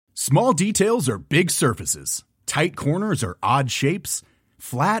Small details are big surfaces. Tight corners are odd shapes.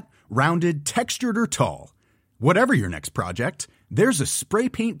 Flat, rounded, textured, or tall. Whatever your next project, there's a spray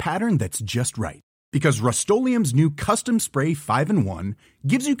paint pattern that's just right. Because Rust-Oleum's new Custom Spray 5-in-1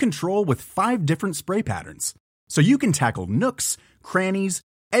 gives you control with 5 different spray patterns. So you can tackle nooks, crannies,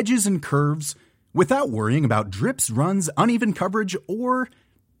 edges, and curves without worrying about drips, runs, uneven coverage, or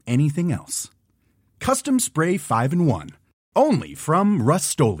anything else. Custom Spray 5-in-1. Only from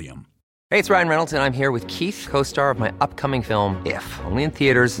Rust-Oleum. Hey, it's Ryan Reynolds, and I'm here with Keith, co-star of my upcoming film, If, only in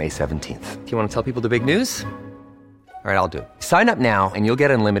theaters May 17th. Do you want to tell people the big news? All right, I'll do it. Sign up now and you'll get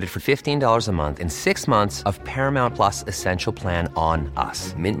unlimited for $15 a month and 6 months of Paramount Plus Essential Plan on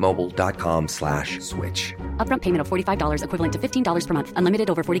us. MintMobile.com/switch. Upfront payment of $45 equivalent to $15 per month. Unlimited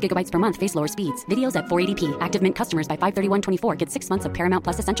over 40 gigabytes per month. Face lower speeds. Videos at 480p. Active Mint customers by 531.24 get 6 months of Paramount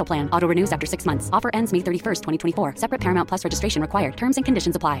Plus Essential Plan. Auto renews after 6 months. Offer ends May 31st, 2024. Separate Paramount Plus registration required. Terms and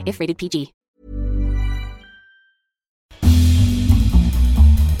conditions apply if rated PG.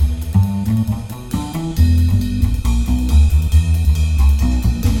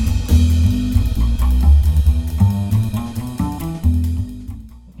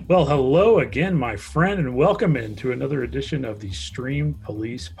 Well, hello again, my friend, and welcome into another edition of the Stream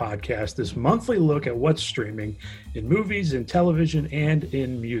Police Podcast, this monthly look at what's streaming in movies, in television, and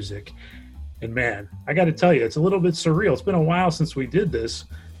in music. And man, I got to tell you, it's a little bit surreal. It's been a while since we did this,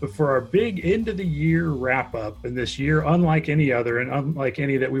 but for our big end-of-the-year wrap-up, and this year, unlike any other, and unlike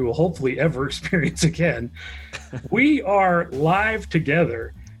any that we will hopefully ever experience again, we are live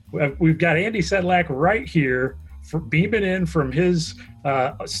together. We've got Andy Sedlak right here, beaming in from his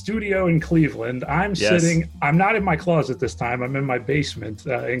studio in Cleveland. I'm not in my closet this time. I'm in my basement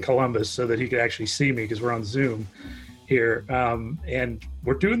in Columbus so that he could actually see me because we're on Zoom here. And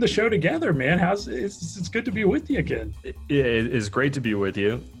we're doing the show together, man. It's good to be with you again. It is great to be with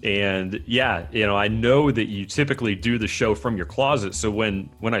you. And yeah, I know that you typically do the show from your closet. So when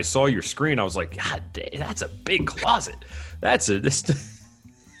I saw your screen, I was like, God, that's a big closet.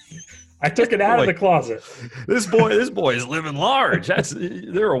 I took it out of the closet. This boy is living large.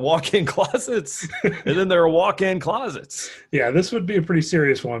 There are walk-in closets, and then there are walk-in closets. Yeah, this would be a pretty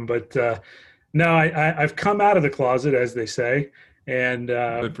serious one, but no, I've come out of the closet, as they say, and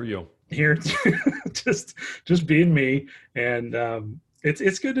good for you. Here, just being me, and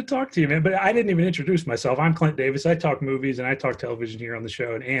it's good to talk to you, man. But I didn't even introduce myself. I'm Clint Davis. I talk movies and I talk television here on the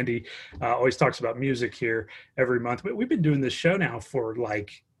show, and Andy always talks about music here every month. But we've been doing this show now for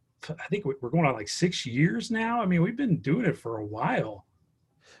I think we're going on 6 years now. I mean, we've been doing it for a while.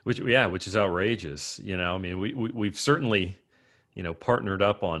 Which is outrageous. We've certainly, partnered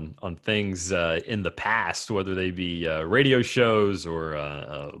up on things in the past, whether they be radio shows or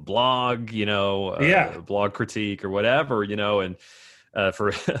a blog, blog critique or whatever, and for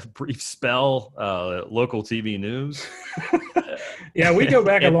a brief spell, local TV news. Yeah, we go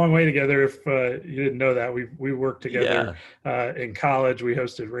back a long way together. If you didn't know that, we worked together in college. We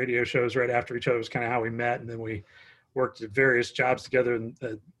hosted radio shows right after each other. It was kind of how we met, and then we worked at various jobs together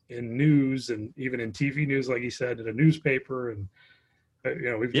in news and even in TV news, like you said, at a newspaper. And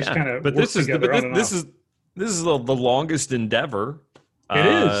we've just kind of worked together. This is the longest endeavor. It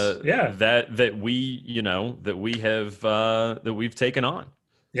is, yeah. That we've taken on.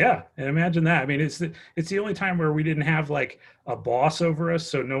 Yeah, and imagine that. I mean, it's the only time where we didn't have a boss over us,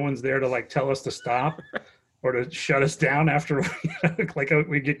 so no one's there to tell us to stop or to shut us down after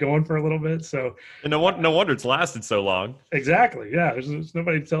we get going for a little bit. So, and no wonder it's lasted so long. Exactly. Yeah, there's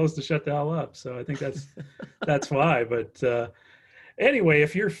nobody to tell us to shut the hell up. So I think that's why. But anyway,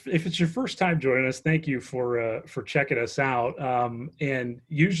 if it's your first time joining us, thank you for checking us out. And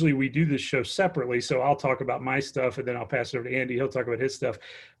usually we do this show separately, so I'll talk about my stuff and then I'll pass it over to Andy. He'll talk about his stuff,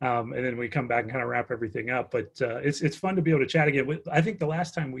 and then we come back and kind of wrap everything up. But it's fun to be able to chat again. I think the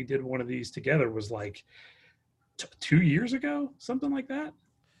last time we did one of these together was 2 years ago, something like that.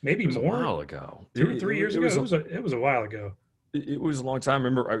 Maybe more. A while ago. 2 or 3 years ago. It was a while ago. It was a long time.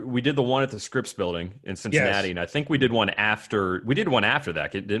 Remember, we did the one at the Scripps Building in Cincinnati, yes. And I think we did one after that,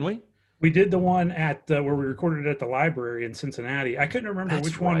 didn't we? We did the one at where we recorded it at the library in Cincinnati. I couldn't remember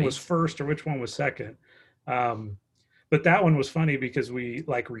which one was first or which one was second. But that one was funny because we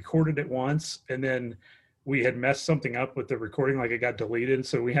recorded it once and then we had messed something up with the recording, it got deleted.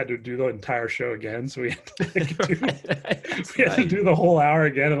 So we had to do the entire show again. So we had to do the whole hour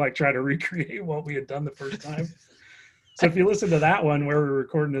again and try to recreate what we had done the first time. So if you listen to that one where we were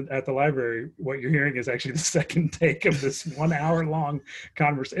recording it at the library, what you're hearing is actually the second take of this 1 hour long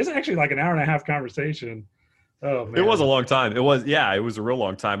conversation. It's actually an hour and a half conversation. Oh man. It was a long time. It was a real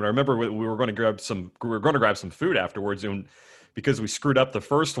long time. And I remember we were going to grab some food afterwards. And because we screwed up the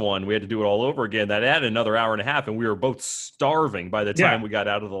first one, we had to do it all over again. That added another hour and a half, and we were both starving by the time we got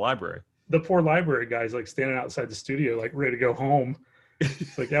out of the library. The poor library guys like standing outside the studio, like ready to go home.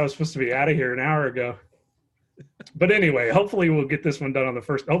 It's like, I was supposed to be out of here an hour ago. But anyway, hopefully we'll get this one done on the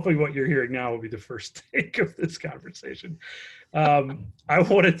first. Hopefully what you're hearing now will be the first take of this conversation. I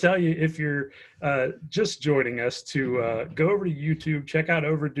want to tell you, if you're just joining us, to go over to YouTube, check out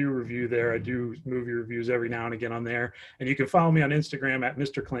Overdue Review there. I do movie reviews every now and again on there. And you can follow me on Instagram at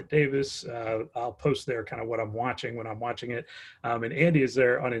Mr. Clint Davis. I'll post there kind of what I'm watching when I'm watching it. And Andy is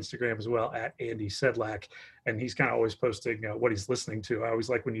there on Instagram as well at Andy Sedlak. And he's kind of always posting what he's listening to. I always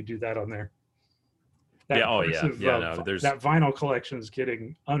like when you do that on there. That that vinyl collection is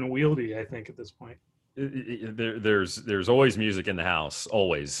getting unwieldy, I think, at this point. There's always music in the house,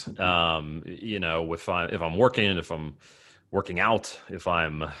 always. If I'm working, if I'm working out, if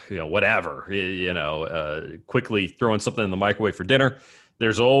I'm whatever, quickly throwing something in the microwave for dinner,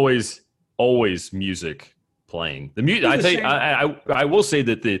 there's always music playing. The music, I will say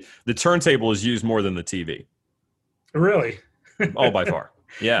that the turntable is used more than the TV. Really? Oh, by far.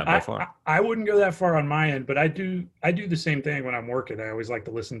 Yeah, by far. I wouldn't go that far on my end, but I do the same thing when I'm working. I always like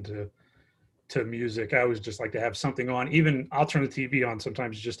to listen to music. I always just like to have something on. Even I'll turn the TV on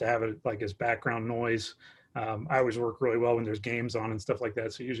sometimes just to have it like as background noise. I always work really well when there's games on and stuff like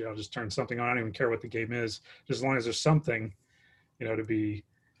that. So usually I'll just turn something on. I don't even care what the game is, just as long as there's something, to be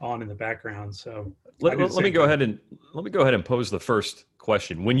on in the background. So let me go ahead and pose the first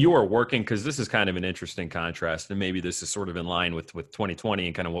question. When you are working, because this is kind of an interesting contrast, and maybe this is sort of in line with 2020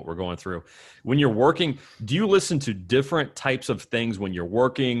 and kind of what we're going through. When you're working, do you listen to different types of things when you're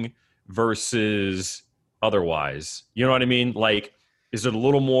working versus otherwise? You know what I mean? Like, is it a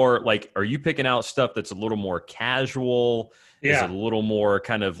little more like, are you picking out stuff that's a little more casual? Yeah. Is it a little more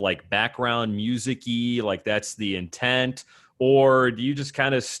kind of like background music-y, like that's the intent? Or do you just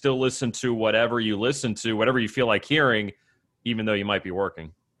kind of still listen to whatever you listen to, whatever you feel like hearing, even though you might be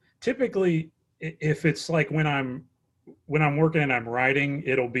working? Typically, if it's like when I'm working and I'm writing,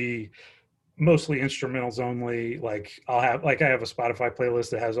 it'll be mostly instrumentals only. Like I have a Spotify playlist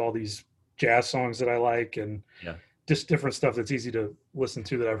that has all these jazz songs that I like, and just different stuff that's easy to listen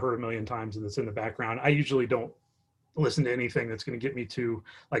to that I've heard a million times and that's in the background. I usually don't listen to anything that's going to get me too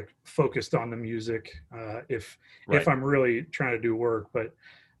like focused on the music if I'm really trying to do work. But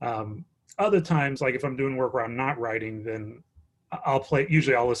other times, like if I'm doing work where I'm not writing, then I'll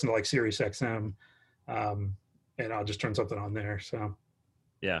listen to like Sirius XM, and I'll just turn something on there. So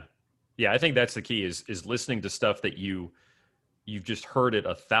yeah, I think that's the key is listening to stuff that you've just heard it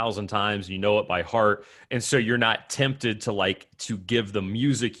 1,000 times, you know it by heart, and so you're not tempted to give the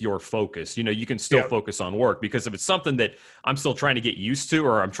music your focus. You can still focus on work, because if it's something that I'm still trying to get used to,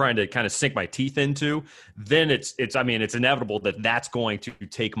 or I'm trying to kind of sink my teeth into, then it's inevitable that that's going to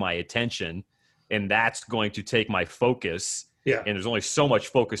take my attention, and that's going to take my focus. Yeah, and there's only so much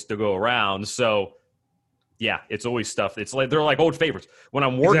focus to go around. So yeah, it's always stuff. It's like they're like old favorites. When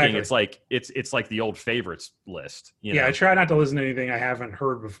I'm working, exactly. it's like the old favorites list. Yeah, I try not to listen to anything I haven't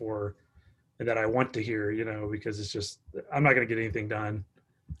heard before and that I want to hear. Because it's just I'm not going to get anything done.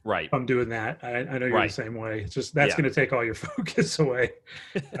 Right. If I'm doing that. I know you're the same way. It's just that's going to take all your focus away.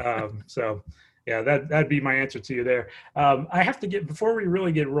 So yeah, that'd be my answer to you there. I have to before we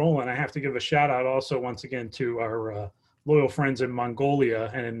really get rolling, I have to give a shout out also once again to our loyal friends in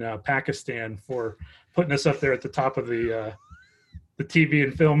Mongolia and in Pakistan for putting us up there at the top of the TV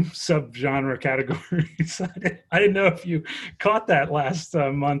and film subgenre categories. I didn't know if you caught that last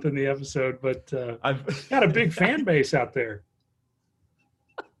month in the episode, but I've got a big fan base out there.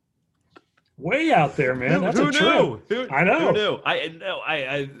 Way out there, man. That's a trip. I know. Who knew?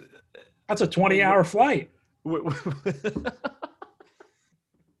 That's a 20-hour flight.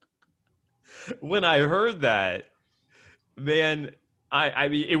 When I heard that, man, I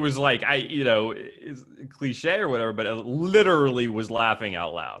mean, it was like it's cliche or whatever, but I literally was laughing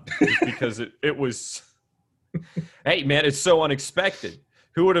out loud because it was. Hey, man, it's so unexpected.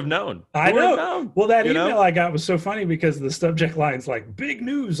 Who would have known? I know. Well, that email I got was so funny because the subject line's like "big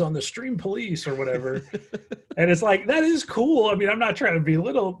news on the Stream Police" or whatever, and it's like that is cool. I mean, I'm not trying to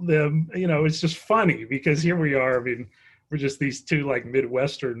belittle them. It's just funny because here we are. I mean, we're just these two like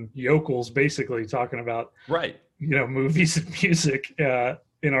Midwestern yokels basically talking about movies and music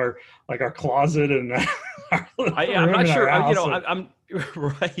in our closet and I'm not sure. I'm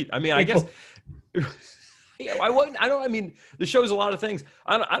right. I mean, I guess. I mean, the show's a lot of things.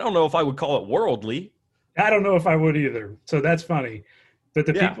 I don't know if I would call it worldly. I don't know if I would either. So that's funny. But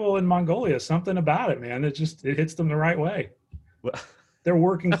the people in Mongolia, something about it, man. It hits them the right way. Well, they're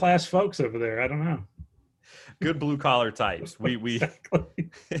working class folks over there. I don't know. Good blue collar types. We Exactly.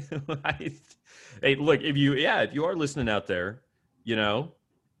 Hey, look, if you are listening out there,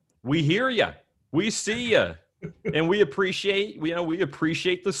 we hear you, we see you, and we appreciate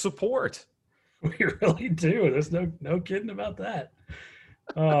the support. We really do. There's no kidding about that.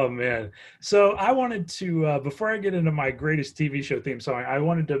 Oh man. So I wanted to before I get into my greatest TV show theme song, I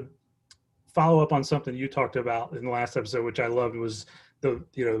wanted to follow up on something you talked about in the last episode, which I loved, was the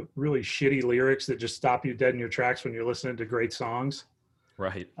really shitty lyrics that just stop you dead in your tracks when you're listening to great songs.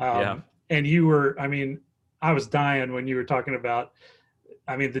 Right. And you were, I was dying when you were talking about,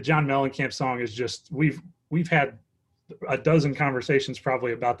 the John Mellencamp song is just, we've had a dozen conversations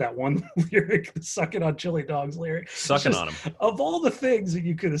probably about that one lyric, the "Sucking on Chili Dogs" lyric. Sucking on them. Of all the things that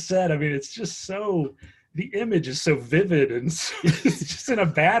you could have said, it's just so, the image is so vivid and it's just in a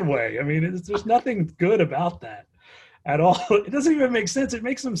bad way. There's nothing good about that at all. It doesn't even make sense. It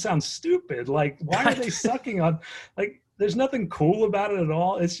makes them sound stupid. Like, why are they sucking on, like, there's nothing cool about it at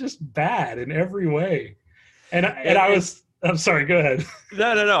all. It's just bad in every way. I'm sorry, go ahead.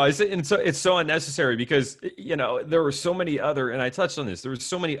 No. It's so unnecessary because, there were so many other, and I touched on this, there were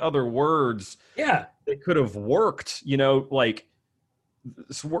so many other words that could have worked, like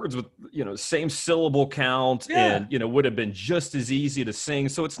words with, same syllable count and, would have been just as easy to sing.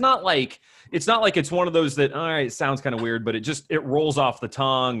 So it's not like it's one of those that, all right, it sounds kind of weird, but it rolls off the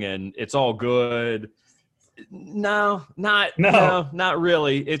tongue and it's all good. No, not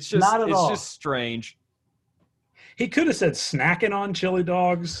really. It's just strange. He could have said snacking on chili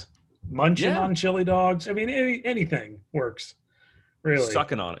dogs, munching on chili dogs. Anything works, really.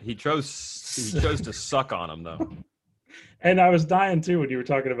 Sucking on it. He chose to suck on them, though. And I was dying too when you were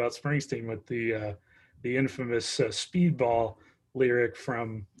talking about Springsteen with the infamous Speedball lyric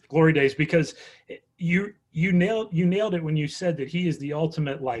from Glory Days, because you nailed it when you said that he is the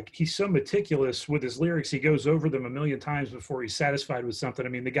ultimate, like, he's so meticulous with his lyrics. He goes over them a million times before he's satisfied with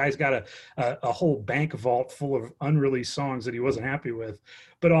something. The guy's got a whole bank vault full of unreleased songs that he wasn't happy with.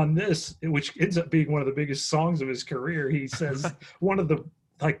 But on this, which ends up being one of the biggest songs of his career, he says one of the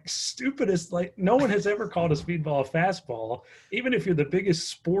stupidest, no one has ever called a speedball a fastball. Even if you're the biggest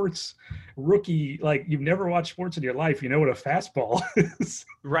sports rookie, you've never watched sports in your life, you know what a fastball is.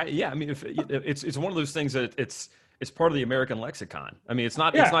 Right. Yeah. It's one of those things that it's part of the American lexicon. It's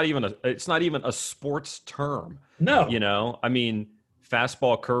not even a sports term. No.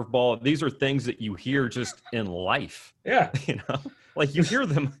 Fastball, curveball, these are things that you hear just in life. Yeah. You hear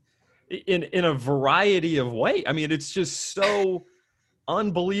them in a variety of ways. It's just so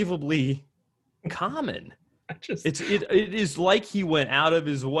unbelievably common. It is like he went out of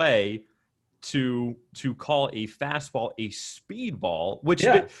his way to call a fastball a speedball,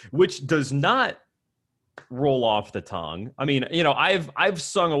 which does not roll off the tongue. I've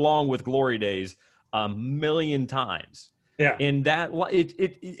sung along with Glory Days a million times. Yeah. And that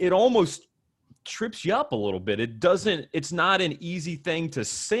it almost trips you up a little bit. It's not an easy thing to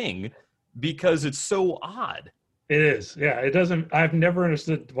sing because it's so odd. It is. Yeah. It doesn't, I've never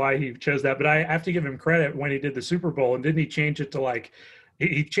understood why he chose that, but I have to give him credit when he did the Super Bowl, and didn't he change it to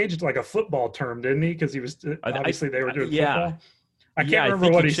he changed it to a football term, didn't he? Because he was, obviously they were doing football. I can't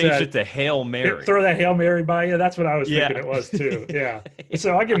remember what he said. He changed it to Hail Mary. Throw that Hail Mary by you. That's what I was thinking it was too. Yeah.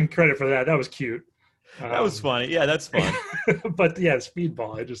 So I'll give him credit for that. That was cute. That was funny. Yeah, that's fun. But yeah,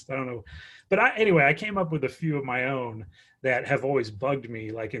 speedball. I don't know. But anyway, I came up with a few of my own that have always bugged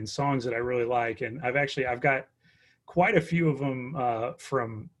me, in songs that I really like. And I've got quite a few of them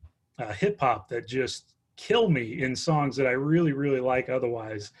from hip hop that just kill me in songs that I really, really like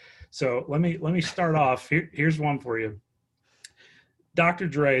otherwise. So let me start off. Here's one for you. Dr.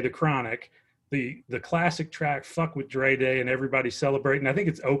 Dre, The Chronic, the classic track "Fuck with Dre Day" and Everybody Celebrating. I think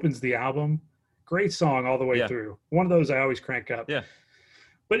it opens the album. Great song all the way through. One of those I always crank up. Yeah.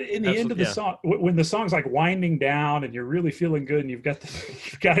 But in the end of the song, when the song's winding down and you're really feeling good and you've got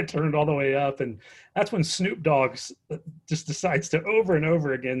it turned all the way up, and that's when Snoop Dogg just decides to over and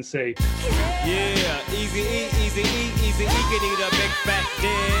over again say, "Yeah, easy E, easy E, easy E can eat a big fat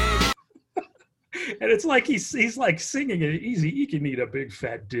dick." And it's like he's singing it, "Easy E can eat a big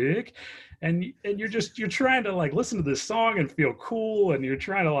fat dick," and you're trying to listen to this song and feel cool, and you're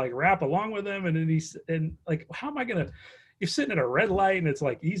trying to rap along with him, and then how am I gonna? You're sitting at a red light and it's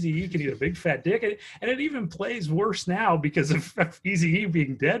Eazy-E can eat a big fat dick. And it even plays worse now because of Eazy-E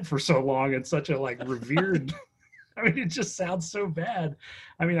being dead for so long and such a revered. It just sounds so bad.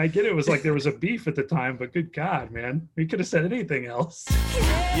 I get it was there was a beef at the time, but good God, man, we could have said anything else.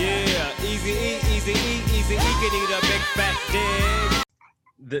 Yeah, Eazy-E, Eazy-E, Eazy-E can eat a big fat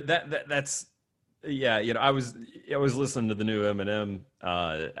dick. That's yeah. I was listening to the new Eminem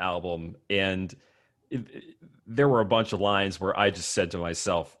album, and there were a bunch of lines where I just said to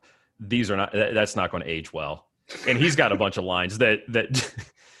myself, that's not going to age well. And he's got a bunch of lines that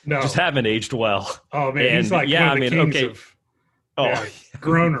No. just haven't aged well. Oh man, and he's like one of the kings of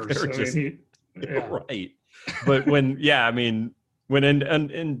groaners. Right. But when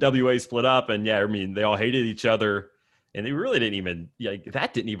NWA split up, and they all hated each other, and they really didn't even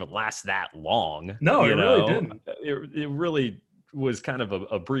that didn't even last that long. No, really didn't. It really was kind of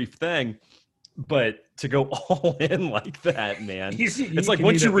a brief thing. But to go all in like that, man, it's like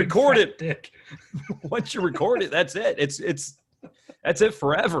once you record it, that's it. That's it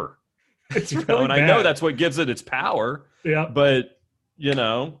forever. It's really and bad. I know that's what gives it its power. Yeah. But you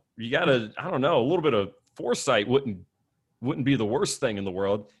gotta, I don't know, a little bit of foresight wouldn't be the worst thing in the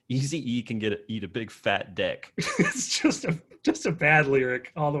world. Eazy-E can eat a big fat dick. It's just a bad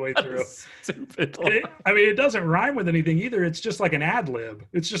lyric all the way through. Stupid. It doesn't rhyme with anything either. It's just like an ad lib.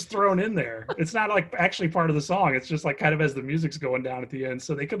 It's just thrown in there. It's not like actually part of the song. It's just like kind of as the music's going down at the end.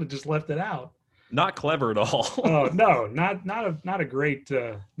 So they could have just left it out. Not clever at all. Oh no, not a great,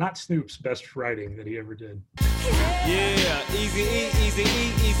 not Snoop's best writing that he ever did. Yeah, Easy-E can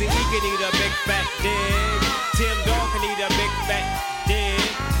eat a big fat dick. Tim Dog can eat a big fat dick.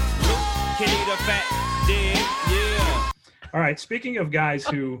 Luke can eat a fat dick. Yeah. All right. Speaking of guys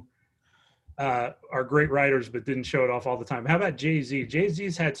who are great writers but didn't show it off all the time, how about Jay-Z?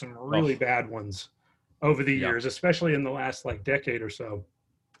 Jay-Z's had some really bad ones over the years, especially in the last decade or so.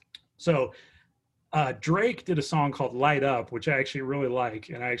 So Drake did a song called Light Up, which I actually really like.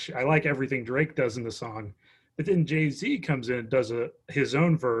 And I like everything Drake does in the song. But then Jay-Z comes in and does his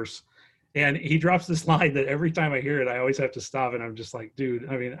own verse. And he drops this line that every time I hear it, I always have to stop. And I'm just like, dude,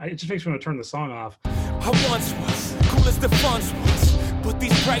 it just makes me want to turn the song off. I once was cool as the funds was, but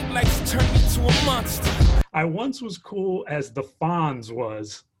these bright lights turned me to a monster. I once was cool as the Fonz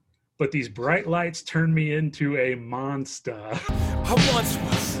was, but these bright lights turned me into a monster. I once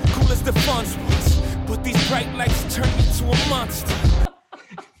was cool as the funds was, but these bright lights turned me to a monster.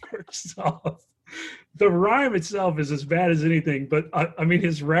 First off, the rhyme itself is as bad as anything, but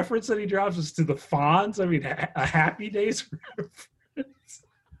his reference that he drops is to the Fonz. A Happy Days reference.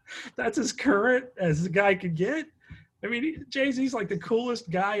 That's as current as the guy could get. Jay-Z's like the coolest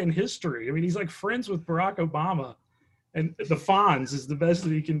guy in history. He's like friends with Barack Obama, and the Fonz is the best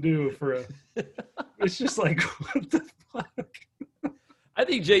that he can do it's just like, what the fuck? I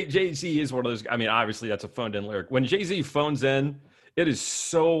think Jay-Z is one of those. Obviously that's a phoned in lyric. When Jay-Z phones in, it is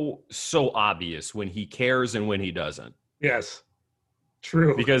so obvious when he cares and when he doesn't. Yes,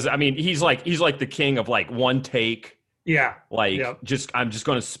 true. Because he's like the king of like one take. Yeah. I'm just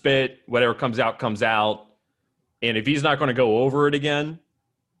going to spit, whatever comes out. And if he's not going to go over it again,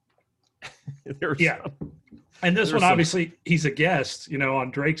 And this one, obviously, he's a guest,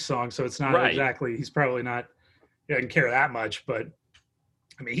 on Drake's song, so it's not exactly. He's probably not. He doesn't care that much, but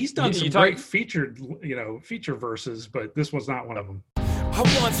he's done some great feature verses, but this one's not one of them. I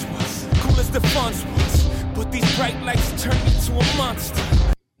once was cool as the funds was, but these bright lights turned me to a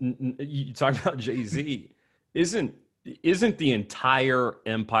monster. You talk about Jay-Z, isn't the entire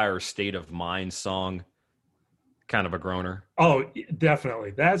Empire State of Mind song kind of a groaner? Oh,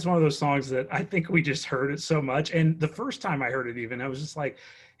 definitely. That's one of those songs that I think we just heard it so much. And the first time I heard it, even, I was just like,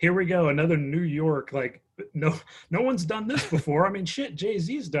 here we go, another New York. Like, no one's done this before. Shit,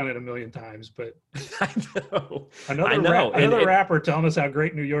 Jay-Z's done it a million times, but I know. Another rapper telling us how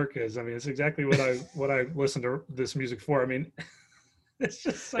great New York is. It's exactly what I listen to this music for. It's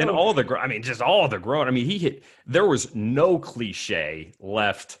just so... And all the groan. There was no cliche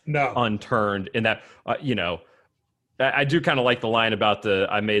left unturned in that, I do kind of like the line about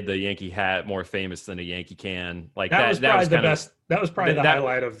I made the Yankee hat more famous than a Yankee can. Like that was probably the best. That was probably the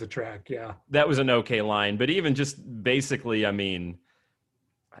highlight of the track. Yeah, that was an okay line. But even just basically,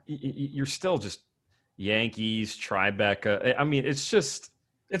 you're still just Yankees, Tribeca.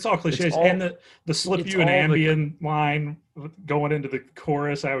 It's all cliches. And the slip you an Ambien line going into the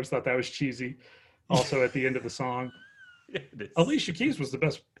chorus, I always thought that was cheesy. Also at the end of the song, Alicia Keys was the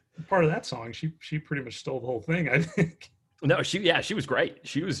best part of that song. She pretty much stole the whole thing, I think. No, she was great.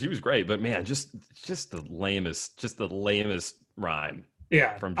 She was great, but man, just the lamest rhyme.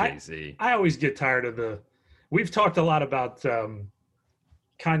 Yeah, from Jay-Z. I always get tired of we've talked a lot about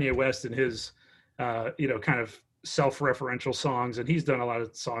Kanye West and his kind of self-referential songs, and he's done a lot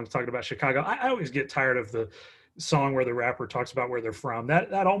of songs talking about Chicago. I always get tired of the song where the rapper talks about where they're from.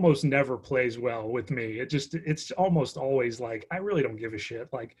 That almost never plays well with me. It's almost always like, I really don't give a shit.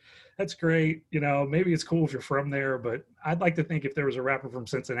 Like, that's great, maybe it's cool if you're from there, but I'd like to think if there was a rapper from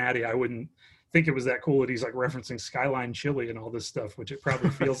Cincinnati, I wouldn't think it was that cool that he's like referencing Skyline Chili and all this stuff, which it probably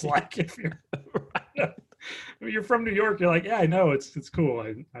feels like if you're You're from New York. You're like, yeah, I know. It's cool.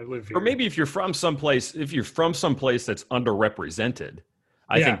 I live here. Or maybe if you're from someplace that's underrepresented,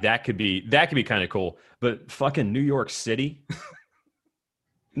 I think that could be kind of cool. But fucking New York City,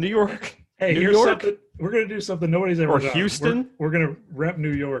 New York. Hey, New here's York? something. We're gonna do something nobody's ever done. Or Houston. We're gonna rep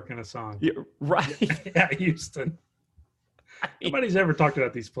New York in a song. Yeah, right. Yeah, Houston. Nobody's ever talked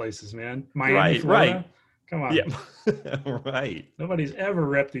about these places, man. Miami, Florida. Right. Come on. Yeah. Right. Nobody's ever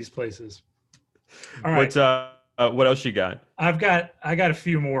repped these places. All right. What else you got? I got a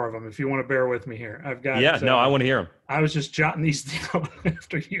few more of them. If you want to bear with me here, I've got. Yeah. No, I want to hear them. I was just jotting these down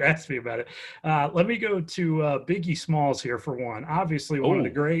after you asked me about it. Let me go to Biggie Smalls here for one. Obviously, one of the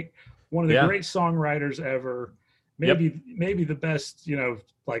great songwriters ever. Maybe the best,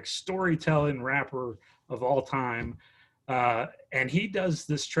 like storytelling rapper of all time. And he does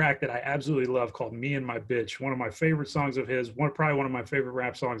this track that I absolutely love called "Me and My Bitch." One of my favorite songs of his. Probably one of my favorite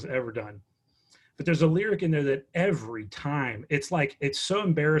rap songs ever done. But there's a lyric in there that every time it's so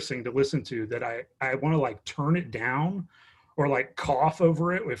embarrassing to listen to that I want to like turn it down or like cough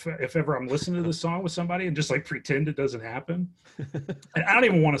over it if ever I'm listening to the song with somebody and just like pretend it doesn't happen. And I don't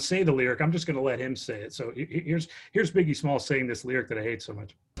even want to say the lyric. I'm just going to let him say it. So here's Biggie Smalls saying this lyric that I hate so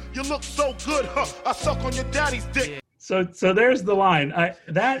much. You look so good, huh? I suck on your daddy's dick. So there's the line.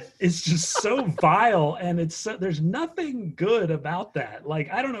 That is just so vile, and there's nothing good about that.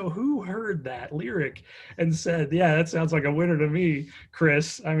 Like, I don't know who heard that lyric and said, "Yeah, that sounds like a winner to me,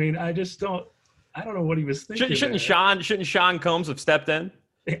 Chris." I mean, I don't know what he was thinking. Shouldn't Sean Combs have stepped in?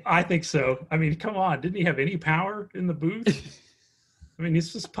 I think so. I mean, come on, didn't he have any power in the booth? I mean,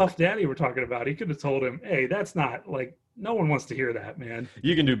 it's just Puff Daddy we're talking about. He could have told him, "Hey, that's not like." No one wants to hear that, man.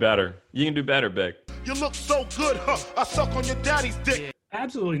 You can do better. You can do better, Big. You look so good, huh? I suck on your daddy's dick.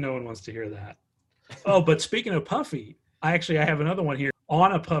 Absolutely no one wants to hear that. Oh, but speaking of Puffy, I have another one here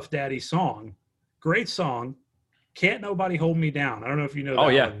on a Puff Daddy song. Great song. Can't Nobody Hold Me Down. I don't know if you know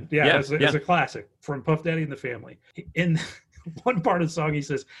that one. Yeah, it's a classic from Puff Daddy and the Family. In one part of the song, he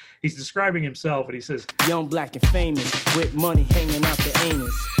says, he's describing himself, and he says, young, black, and famous, with money hanging out the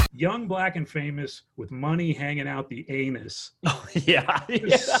anus. Young, black, and famous, with money hanging out the anus. Oh, yeah.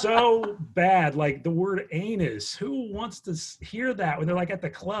 It's so bad. Like, the word anus. Who wants to hear that when they're, like, at the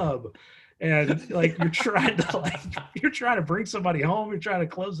club? And, like, you're trying to bring somebody home. You're trying to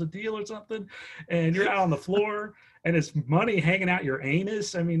close the deal or something. And you're out on the floor, and it's money hanging out your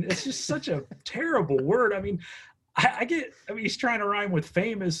anus. I mean, it's just such a terrible word. I mean, he's trying to rhyme with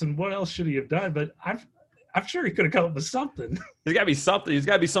famous, and what else should he have done? But I'm sure he could have come up with something. There's got to be something. There's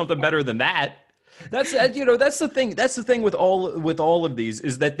got to be something better than that. That's that's the thing. That's the thing with all of these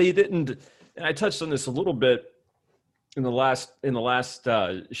is that they didn't. And I touched on this a little bit in the last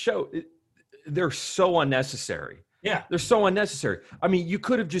show. They're so unnecessary. Yeah, they're so unnecessary. I mean, you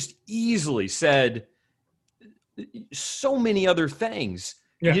could have just easily said so many other things.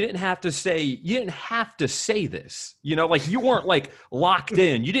 Yeah. You didn't have to say this, like you weren't like locked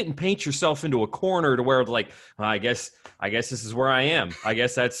in. You didn't paint yourself into a corner to where like, I guess this is where I am. I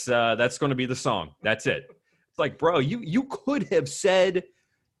guess that's going to be the song. That's it. It's like, bro, you could have said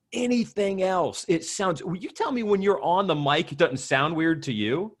anything else. Will you tell me when you're on the mic, it doesn't sound weird to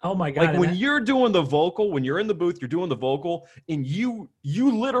you? Oh my God. Like when you're doing the vocal, when you're in the booth, you're doing the vocal and you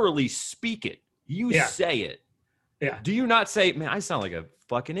literally speak it. You say it. Yeah. Do you not say, man, I sound like a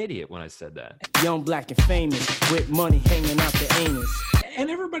fucking idiot when I said that? Young, black, and famous, with money hanging out the anus. And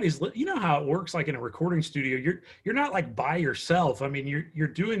everybody's, you know how it works, like in a recording studio, you're not like by yourself. I mean, you're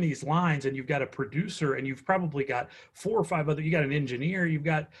doing these lines and you've got a producer and you've probably got you got an engineer, you've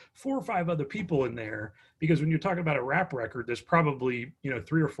got 4 or 5 other people in there, because when you're talking about a rap record, there's probably,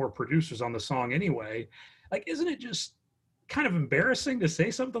 3 or 4 producers on the song anyway. Like, isn't it just kind of embarrassing to say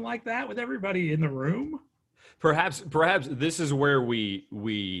something like that with everybody in the room? Perhaps this is where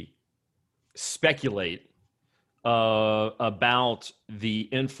we speculate about the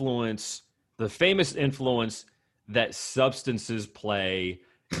famous influence that substances play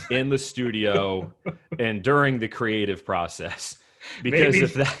in the studio and during the creative process.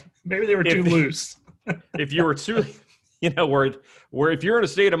 Because maybe they were too loose. If you were too, where if you're in a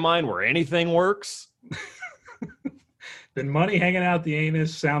state of mind where anything works, then money hanging out the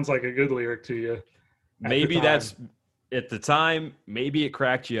anus sounds like a good lyric to you. Maybe that's at the time. Maybe it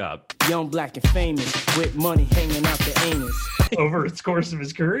cracked you up. Young, black, and famous, with money hanging out the anus. Over the course of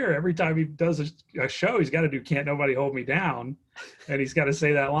his career, every time he does a show, he's got to do "Can't Nobody Hold Me Down," and he's got to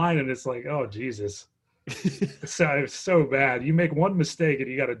say that line, and it's like, oh Jesus, it's so bad. You make one mistake, and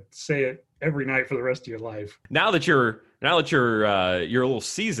you got to say it every night for the rest of your life. Now that you're a little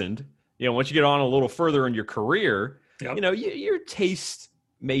seasoned, once you get on a little further in your career, yep. Your taste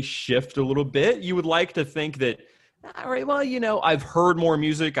may shift a little bit. You would like to think that, all right, well, I've heard more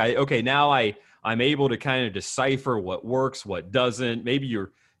music. Now I'm able to kind of decipher what works, what doesn't. Maybe you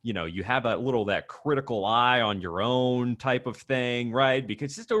have that critical eye on your own type of thing, right?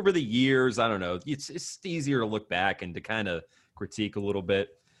 Because just over the years, I don't know, it's easier to look back and to kind of critique a little bit.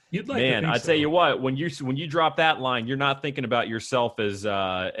 You'd like Man, I tell you what, when you drop that line, you're not thinking about yourself as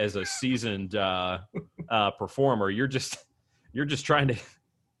a seasoned performer. You're just trying to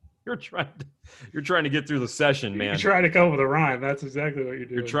get through the session, man. You're trying to come up with a rhyme. That's exactly what you're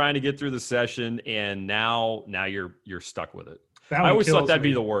doing. You're trying to get through the session, and now you're stuck with it. I always thought that'd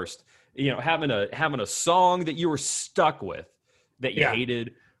be the worst. Having a song that you were stuck with that you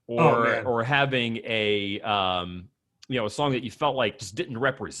hated, or having a song that you felt like just didn't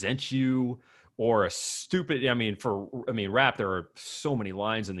represent you, or a stupid. Rap. There are so many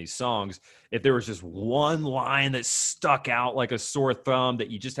lines in these songs. If there was just one line that stuck out like a sore thumb that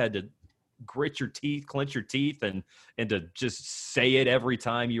you just had to grit your teeth, clench your teeth, and to just say it every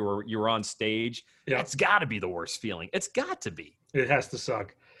time you were on stage, it's got to be the worst feeling. It's got to be. It has to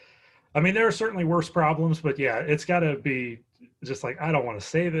suck. There are certainly worse problems, but it's got to be just like, I don't want to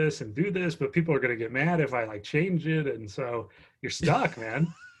say this and do this, but people are going to get mad if I change it. And so you're stuck,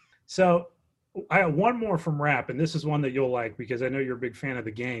 man. So I have one more from rap, and this is one that you'll like because I know you're a big fan of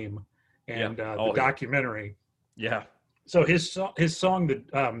The Game and the documentary. Yeah. So his song,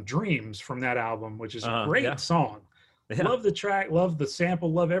 the Dreams from that album, which is a great song. Yeah. Love the track, love the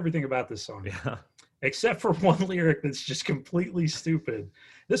sample, love everything about this song. Yeah. Except for one lyric that's just completely stupid.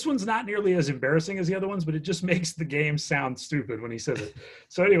 This one's not nearly as embarrassing as the other ones, but it just makes The Game sound stupid when he says it.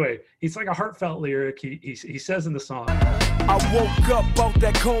 So anyway, it's like a heartfelt lyric. He says in the song, I woke up out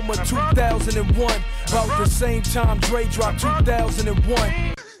that coma 2001, about the same time Dre dropped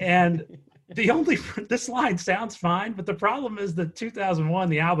 2001. And this line sounds fine, but the problem is that 2001,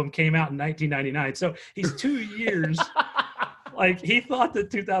 the album came out in 1999. So he's 2 years. He thought that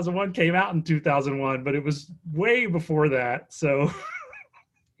 2001 came out in 2001, but it was way before that. So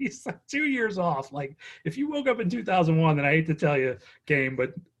he's 2 years off. If you woke up in 2001, then I hate to tell you, Game,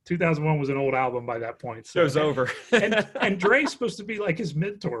 but 2001 was an old album by that point. So it's over. and Dre's supposed to be his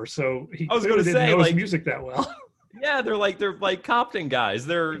mentor, so he didn't know his music that well. Yeah, they're like Compton guys.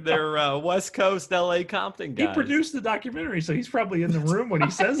 They're West Coast LA Compton guys. He produced the documentary, so he's probably in the room when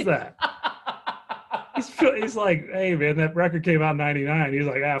he says that. He's like, hey, man, that record came out in 99. He's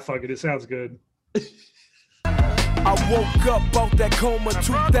like, fuck it. It sounds good. I woke up out that coma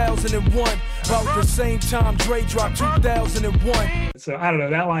 2001. About the same time Dre dropped 2001. So I don't know.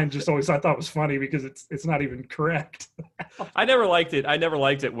 That line just always I thought was funny because it's not even correct. I never liked it. I never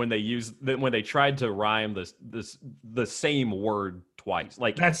liked it when they tried to rhyme the same word twice.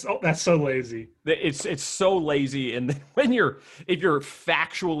 That's so lazy. It's so lazy, and if you're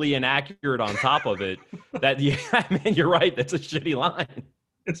factually inaccurate on top of it, you're right. That's a shitty line.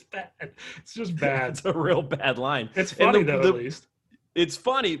 It's bad. It's just bad. It's a real bad line. It's funny though, at least. It's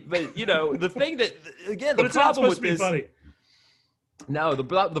funny, but the thing that again, but it's not supposed to be funny. No, the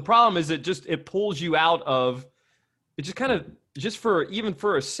problem is it pulls you out of it. Just kind of even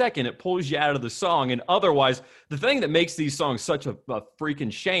for a second, it pulls you out of the song. And otherwise, the thing that makes these songs such a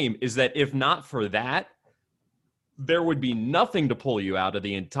freaking shame is that if not for that, there would be nothing to pull you out of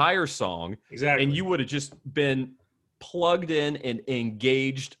the entire song. Exactly. And you would have just been plugged in and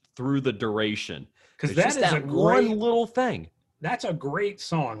engaged through the duration. Because that is one little thing. That's a great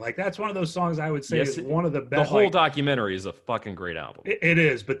song. That's one of those songs I would say is one of the best. The whole documentary is a fucking great album. It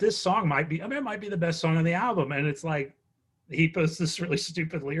is, but this song might be. It might be the best song on the album, and it's he puts this really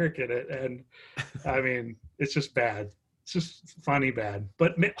stupid lyric in it, and it's just bad. It's just funny bad.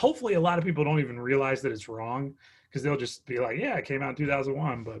 But hopefully, a lot of people don't even realize that it's wrong because they'll just be like, "Yeah, it came out in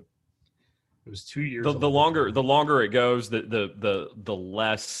 2001," but it was 2 years. The longer it goes, the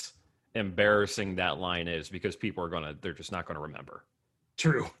less embarrassing that line is because people they're just not gonna remember.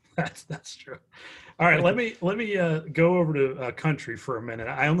 True. That's true. All right, let me go over to country for a minute.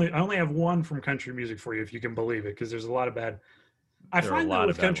 I only have one from country music for you, if you can believe it, because there's a lot of bad. I find that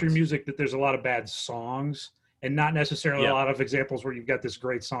with country music that there's a lot of bad songs, and not necessarily a lot of examples where you've got this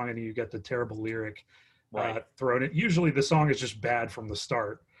great song and you got the terrible lyric thrown in. Usually, the song is just bad from the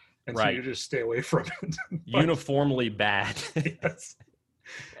start, and so you just stay away from it. Uniformly bad. Yes.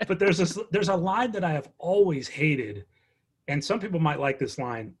 But there's a line that I have always hated, and some people might like this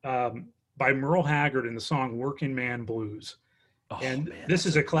line, by Merle Haggard in the song "Working Man Blues." This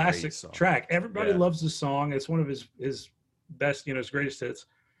is a classic track. Everybody loves this song. It's one of his best, his greatest hits.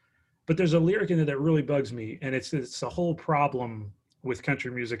 But there's a lyric in it that really bugs me, and it's a whole problem with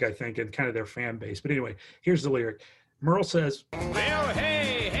country music, I think, and kind of their fan base. But anyway, here's the lyric. Merle says, Well,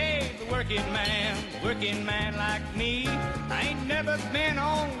 hey, the working man like me. I ain't never been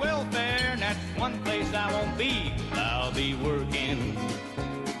on welfare, and that's one place I won't be. I'll be working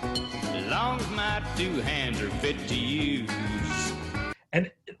as long as my two hands are fit to use.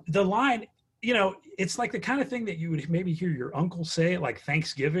 and the line, you know, it's like the kind of thing that you would maybe hear your uncle say at like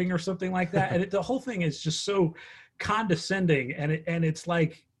Thanksgiving or something like that. And the whole thing is just so condescending. And it's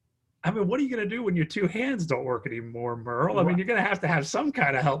like, I mean, what are you going to do when your two hands don't work anymore, Merle? I mean, you're going to have some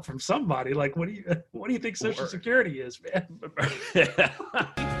kind of help from somebody. Like, what do you think Social Security is, man?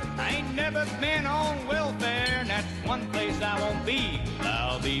 I ain't never been on welfare, and that's one place I won't be.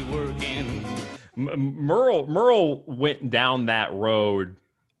 I'll be working. Merle went down that road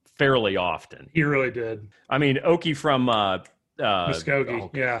fairly often. He really did. I mean, Okie from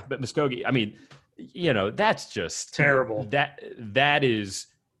Muskogee, yeah. But Muskogee, I mean, you know, that's just terrible.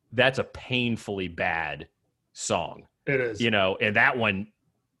 That's a painfully bad song. It is. You know, and that one,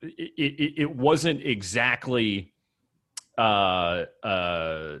 it wasn't exactly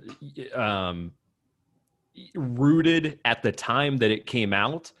rooted at the time that it came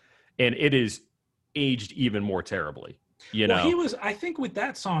out, and it is aged even more terribly. You know, he was, I think with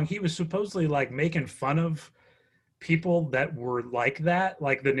that song, he was supposedly like making fun of people that were like that,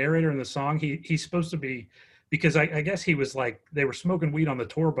 like the narrator in the song. He's supposed to be, because I guess he was like, they were smoking weed on the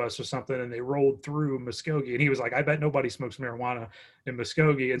tour bus or something, and they rolled through Muskogee, and he was like, I bet nobody smokes marijuana in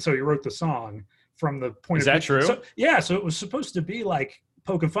Muskogee. And so he wrote the song from the point of view. Is that true? So, yeah. So it was supposed to be like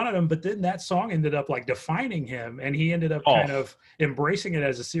poking fun at him, but then that song ended up like defining him, and he ended up kind of embracing it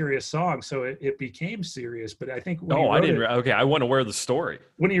as a serious song. So it became serious. But I think okay, I want to wear the story.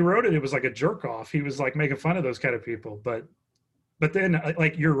 When he wrote it, it was like a jerk off. He was like making fun of those kind of people. But then,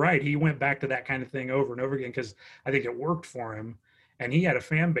 like, you're right, he went back to that kind of thing over and over again because I think it worked for him, and he had a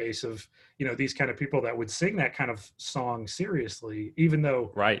fan base of, you know, these kind of people that would sing that kind of song seriously, even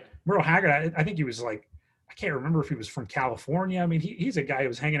though Merle Haggard, I think he was like, I can't remember if he was from California. I mean, he's a guy who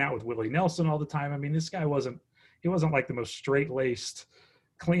was hanging out with Willie Nelson all the time. I mean, this guy wasn't like the most straight-laced,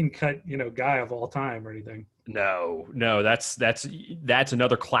 clean-cut, you know, guy of all time or anything. No, that's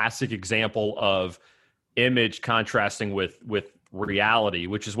another classic example of image contrasting with reality,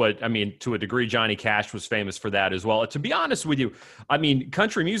 which is what, I mean, to a degree, Johnny Cash was famous for that as well. To be honest with you, I mean,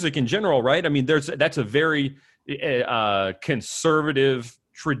 country music in general, right? I mean, that's a very conservative,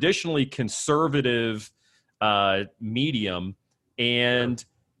 traditionally conservative medium, and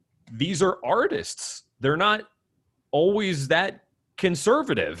these are artists. They're not always that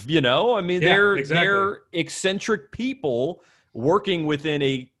conservative, you know? I mean, they're eccentric people working within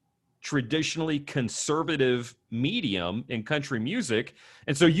a traditionally conservative medium in country music.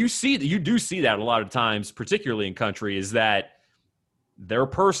 And so you do see that a lot of times, particularly in country, is that their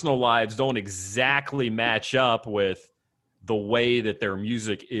personal lives don't exactly match up with the way that their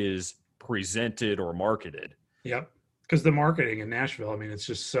music is presented or marketed. Yep. Because the marketing in Nashville, I mean, it's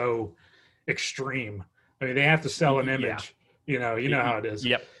just so extreme. I mean, they have to sell an image, you know how it is.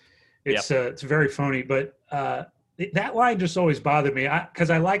 Yep. It's very phony, but that line just always bothered me because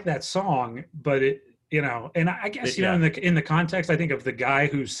I like that song, but it, you know, and I guess, you know, in the context, I think of the guy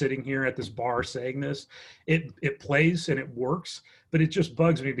who's sitting here at this bar saying this, it plays and it works, but it just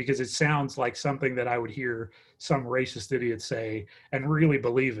bugs me because it sounds like something that I would hear some racist idiot say and really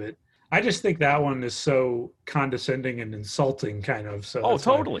believe it. I just think that one is so condescending and insulting, kind of. So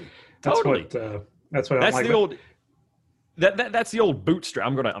totally. That's what I like. That's the old bootstrap.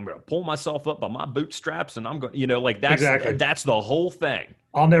 I'm gonna pull myself up by my bootstraps, and I'm going, you know, like that's the whole thing.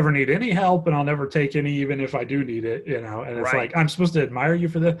 I'll never need any help, and I'll never take any, even if I do need it, you know. And it's like, I'm supposed to admire you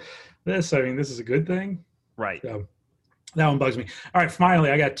for this. I mean, this is a good thing, right? So that one bugs me. All right, finally,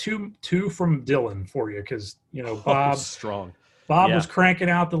 I got two from Dylan for you because, you know, Bob strong. Bob was cranking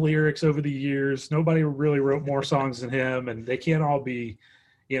out the lyrics over the years. Nobody really wrote more songs than him, and they can't all be,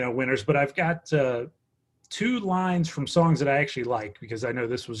 you know, winners. But I've got two lines from songs that I actually like because I know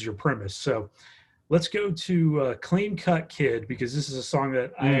this was your premise. So let's go to Clean Cut Kid, because this is a song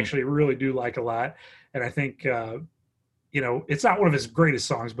that I actually really do like a lot. And I think, you know, it's not one of his greatest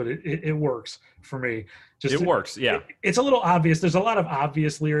songs, but it works for me. It works, yeah. It's a little obvious. There's a lot of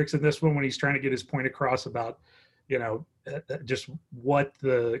obvious lyrics in this one when he's trying to get his point across about, you know, just what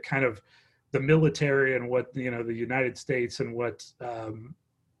the kind of the military and what, you know, the United States and what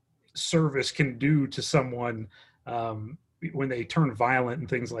service can do to someone when they turn violent and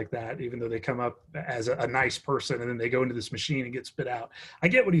things like that, even though they come up as a nice person and then they go into this machine and get spit out. I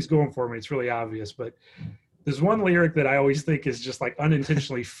get what he's going for. I mean, it's really obvious, but there's one lyric that I always think is just like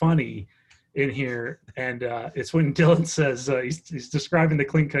unintentionally funny in here. And it's when Dylan says, he's describing the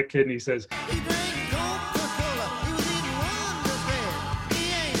Clean Cut Kid, and he says, "He drank Coca-Cola, he was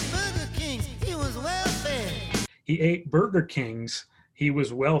he ate Burger Kings, he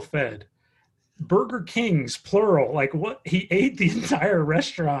was well fed. Burger Kings, plural. Like what? He ate the entire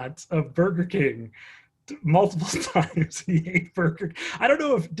restaurant of Burger King multiple times. He ate Burger. I don't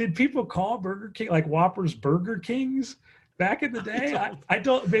know did people call Burger King like Whoppers Burger Kings back in the day? I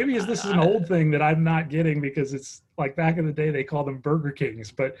don't. Maybe this is an old thing that I'm not getting because it's like back in the day they called them Burger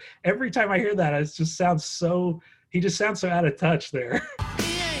Kings. But every time I hear that, it just sounds so. He just sounds so out of touch there.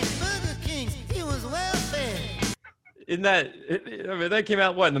 Isn't that? I mean, that came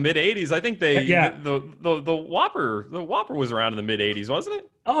out in the mid '80s. I think the Whopper was around in the mid '80s, wasn't it?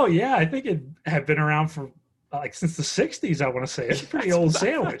 Oh yeah, I think it had been around for like since the '60s. I want to say it's a pretty old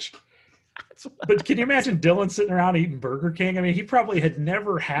sandwich. But can you imagine Dylan sitting around eating Burger King? I mean, he probably had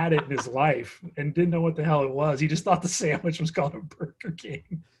never had it in his life and didn't know what the hell it was. He just thought the sandwich was called a Burger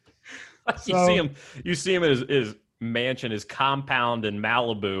King. You see him in his mansion, his compound in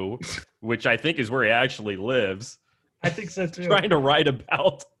Malibu, which I think is where he actually lives. I think so too. Trying to write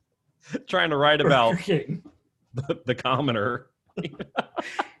about Burger King. the commoner.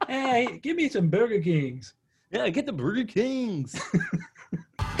 Hey, give me some Burger Kings. Yeah, get the Burger Kings.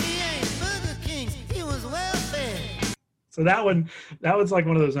 So that one's like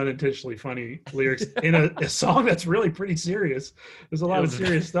one of those unintentionally funny lyrics in a song that's really pretty serious. There's a lot of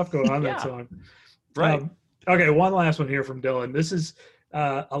serious stuff going on in that song. Right. Okay, one last one here from Dylan. This is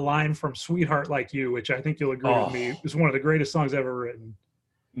a line from Sweetheart Like You, which I think you'll agree with me is one of the greatest songs ever written.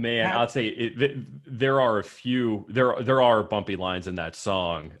 Man, I'll tell you, there are bumpy lines in that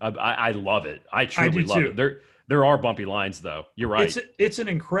song. I love it. I truly love it. There are bumpy lines though. You're right. It's an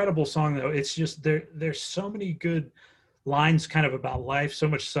incredible song though. It's just there's so many good lines kind of about life, so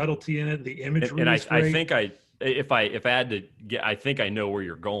much subtlety in it. The imagery and is great. I think if I had to get, I think I know where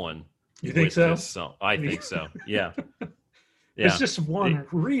you're going. You think so? I think so. Yeah. It's just one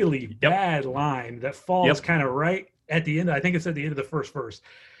really bad line that falls kind of right at the end. I think it's at the end of the first verse.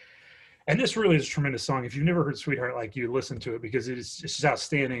 And this really is a tremendous song. If you've never heard Sweetheart Like You, listen to it because it's just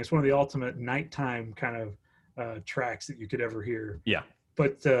outstanding. It's one of the ultimate nighttime kind of tracks that you could ever hear. Yeah.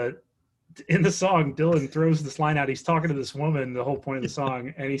 But in the song, Dylan throws this line out. He's talking to this woman the whole point of the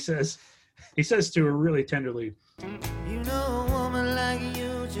song, and he says to her really tenderly, "You know, a woman like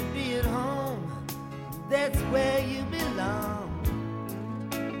you should be at home. That's where you belong.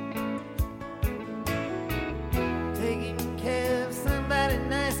 Taking care of somebody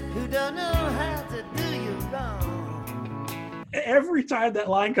nice who don't know how to do you wrong." Every time that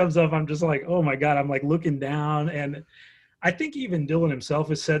line comes up, I'm just like, oh my God, I'm like looking down. And I think even Dylan himself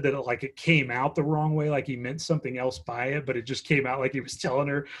has said that it came out the wrong way, like he meant something else by it, but it just came out like he was telling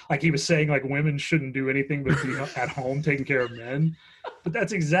her, like he was saying like women shouldn't do anything but be at home taking care of men. But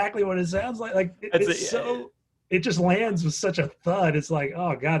that's exactly what it sounds like. Like it just lands with such a thud. It's like,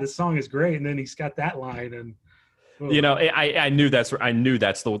 oh God, this song is great. And then he's got that line and you know, I knew that's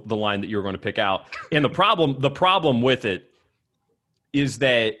the line that you were going to pick out. And the problem with it is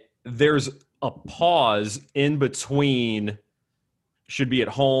that there's a pause in between should be at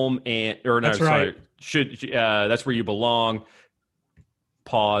home that's where you belong.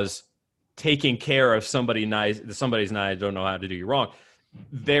 Pause, taking care of somebody's nice, don't know how to do you wrong.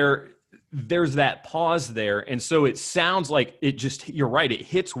 There's that pause there. And so it sounds like you're right. It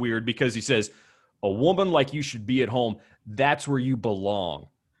hits weird because he says, a woman like you should be at home. That's where you belong.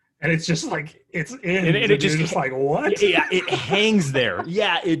 And it's just like, it's in. And it just like, what? Yeah, it hangs there.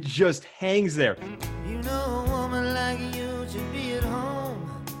 Yeah, it just hangs there. You know, a woman like you should be at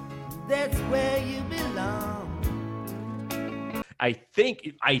home. That's where you belong. I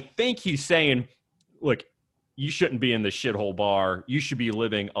think he's saying, look, you shouldn't be in the shithole bar. You should be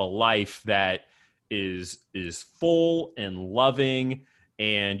living a life that is full and loving,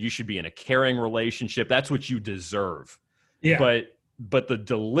 and you should be in a caring relationship. That's what you deserve. Yeah. But the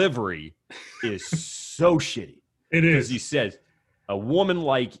delivery is so shitty. It is. Because he says, a woman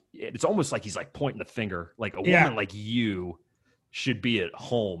like, it's almost like he's like pointing the finger, like a woman like you should be at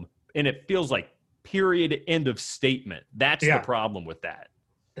home. And it feels like period, end of statement. That's the problem with that.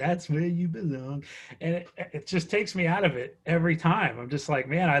 That's where you belong. And it just takes me out of it every time. I'm just like,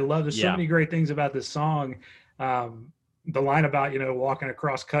 man, I love there's so many great things about this song. The line about, walking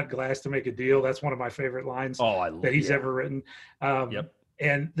across cut glass to make a deal. That's one of my favorite lines that he's ever written.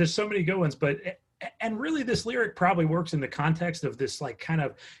 And there's so many good ones, and really this lyric probably works in the context of this, like kind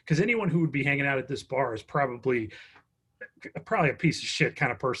of, because anyone who would be hanging out at this bar is probably a piece of shit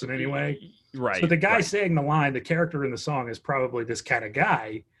kind of person anyway. Right. So the guy saying the line, the character in the song is probably this kind of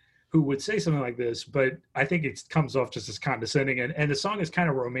guy who would say something like this, but I think it comes off just as condescending. And the song is kind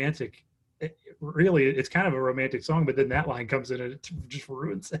of romantic. Really, it's kind of a romantic song, but then that line comes in and it just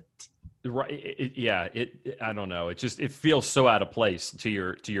ruins it. Right. I don't know. It feels so out of place to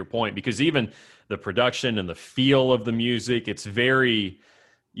your point, because even the production and the feel of the music, it's very,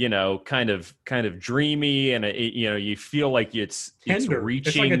 kind of dreamy, and you feel like it's tender.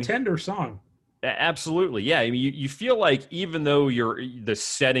 reaching. It's like a tender song. Absolutely. Yeah. I mean, you feel like even though the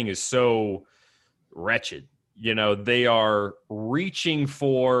setting is so wretched, they are reaching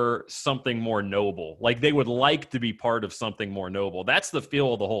for something more noble. Like they would like to be part of something more noble. That's the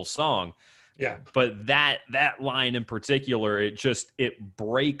feel of the whole song. Yeah. But that line in particular, it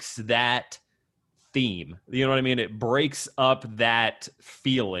breaks that theme. You know what I mean? It breaks up that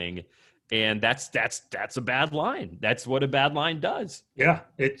feeling. And that's a bad line. That's what a bad line does. Yeah.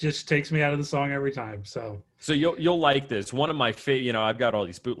 It just takes me out of the song every time. So you'll like this. One of my favorite, I've got all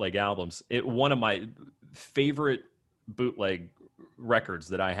these bootleg albums. One of my favorite bootleg records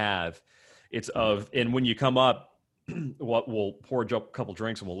that I have, and when you come up, we'll pour a couple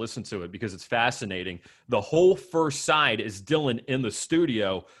drinks and we'll listen to it because it's fascinating. The whole first side is Dylan in the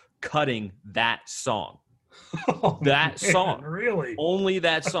studio cutting that song. Song. Really? Only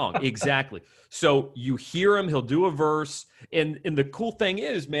that song. Exactly. So you hear him, he'll do a verse. And the cool thing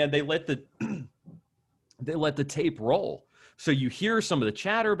is, man, they let the tape roll. So you hear some of the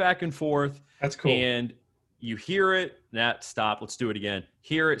chatter back and forth. That's cool. And you hear it. Stop. Let's do it again.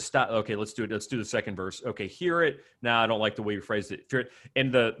 Hear it. Stop. Okay, let's do it. Let's do the second verse. Okay, hear it. I don't like the way you phrased it. Hear it.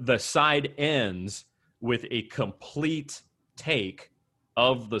 And the side ends with a complete take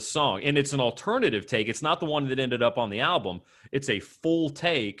of the song. And it's an alternative take. It's not the one that ended up on the album. It's a full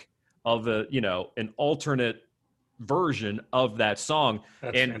take of an alternate version of that song.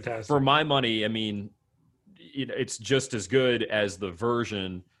 That's fantastic. For my money, I mean, it's just as good as the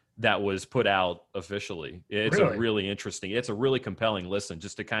version that was put out officially. It's really? A really interesting, it's a really compelling listen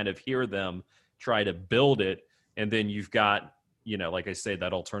just to kind of hear them try to build it. And then you've got, like I say,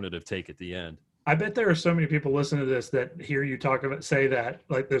 that alternative take at the end. I bet there are so many people listening to this that hear you say that,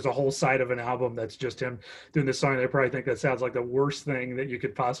 like there's a whole side of an album that's just him doing this song. They probably think that sounds like the worst thing that you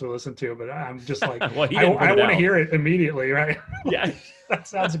could possibly listen to, but I'm just like, well, I want to hear it immediately. Right. Yeah. That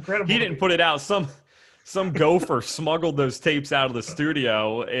sounds incredible. He didn't put it out. Some gopher smuggled those tapes out of the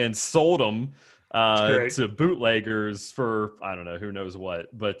studio and sold them to bootleggers for, I don't know, who knows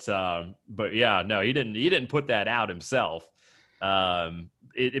what. But yeah, no, he didn't put that out himself.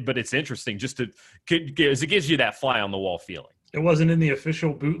 But it's interesting just because it gives you that fly on the wall feeling. It wasn't in the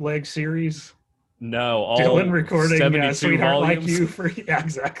official bootleg series. No, all Dylan recording "Sweetheart volumes. Like You" yeah,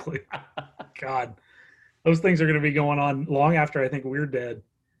 exactly. God, those things are going to be going on long after I think we're dead.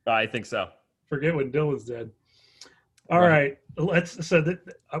 I think so. Forget when Dylan's dead. All right.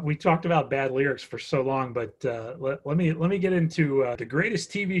 We talked about bad lyrics for so long, but let me get into the greatest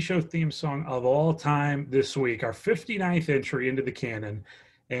TV show theme song of all time this week, our 59th entry into the canon.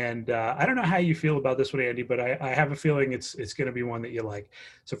 And I don't know how you feel about this one, Andy, but I have a feeling it's going to be one that you like.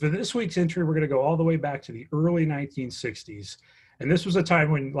 So for this week's entry, we're going to go all the way back to the early 1960s. And this was a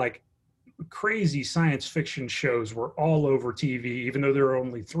time when crazy science fiction shows were all over TV, even though there were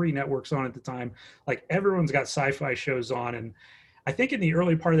only 3 networks on at the time. Like everyone's got sci-fi shows on. And I think in the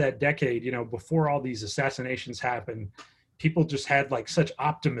early part of that decade, before all these assassinations happened, people just had such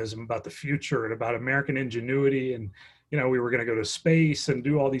optimism about the future and about American ingenuity. And, we were going to go to space and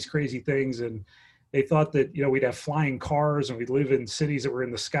do all these crazy things. And they thought that, we'd have flying cars and we'd live in cities that were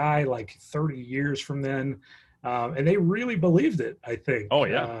in the sky 30 years from then. And they really believed it, I think. Oh,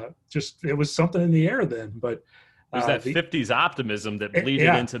 yeah. It was something in the air then. But there's that 50s optimism that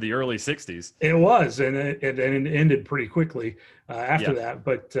bleeded into the early 60s. It was, and it ended pretty quickly after that.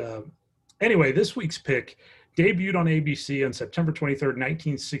 But anyway, this week's pick debuted on ABC on September 23rd,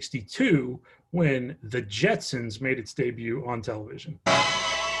 1962, when The Jetsons made its debut on television.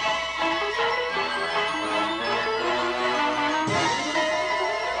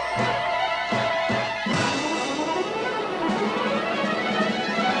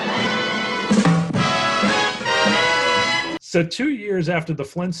 So 2 years after the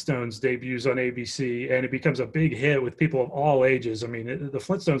Flintstones debuts on ABC, and it becomes a big hit with people of all ages. I mean, the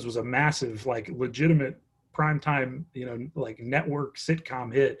Flintstones was a massive, legitimate primetime, network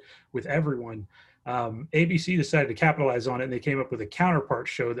sitcom hit with everyone. ABC decided to capitalize on it, and they came up with a counterpart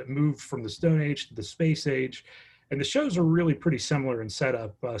show that moved from the Stone Age to the Space Age. And the shows are really pretty similar in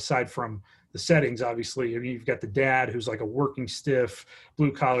setup, aside from the settings, obviously. I mean, you've got the dad who's a working stiff,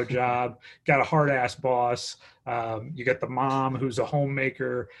 blue-collar job, got a hard-ass boss. You got the mom who's a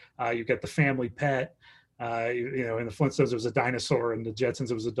homemaker. You got the family pet. In the Flintstones, it was a dinosaur, and the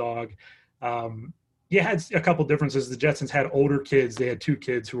Jetsons, it was a dog. You had a couple differences. The Jetsons had older kids. They had two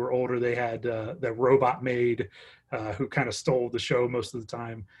kids who were older. They had the robot maid who kind of stole the show most of the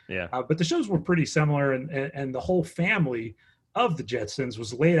time. Yeah. But the shows were pretty similar, and the whole family of the Jetsons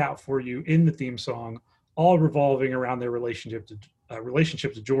was laid out for you in the theme song, all revolving around their relationship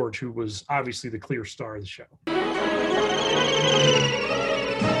to George, who was obviously the clear star of the show.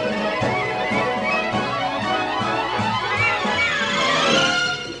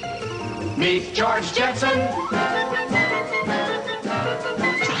 Meet George Jetson.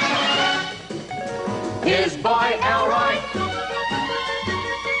 His boy Elroy.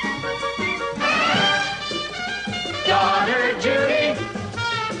 Daughter Judy.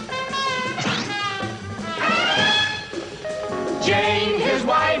 Jane, his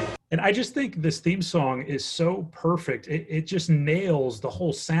wife. And I just think this theme song is so perfect. It just nails the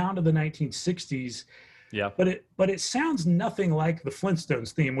whole sound of the 1960s. Yeah. But it sounds nothing like the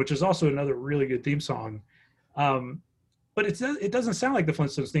Flintstones theme, which is also another really good theme song. But it doesn't sound like the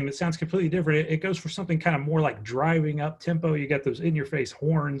Flintstones theme. It sounds completely different. It goes for something kind of more like driving up tempo. You got those in-your-face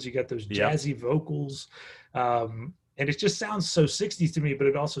horns. You got those jazzy vocals. And it just sounds so 60s to me, but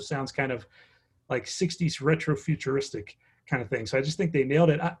it also sounds kind of like 60s retro futuristic kind of thing. So I just think they nailed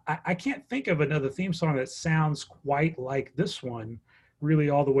it. I can't think of another theme song that sounds quite like this one really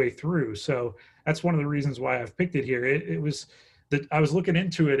all the way through. So that's one of the reasons why I've picked it here. It was that I was looking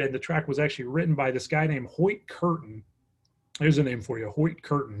into it, and the track was actually written by this guy named Hoyt Curtin. There's a name for you, Hoyt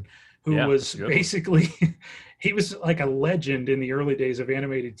Curtin, who was basically, he was like a legend in the early days of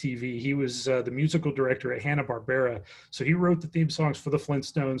animated TV. He was the musical director at Hanna-Barbera. So he wrote the theme songs for the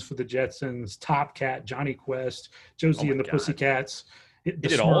Flintstones, for the Jetsons, Top Cat, Johnny Quest, Josie and the Pussycats, the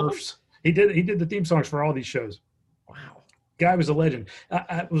Smurfs. He did the theme songs for all these shows. Wow. Guy was a legend.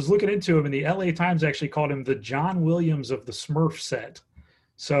 I was looking into him, and the LA Times actually called him the John Williams of the Smurf set.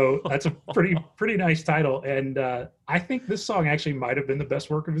 So that's a pretty nice title. And I think this song actually might have been the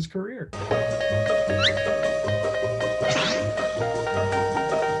best work of his career.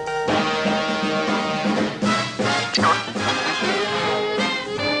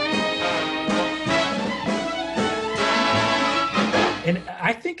 And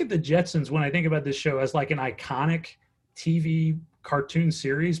I think of the Jetsons when I think about this show as like an iconic TV cartoon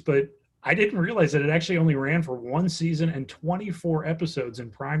series, but I didn't realize that it actually only ran for one season and 24 episodes in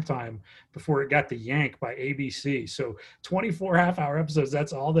primetime before it got the yank by ABC. So 24 half-hour episodes,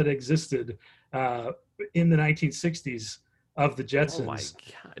 that's all that existed in the 1960s of the Jetsons. Oh my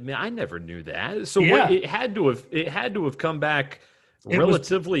God. I mean, I never knew that. So it had to have come back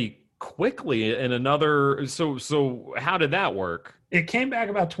relatively quickly in another. So how did that work? It came back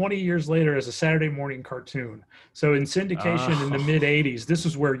about 20 years later as a Saturday morning cartoon. So in syndication in the mid 80s, this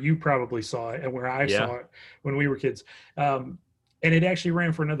is where you probably saw it and where I saw it when we were kids. And it actually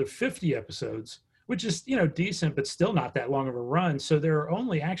ran for another 50 episodes, which is, decent, but still not that long of a run. So there are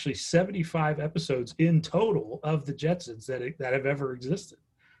only actually 75 episodes in total of the Jetsons that have ever existed,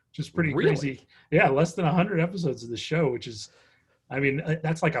 which is pretty crazy. Yeah. Less than 100 episodes of the show, which is,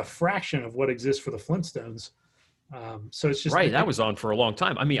 that's like a fraction of what exists for the Flintstones. So it's just that was on for a long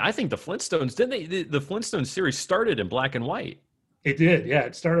time. I mean, I think the Flintstones the Flintstones series started in black and white. It did, yeah.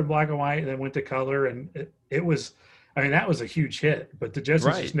 It started black and white and then went to color, and it was, that was a huge hit. But the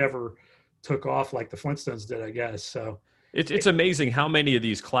Jetsons just never took off like the Flintstones did, I guess. So it's amazing how many of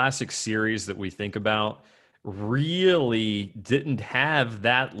these classic series that we think about really didn't have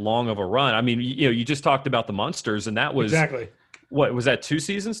that long of a run. I mean, you just talked about the Munsters, and that was exactly. What was that? 2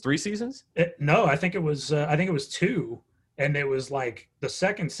 seasons, 3 seasons? No, I think it was 2, and it was like the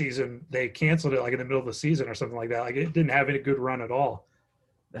second season they canceled it like in the middle of the season or something like that. Like it didn't have any good run at all.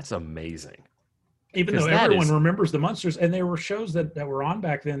 That's amazing. Even though everyone remembers the Munsters, and there were shows that were on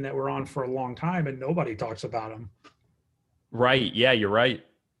back then that were on for a long time, and nobody talks about them. Right? Yeah, you're right.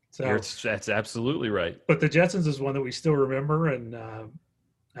 So that's absolutely right. But the Jetsons is one that we still remember, and.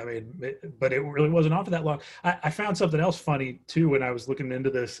 But it really wasn't on for that long. I found something else funny too when I was looking into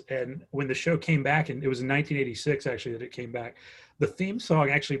this, and when the show came back, and it was in 1986 actually that it came back, the theme song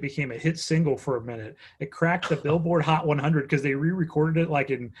actually became a hit single for a minute. It cracked the Billboard Hot 100 because they re-recorded it like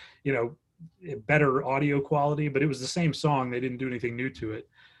in better audio quality, but it was the same song. They didn't do anything new to it,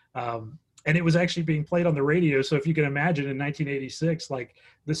 and it was actually being played on the radio. So if you can imagine in 1986, like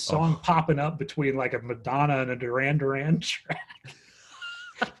this song popping up between like a Madonna and a Duran Duran track.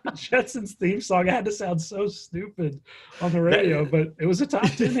 Jetsons theme song had to sound so stupid on the radio, but it was a top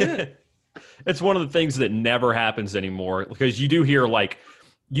 10 hit. It's one of the things that never happens anymore, because you do hear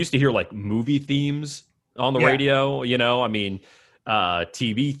used to hear movie themes on the radio,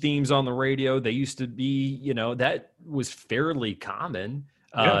 TV themes on the radio. They used to be, that was fairly common.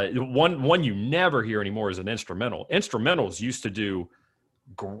 One you never hear anymore is an instrumental. Instrumentals used to do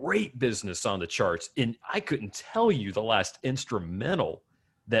great business on the charts, and I couldn't tell you the last instrumental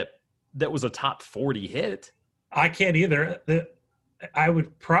that was a top 40 hit. I can't either. I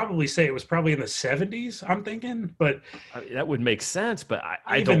would probably say it was probably in the 70s, I'm thinking, but that would make sense, but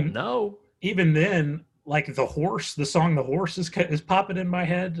I don't know. Even then, like the song "The Horse" is popping in my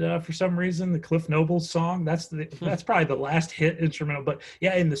head for some reason. The Cliff Noble song, that's probably the last hit instrumental. But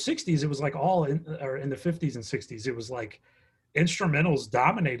yeah, in the 60s, it was like or in the 50s and 60s, it was like instrumentals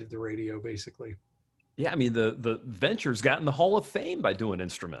dominated the radio basically. Yeah, I mean the Ventures got in the Hall of Fame by doing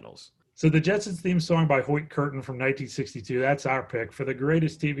instrumentals. So the Jetsons theme song by Hoyt Curtin from 1962, that's our pick for the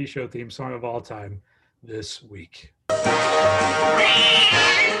greatest TV show theme song of all time this week. Help!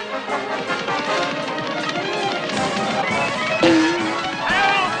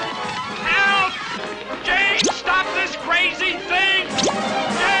 Jane, stop this crazy thing!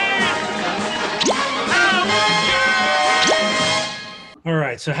 Jane! All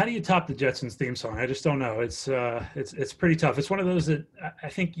right, so how do you top the Jetsons theme song? I just don't know. It's pretty tough. It's one of those that I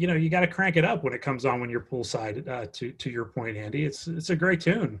think you got to crank it up when it comes on when you're poolside. To your point, Andy, it's a great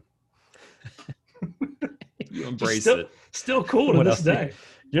tune. You embrace it. Still cool to this day.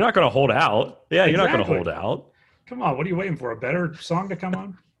 You're not going to hold out. Yeah, Exactly. You're not going to hold out. Come on, what are you waiting for? A better song to come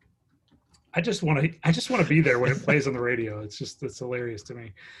on? I just want to be there when it plays on the radio. It's hilarious to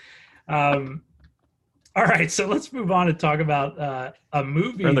me. All right, so let's move on and talk about a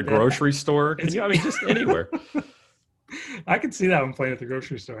movie. Or in the grocery store. Just anywhere. I can see that one playing at the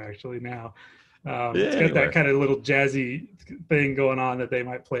grocery store actually now. It's got anywhere. that kind of little jazzy thing going on that they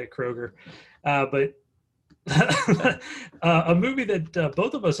might play at Kroger. But a movie that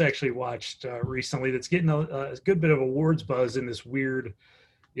both of us actually watched recently that's getting a good bit of awards buzz in this weird,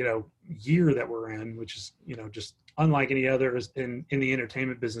 year that we're in, which is, just unlike any others in the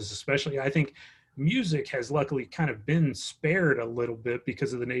entertainment business, especially. I think music has luckily kind of been spared a little bit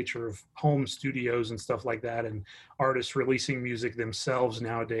because of the nature of home studios and stuff like that, and artists releasing music themselves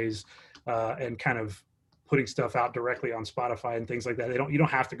nowadays and kind of putting stuff out directly on Spotify and things like that. You don't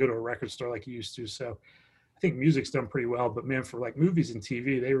have to go to a record store like you used to. So I think music's done pretty well, but man, for like movies and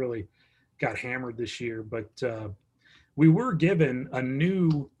TV, they really got hammered this year. But we were given a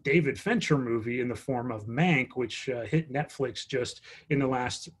new David Fincher movie in the form of Mank, which hit Netflix just in the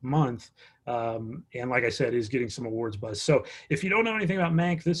last month. And like I said, is getting some awards buzz. So if you don't know anything about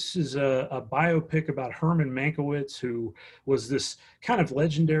Mank, this is a biopic about Herman Mankiewicz, who was this kind of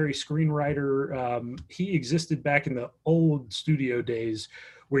legendary screenwriter. He existed back in the old studio days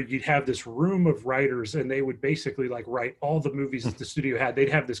where you'd have this room of writers and they would basically like write all the movies that the studio had.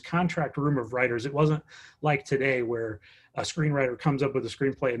 They'd have this contract room of writers. It wasn't like today where a screenwriter comes up with a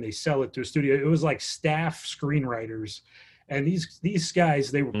screenplay and they sell it to a studio. It was like staff screenwriters. And these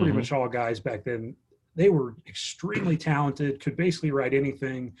guys, they were pretty much all guys back then. They were extremely talented, could basically write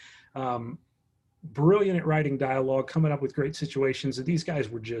anything, brilliant at writing dialogue, coming up with great situations. And these guys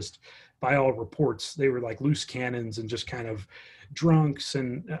were just, by all reports, they were like loose cannons and just kind of drunks.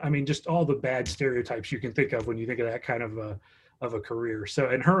 And I mean, just all the bad stereotypes you can think of when you think of that kind of a career. So,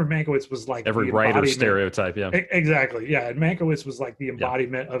 and Herman Mankiewicz was like every writer stereotype. Yeah, exactly. Yeah. And Mankiewicz was like the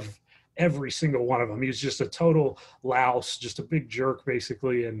embodiment of every single one of them. He was just a total louse, just a big jerk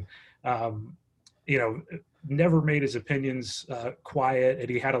basically. And, never made his opinions quiet, and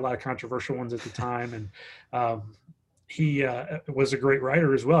he had a lot of controversial ones at the time. And he was a great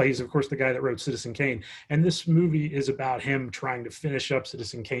writer as well. He's of course the guy that wrote Citizen Kane. And this movie is about him trying to finish up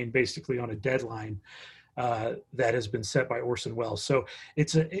Citizen Kane basically on a deadline that has been set by Orson Welles. So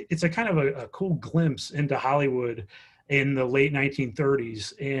it's a kind of a cool glimpse into Hollywood in the late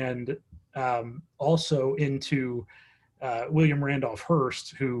 1930s, and also into William Randolph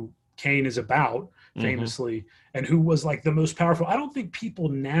Hearst, who Kane is about famously, and who was like the most powerful. I don't think people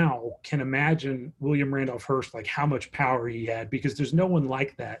now can imagine William Randolph Hearst, like how much power he had, because there's no one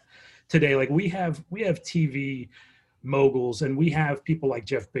like that today. Like we have TV moguls and we have people like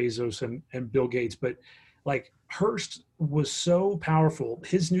Jeff Bezos and Bill Gates, but like Hearst was so powerful.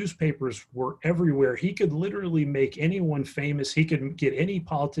 His newspapers were everywhere. He could literally make anyone famous. He could get any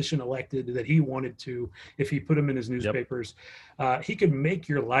politician elected that he wanted to if he put them in his newspapers. He could make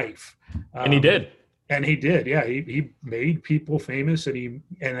your life. And he did. And he did. Yeah, he made people famous. And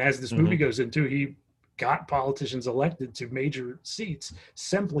as this movie goes into, he got politicians elected to major seats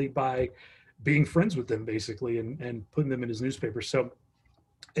simply by being friends with them, basically, and putting them in his newspaper. So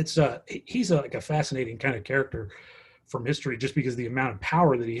he's like a fascinating kind of character from history, just because of the amount of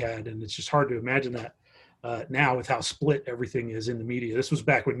power that he had. And it's just hard to imagine that now with how split everything is in the media. This was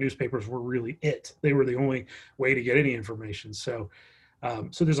back when newspapers were really it. They were the only way to get any information. So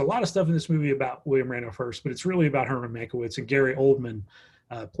So there's a lot of stuff in this movie about William Randolph Hearst, but it's really about Herman Mankiewicz, and Gary Oldman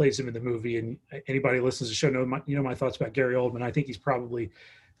plays him in the movie. And anybody who listens to the show know my thoughts about Gary Oldman. I think he's probably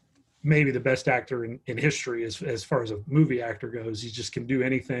maybe the best actor in history as far as a movie actor goes. He just can do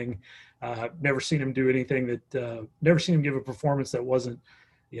anything. Never seen him do anything never seen him give a performance that wasn't,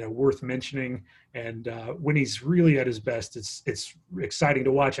 worth mentioning. And when he's really at his best, it's exciting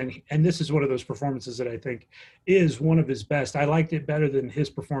to watch. And this is one of those performances that I think is one of his best. I liked it better than his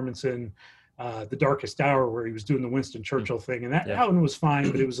performance in The Darkest Hour, where he was doing the Winston Churchill thing. And that one was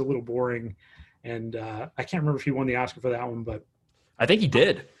fine, but it was a little boring. And I can't remember if he won the Oscar for that one, but I think he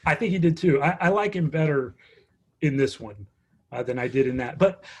did. I think he did too. I like him better in this one than I did in that.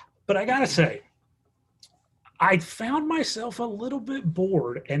 But I gotta say, I found myself a little bit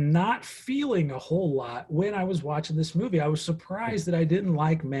bored and not feeling a whole lot when I was watching this movie. I was surprised that I didn't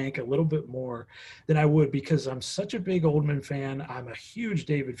like Mank a little bit more than I would, because I'm such a big Oldman fan. I'm a huge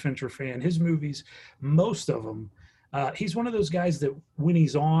David Fincher fan. His movies, most of them, he's one of those guys that when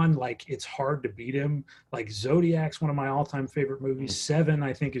he's on, like, it's hard to beat him. Like Zodiac's one of my all-time favorite movies. Seven,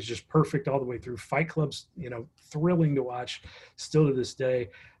 I think, is just perfect all the way through. Fight Club's, thrilling to watch still to this day.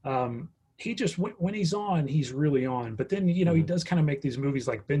 He just, when he's on, he's really on. But then, he does kind of make these movies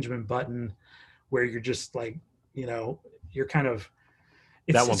like Benjamin Button, where you're just like, you're kind of,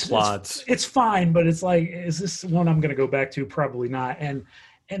 that one plods. It's fine, but it's like, is this one I'm going to go back to? Probably not. And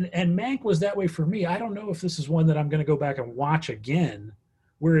Mank was that way for me. I don't know if this is one that I'm going to go back and watch again,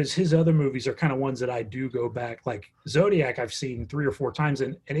 whereas his other movies are kind of ones that I do go back. Like Zodiac, I've seen 3 or 4 times,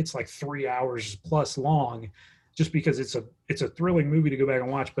 and it's like 3 hours plus long, just because it's a thrilling movie to go back and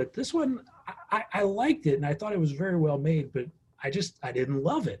watch. But this one, I liked it, and I thought it was very well made, but I didn't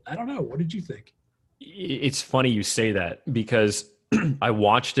love it. I don't know. What did you think? It's funny you say that, because I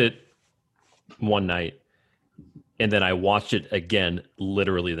watched it one night, and then I watched it again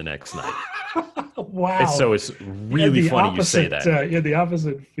literally the next night. Wow. And so it's really funny you say that. The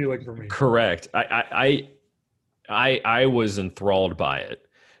opposite feeling for me. Correct. I was enthralled by it.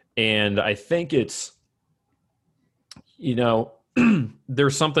 And I think it's,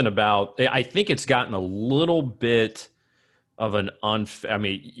 there's something about, I think it's gotten a little bit of an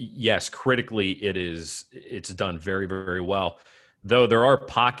yes, critically it's done very, very well. Though there are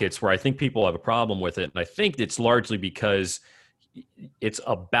pockets where I think people have a problem with it. And I think it's largely because it's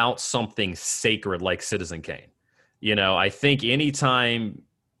about something sacred like Citizen Kane. I think anytime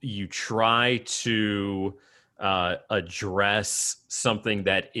you try to address something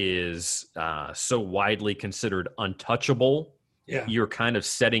that is so widely considered untouchable, you're kind of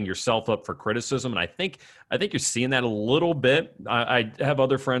setting yourself up for criticism. And I think you're seeing that a little bit. I have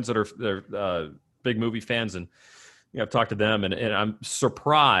other friends that are big movie fans, and I've talked to them, and I'm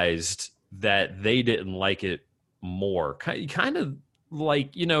surprised that they didn't like it more. Kind of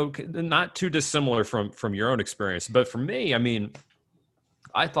like, not too dissimilar from your own experience. But for me,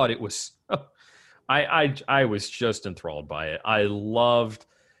 I thought it was, I was just enthralled by it. I loved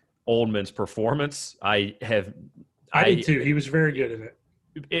Oldman's performance. I did too. He was very good in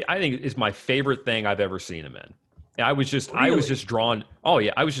it. I think it's my favorite thing I've ever seen him in. I was just drawn. Oh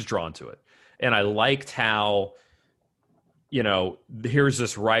yeah, I was just drawn to it, and I liked how, here's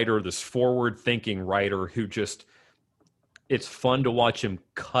this writer, this forward-thinking writer who just, it's fun to watch him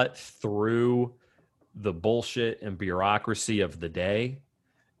cut through the bullshit and bureaucracy of the day.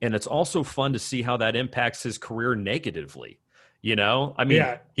 And it's also fun to see how that impacts his career negatively. It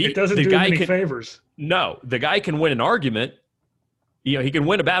doesn't do him any favors. No, the guy can win an argument. He can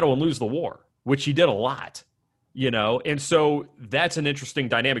win a battle and lose the war, which he did a lot. And so that's an interesting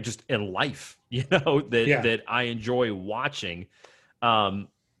dynamic just in life, that I enjoy watching.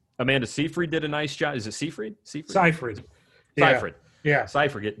 Amanda Seyfried did a nice job. Is it Seyfried? Seyfried. Seyfried. Yeah.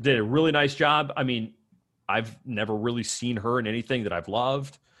 Seyfried did a really nice job. I've never really seen her in anything that I've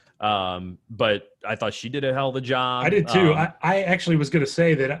loved. But I thought she did a hell of a job. I did too. I actually was going to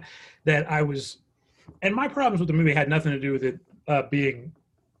say that I was, and my problems with the movie had nothing to do with it being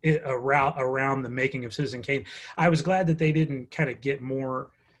around the making of Citizen Kane. I was glad that they didn't kind of get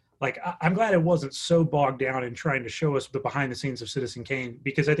more, like, I'm glad it wasn't so bogged down in trying to show us the behind the scenes of Citizen Kane,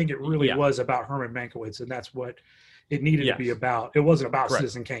 because I think it really was about Herman Mankiewicz, and that's what it needed to be about. It wasn't about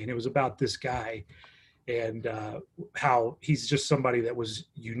Citizen Kane. It was about this guy and how he's just somebody that was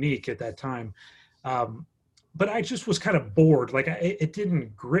unique at that time. But I just was kind of bored. Like, it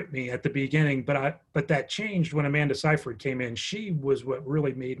didn't grip me at the beginning, but that changed when Amanda Seyfried came in. She was what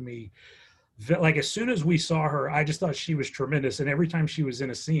really made me, like, as soon as we saw her, I just thought she was tremendous. And every time she was in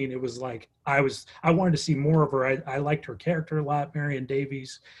a scene, it was like I wanted to see more of her. I liked her character a lot, Marion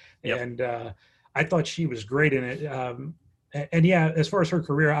Davies, and I thought she was great in it. And yeah, as far as her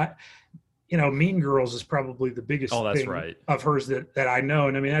career, Mean Girls is probably the biggest that's thing right. of hers that I know.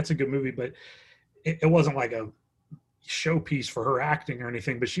 And I mean, that's a good movie, but it wasn't like a showpiece for her acting or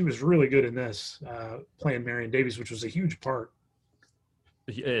anything, but she was really good in this, playing Marion Davies, which was a huge part.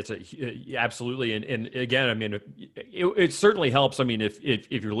 It's absolutely. And again, I mean, it certainly helps. I mean, if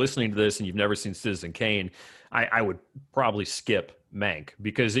you're listening to this and you've never seen Citizen Kane, I would probably skip Mank,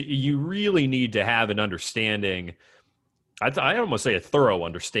 because you really need to have an understanding. I almost say a thorough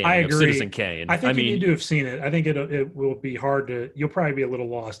understanding of Citizen Kane. I think you need to have seen it. I think it will be hard you'll probably be a little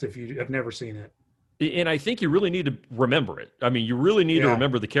lost if you have never seen it. And I think you really need to remember it. I mean, you really need to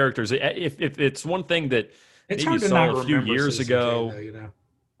remember the characters. If it's one thing that it's maybe hard you to saw not a few remember years Citizen ago, Kane, though,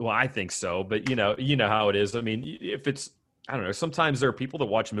 well, I think so. But you know how it is. I mean, if it's, I don't know. Sometimes there are people that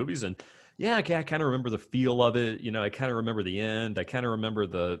watch movies and I kind of remember the feel of it. I kind of remember the end. I kind of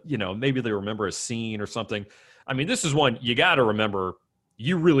remember maybe they remember a scene or something. I mean, this is one you got to remember.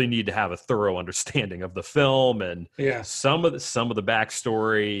 You really need to have a thorough understanding of the film and some of the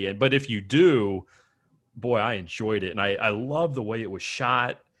backstory. But if you do, boy, I enjoyed it, and I love the way it was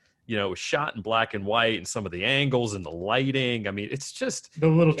shot. It was shot in black and white, and some of the angles and the lighting. I mean, it's just the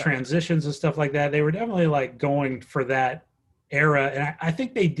little transitions and stuff like that. They were definitely like going for that era, and I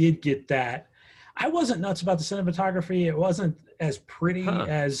think they did get that. I wasn't nuts about the cinematography. It wasn't as pretty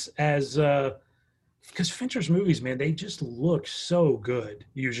as because Fincher's movies, man, they just look so good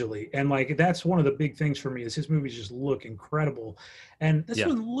usually. And like, that's one of the big things for me is his movies just look incredible. And this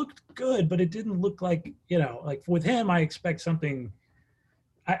one looked good, but it didn't look like, like with him, I expect something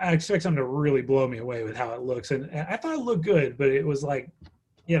to really blow me away with how it looks. And I thought it looked good, but it was like,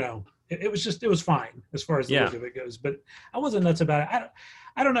 it was fine as far as the look of it goes, but I wasn't nuts about it.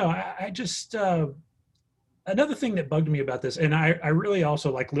 I don't know. I just, another thing that bugged me about this, and I really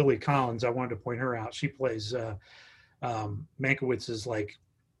also like Lily Collins. I wanted to point her out. She plays Mankiewicz's like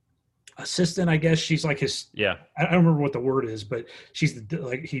assistant, I guess. She's like his. Yeah. I don't remember what the word is, but she's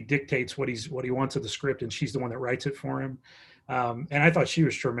he dictates what he wants of the script, and she's the one that writes it for him. And I thought she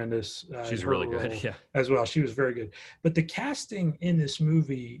was tremendous. She's really good, as well. She was very good. But the casting in this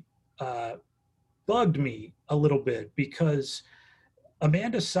movie bugged me a little bit because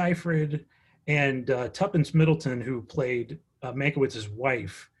Amanda Seyfried and Tuppence Middleton, who played Mankiewicz's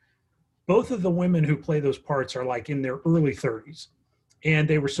wife, both of the women who play those parts are like in their early 30s. And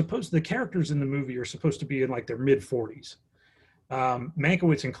the characters in the movie are supposed to be in like their mid 40s.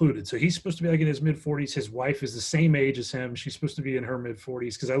 Mankiewicz included. So he's supposed to be like in his mid 40s. His wife is the same age as him. She's supposed to be in her mid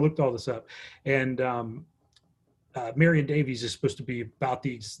 40s because I looked all this up. And Marion Davies is supposed to be about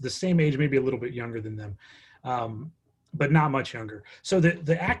the same age, maybe a little bit younger than them. But not much younger. So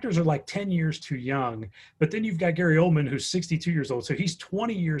the actors are like 10 years too young, but then you've got Gary Oldman, who's 62 years old. So he's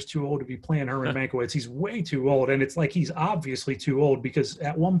 20 years too old to be playing Herman Mankiewicz. He's way too old. And it's like, he's obviously too old because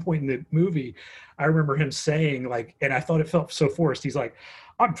at one point in the movie, I remember him saying like, and I thought it felt so forced. He's like,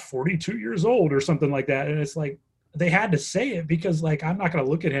 I'm 42 years old or something like that. And it's like, they had to say it because like, I'm not going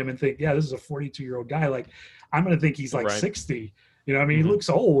to look at him and think, yeah, this is a 42-year-old guy. Like, I'm going to think he's like 60, I mean, he looks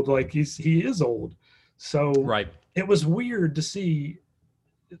old. Like he is old. So it was weird to see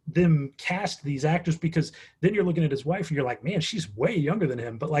them cast these actors because then you're looking at his wife and you're like, man, she's way younger than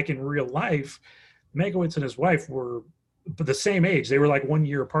him. But like in real life, Mankiewicz and his wife were the same age. They were like 1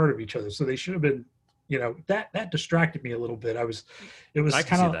 year apart of each other. So they should have been, that distracted me a little bit. It was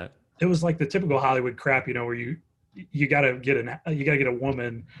like the typical Hollywood crap, where you gotta get a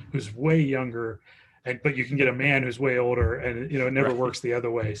woman who's way younger but you can get a man who's way older and, it never works the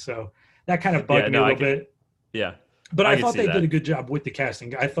other way. So that kind of bugged me a little bit. Yeah. But I thought they did a good job with the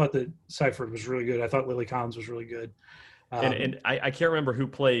casting. I thought that Seyfried was really good. I thought Lily Collins was really good. And I can't remember who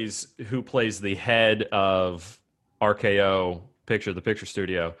plays the head of RKO the picture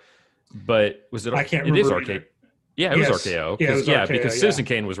studio, but was it? I can't remember. It is RKO. Yeah, it was RKO. Yeah, because Citizen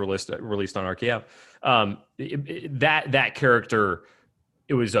Kane was released on RKO. That character,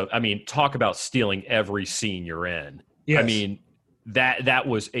 it was. Talk about stealing every scene you're in. Yes. I mean, that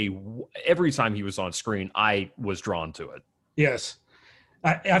was every time he was on screen, I was drawn to it. Yes,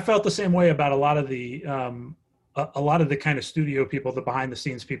 I felt the same way about a lot of the kind of studio people, the behind the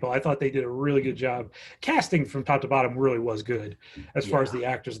scenes people. I thought they did a really good job. Casting from top to bottom really was good as far as the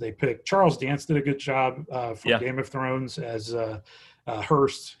actors they picked. Charles Dance did a good job from Game of Thrones as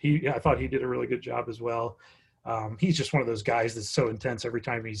Hearst. I thought he did a really good job as well. He's just one of those guys that's so intense every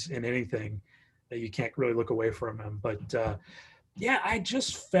time he's in anything that you can't really look away from him. But I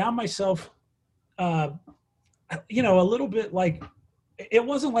just found myself, a little bit like, it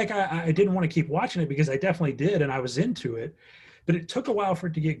wasn't like I didn't want to keep watching it because I definitely did and I was into it, but it took a while for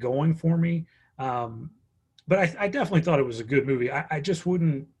it to get going for me. but I definitely thought it was a good movie. I just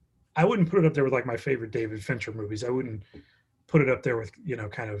wouldn't put it up there with like my favorite David Fincher movies. I wouldn't put it up there with,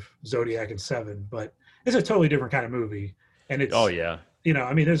 kind of Zodiac and Seven, but it's a totally different kind of movie. And it's, oh yeah,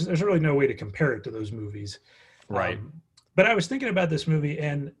 I mean, there's really no way to compare it to those movies. Right. But I was thinking about this movie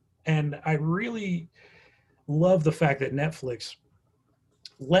and I really love the fact that Netflix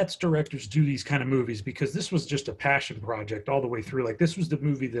lets directors do these kind of movies, because this was just a passion project all the way through. Like, this was the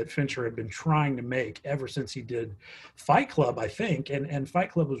movie that Fincher had been trying to make ever since he did Fight Club, I think. And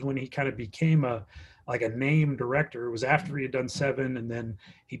Fight Club was when he kind of became a name director. It was after he had done Seven, and then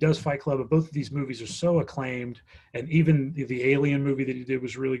he does Fight Club. And both of these movies are so acclaimed. And even the Alien movie that he did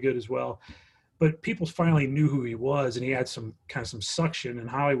was really good as well. But people finally knew who he was, and he had some suction in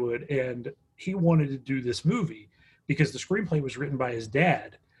Hollywood. And he wanted to do this movie because the screenplay was written by his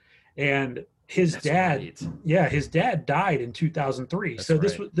dad, and his dad died in 2003. So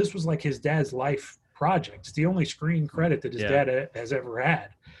this was like his dad's life project. It's the only screen credit that his dad has ever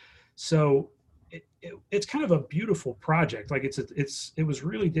had. So it's kind of a beautiful project. Like it was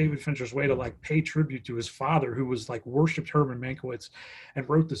really David Fincher's way to like pay tribute to his father, who was like worshipped Herman Mankiewicz and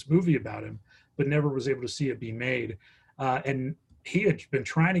wrote this movie about him, but never was able to see it be made. And he had been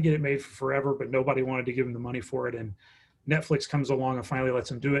trying to get it made for forever, but nobody wanted to give him the money for it. And Netflix comes along and finally lets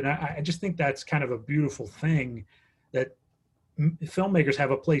him do it. And I just think that's kind of a beautiful thing, that filmmakers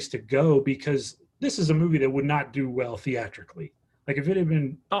have a place to go, because this is a movie that would not do well theatrically. Like, if it had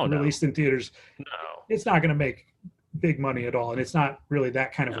been released in theaters, it's not going to make big money at all. And it's not really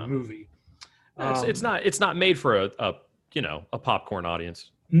that kind of a movie. It's not made for a popcorn audience.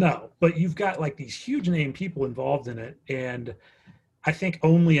 No, but you've got like these huge name people involved in it. And I think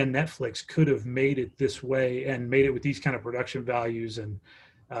only a Netflix could have made it this way and made it with these kind of production values, and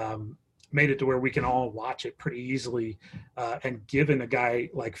made it to where we can all watch it pretty easily, and given a guy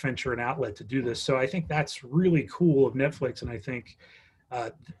like Fincher an outlet to do this. So I think that's really cool of Netflix. And I think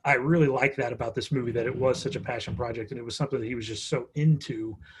I really like that about this movie, that it was such a passion project and it was something that he was just so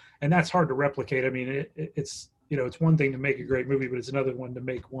into. And that's hard to replicate. I mean, it's one thing to make a great movie, but it's another one to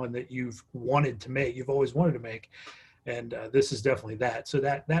make one that you've wanted to make. You've always wanted to make. And this is definitely that. So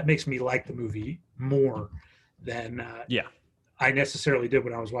that makes me like the movie more than I necessarily did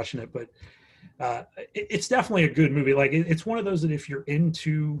when I was watching it. But it's definitely a good movie. Like, it's one of those that if you're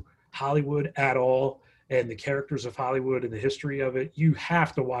into Hollywood at all, and the characters of Hollywood and the history of it, you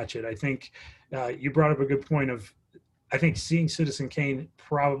have to watch it. I think you brought up a good point of, I think seeing Citizen Kane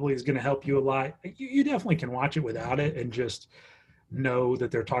probably is going to help you a lot. You definitely can watch it without it and just know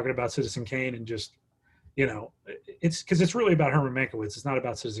that they're talking about Citizen Kane, and just, it's because it's really about Herman Mankiewicz. It's not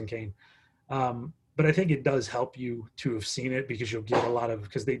about Citizen Kane. But I think it does help you to have seen it, because you'll get a lot of,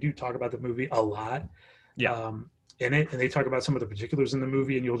 because they do talk about the movie a lot in it, and they talk about some of the particulars in the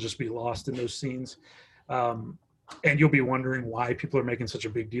movie, and you'll just be lost in those scenes. And you'll be wondering why people are making such a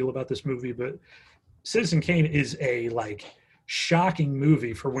big deal about this movie. But Citizen Kane is a shocking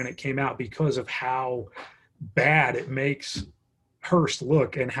movie for when it came out, because of how bad it makes Hearst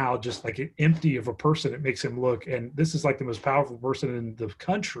look, and how just empty of a person it makes him look. And this is the most powerful person in the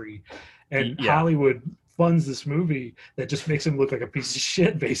country, and Hollywood funds this movie that just makes him look like a piece of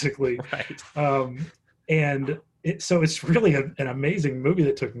shit, basically. Right. So it's really an amazing movie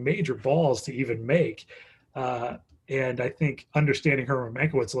that took major balls to even make. And I think understanding Herman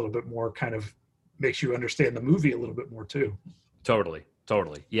Mankiewicz a little bit more kind of makes you understand the movie a little bit more too. Totally.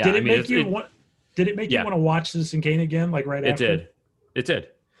 Yeah. Did it make you want to watch Citizen Kane again, right after? It did.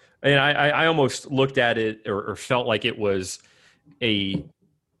 And I almost looked at it or felt like it was a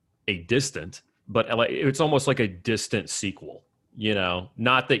distant, but it's almost like a distant sequel,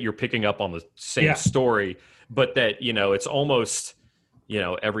 not that you're picking up on the same story, but that, it's almost,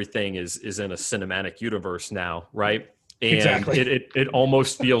 everything is in a cinematic universe now. Right. And exactly. It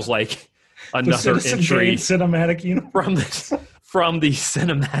almost feels like another entry cinematic universe from the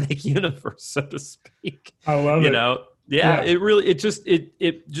cinematic universe, so to speak. I love it.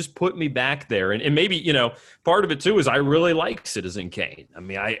 It just put me back there. And maybe, part of it too is I really like Citizen Kane. I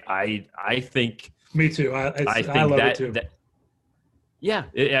mean, I think. Me too. I love it too.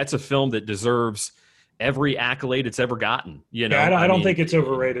 It's a film that deserves every accolade it's ever gotten. I don't think it's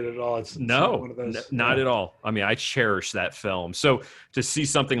overrated at all. It's one of those, not at all. I mean, I cherish that film. So to see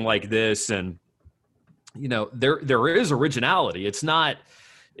something like this, and there is originality. It's not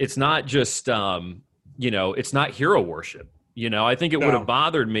just it's not hero worship. I think it would have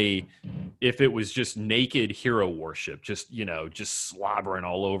bothered me if it was just naked hero worship, just slobbering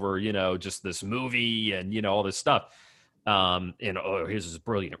all over, just this movie and, all this stuff. Here's this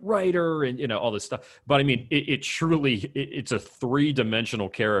brilliant writer and, all this stuff. But I mean, it truly, it's a 3-dimensional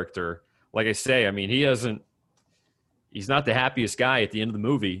character. Like I say, I mean, he hasn't he's not the happiest guy at the end of the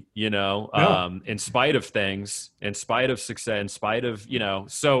movie, No. in spite of things, in spite of success, in spite of,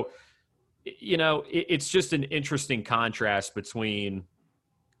 so, it's just an interesting contrast between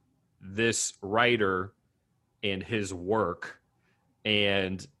this writer and his work,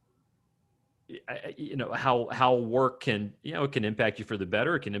 and how work can, it can impact you for the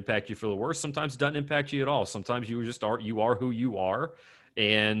better, it can impact you for the worse. Sometimes it doesn't impact you at all. Sometimes you are who you are,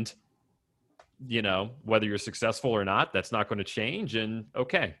 and whether you're successful or not, that's not going to change. And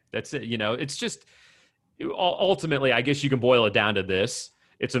okay, that's it. It's just, ultimately, I guess you can boil it down to this: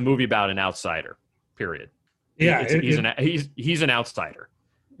 it's a movie about an outsider. Period. Yeah, he's an outsider.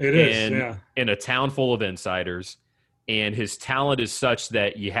 It is, in a town full of insiders, and his talent is such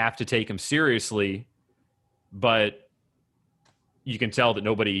that you have to take him seriously, but you can tell that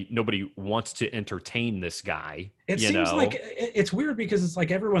nobody wants to entertain this guy. It seems like it's weird because it's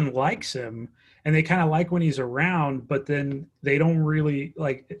like everyone likes him and they kind of like when he's around, but then they don't really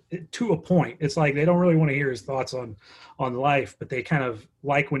to a point. It's like they don't really want to hear his thoughts on life, but they kind of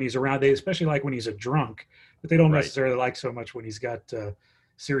like when he's around. They especially like when he's a drunk, but they don't necessarily like so much when he's got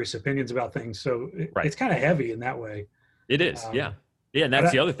serious opinions about things. So it's kind of heavy in that way. It is, yeah, and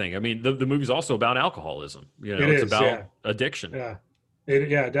that's the other thing. I mean, the movie's also about alcoholism. It's about addiction. Yeah.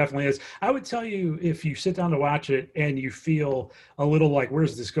 It definitely is. I would tell you, if you sit down to watch it and you feel a little like,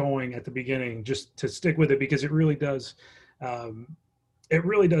 where's this going at the beginning, just to stick with it, because it really does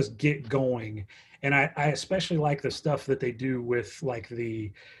get going. And I especially like the stuff that they do with like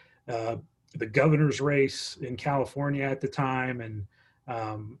the governor's race in California at the time, and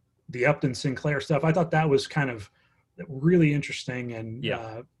the Upton Sinclair stuff. I thought that was kind of really interesting, and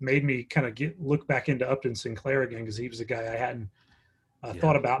made me kind of look back into Upton Sinclair again, because he was a guy I hadn't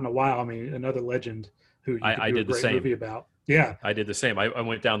thought about in a while. I mean, another legend who I did the same movie about. Yeah, I did the same. I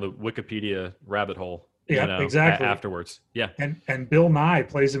went down the Wikipedia rabbit hole. Exactly. Afterwards, yeah. And Bill Nye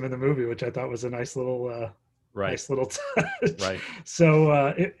plays him in the movie, which I thought was a nice little nice little touch. Right.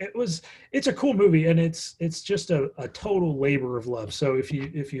 So it's a cool movie, and it's just a total labor of love. So if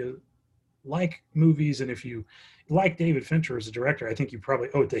you like movies, and if you like David Fincher as a director, I think you probably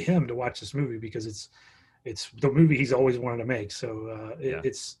owe it to him to watch this movie, because it's the movie he's always wanted to make. So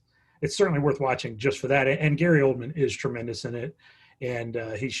it's certainly worth watching just for that. And Gary Oldman is tremendous in it, and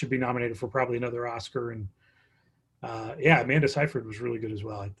he should be nominated for probably another Oscar. And Amanda Seyfried was really good as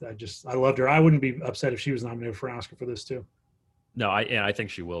well. I loved her. I wouldn't be upset if she was nominated for an Oscar for this too. No, I think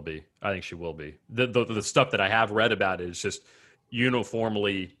she will be. I think she will be. The stuff that I have read about it is just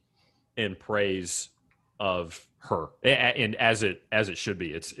uniformly in praise of her, and as it should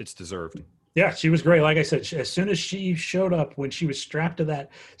be. It's deserved. Yeah, she was great. Like I said, as soon as she showed up, when she was strapped to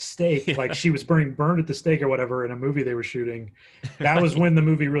that stake, like she was burned at the stake or whatever in a movie they were shooting, that was when the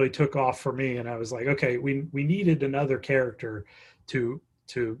movie really took off for me. And I was like, okay, we needed another character to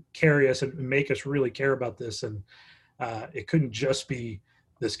carry us and make us really care about this. And it couldn't just be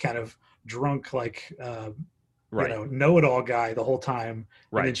this kind of drunk, know-it-all guy the whole time.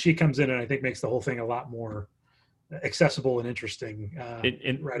 Right. And then she comes in and I think makes the whole thing a lot more accessible and interesting.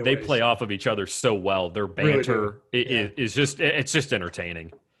 And they play off of each other so well. Their banter is just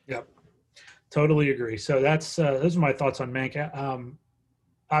entertaining. Yep, totally agree. So that's those are my thoughts on Mank.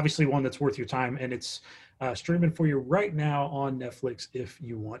 Obviously one that's worth your time, and it's streaming for you right now on Netflix if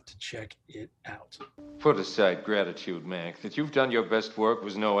you want to check it out. Put aside gratitude, Mank. That you've done your best work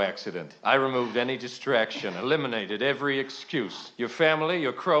was no accident. I removed any distraction, eliminated every excuse. Your family,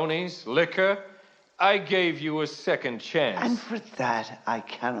 your cronies, liquor. I gave you a second chance. And for that, I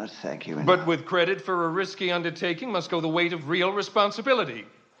cannot thank you enough. But with credit for a risky undertaking must go the weight of real responsibility.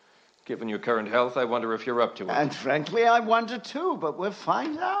 Given your current health, I wonder if you're up to it. And frankly, I wonder too, but we'll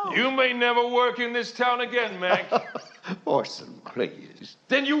find out. You may never work in this town again, Mank. Orson, please.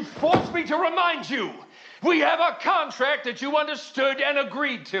 Then you force me to remind you. We have a contract that you understood and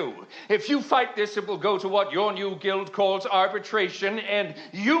agreed to. If you fight this, it will go to what your new guild calls arbitration, and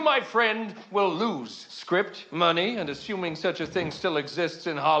you, my friend, will lose script, money, and assuming such a thing still exists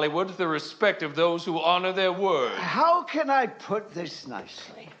in Hollywood, the respect of those who honor their word. How can I put this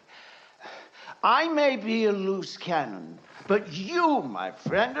nicely? I may be a loose cannon, but you, my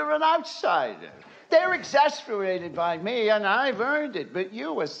friend, are an outsider. They're exasperated by me, and I've earned it. But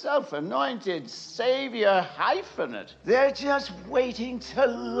you, a self-anointed savior hyphenate, they're just waiting to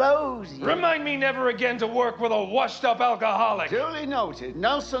load you. Remind me never again to work with a washed-up alcoholic. Duly noted.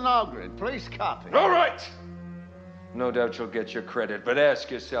 Nelson Algren, please copy. All right. No doubt you'll get your credit, but ask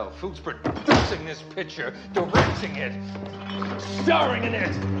yourself, who's producing this picture, directing it, starring in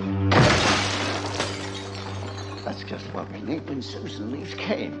it? That's just what we need when Susan leaves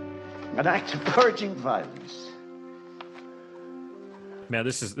Kane. An act of purging violence. Man,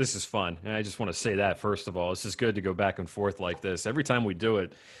 this is fun. And I just want to say that, first of all, it's just good to go back and forth like this. Every time we do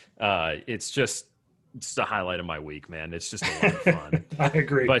it, it's a highlight of my week, man. It's just a lot of fun. I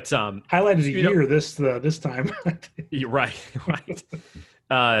agree. But highlight of the year this time. You're right.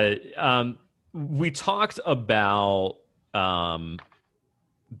 We talked about bad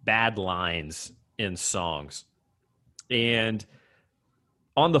lines in songs. And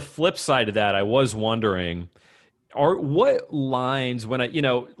on the flip side of that, I was wondering, what lines, when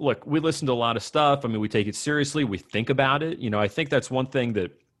look, we listen to a lot of stuff. I mean, we take it seriously. We think about it. I think that's one thing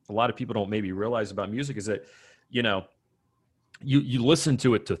that a lot of people don't maybe realize about music is that, you listen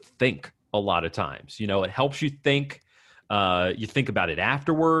to it to think a lot of times. It helps you think. You think about it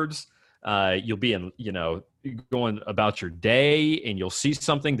afterwards. You'll be going about your day and you'll see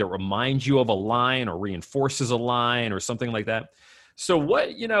something that reminds you of a line or reinforces a line or something like that. So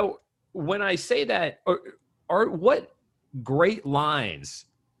when I say that, what great lines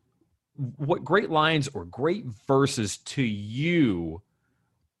or great verses to you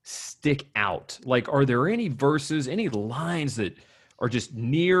stick out? Like, are there any verses, any lines that are just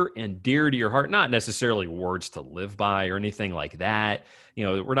near and dear to your heart? Not necessarily words to live by or anything like that.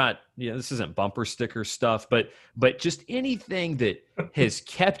 We're not, this isn't bumper sticker stuff, but just anything that has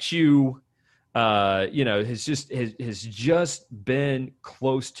kept you, has just been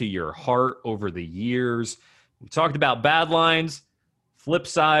close to your heart over the years. We talked about bad lines. Flip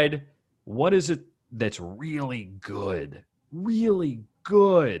side, what is it that's really good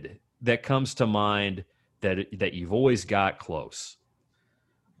that comes to mind that you've always got close?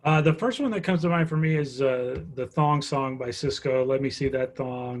 The first one that comes to mind for me is the Thong song by Sisqó. Let me see that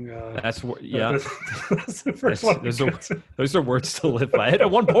thong. That's the first one. Those are words to live by. At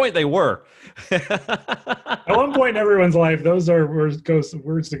one point, they were. At one point in everyone's life, those are words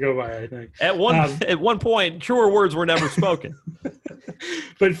to go by, I think. At one point, truer words were never spoken.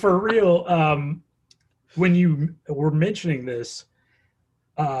 But for real, when you were mentioning this,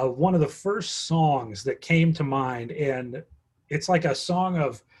 one of the first songs that came to mind, and it's like a song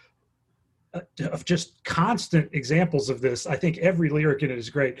of just constant examples of this. I think every lyric in it is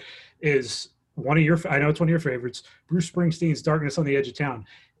great. Is I know it's one of your favorites, Bruce Springsteen's "Darkness on the Edge of Town."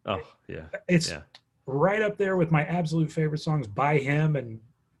 Oh yeah, it's right up there with my absolute favorite songs by him, and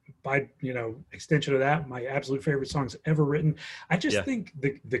by extension of that, my absolute favorite songs ever written. I just think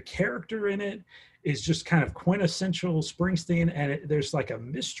the character in it is just kind of quintessential Springsteen, and there's like a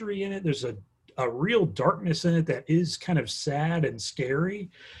mystery in it. There's a real darkness in it that is kind of sad and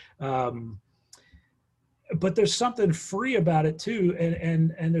scary. But there's something free about it too.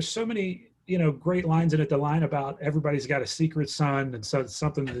 And there's so many, great lines in it. The line about everybody's got a secret son, and so it's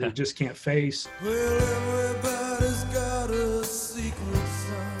something that they just can't face. Well, everybody's got a secret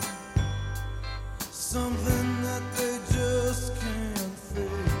son, something that they just can't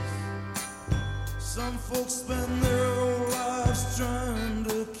face. Some folks spend their whole lives trying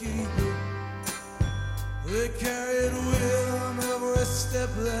to keep it. They carry it with them every step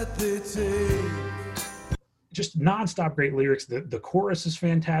that they take. Just nonstop great lyrics. The chorus is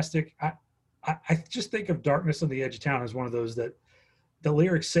fantastic. I just think of "Darkness on the Edge of Town" as one of those that the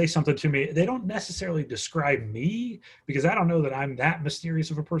lyrics say something to me. They don't necessarily describe me, because I don't know that I'm that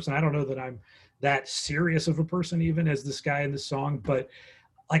mysterious of a person. I don't know that I'm that serious of a person even as this guy in this song. But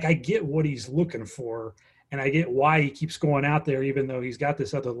like, I get what he's looking for, and I get why he keeps going out there even though he's got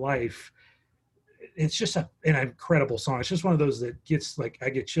this other life. It's just an incredible song. It's just one of those that gets I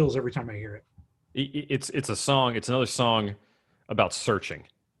get chills every time I hear it. It's a song. It's another song about searching.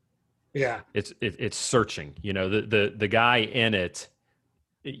 Yeah. It's searching. The guy in it,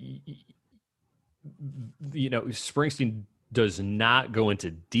 Springsteen does not go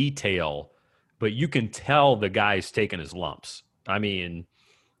into detail, but you can tell the guy's taking his lumps. I mean,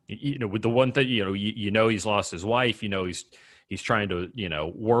 with the one thing, he's lost his wife, he's trying to,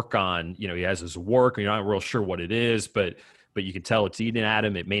 work on, he has his work, and you're not real sure what it is, but you can tell it's eating at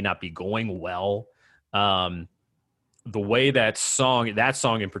him. It may not be going well. The way that song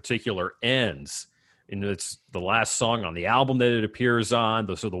in particular ends, and it's the last song on the album that it appears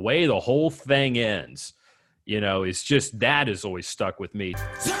on. So the way the whole thing ends, it's just, that has always stuck with me.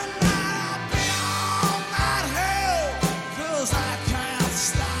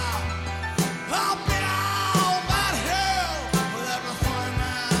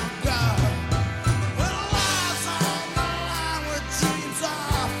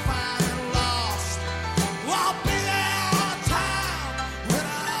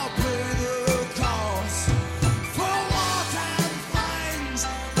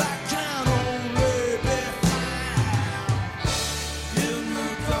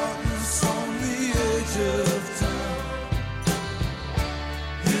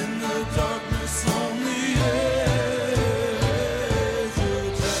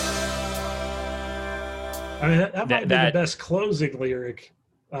 mean, that might be the best closing lyric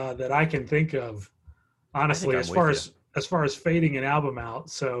that I can think of, honestly, as far as fading an album out.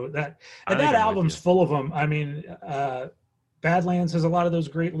 So that album's full of them. I mean, Badlands has a lot of those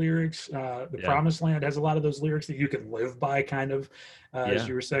great lyrics. The Promised Land has a lot of those lyrics that you can live by, kind of, as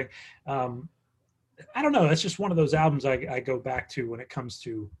you were saying. I don't know. That's just one of those albums I go back to when it comes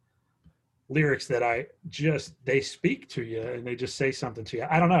to lyrics that they speak to you and they just say something to you.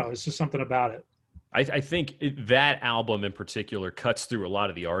 I don't know. It's just something about it. I think that album in particular cuts through a lot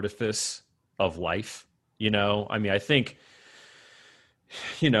of the artifice of life. I mean, I think,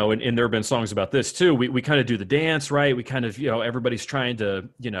 and there have been songs about this too. We kind of do the dance, right? We kind of, everybody's trying to,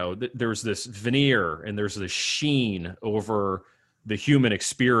 there's this veneer and there's this sheen over the human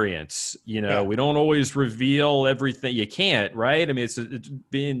experience. We don't always reveal everything. You can't, right? I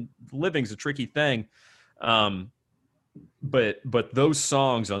mean, living's a tricky thing. But those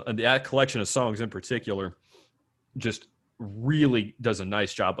songs, that collection of songs in particular, just really does a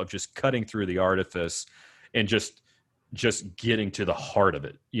nice job of just cutting through the artifice and just getting to the heart of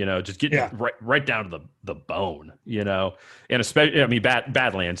it, just getting right down to the bone, and especially, I mean,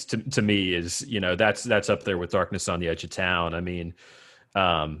 Badlands to me is, that's up there with Darkness on the Edge of Town. I mean,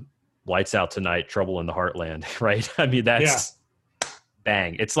 Lights Out Tonight, Trouble in the Heartland, right? I mean, that's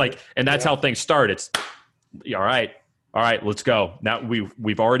bang. It's like, and that's how things start. It's all right, let's go. Now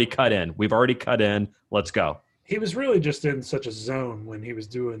we've already cut in. Let's go. He was really just in such a zone when he was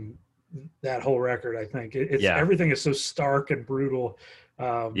doing that whole record. I think everything is so stark and brutal.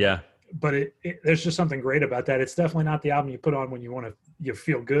 But there's just something great about that. It's definitely not the album you put on when you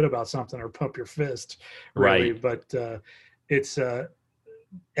feel good about something or pump your fist, really. Right. But it's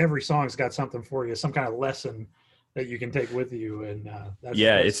every song's got something for you, some kind of lesson that you can take with you. And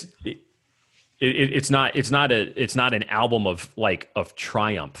it's not an album of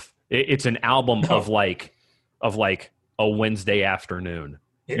triumph. It's an album of a Wednesday afternoon.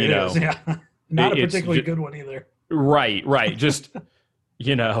 It is, not a particularly good one either. Right. Just,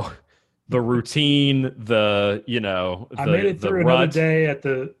 the routine, I made it through another day at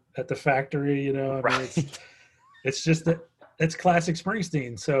the factory, I mean, it's just that it's classic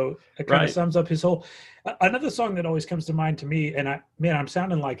Springsteen. So it kind of sums up his whole, another song that always comes to mind to me. And I'm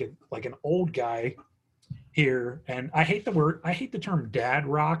sounding like an old guy here. And I hate the term dad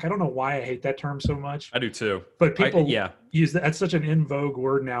rock. I don't know why I hate that term so much. I do too. But people use that. That's such an in vogue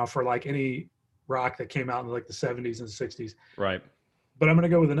word now for like any rock that came out in like the 70s and 60s. Right. But I'm going to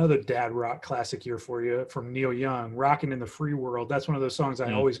go with another dad rock classic here for you from Neil Young, Rockin' in the Free World. That's one of those songs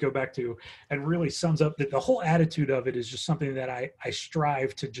I always go back to and really sums up the whole attitude of it is just something that I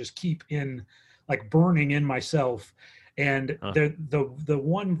strive to just keep in, like burning in myself. And the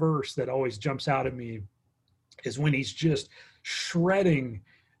one verse that always jumps out at me is when he's just shredding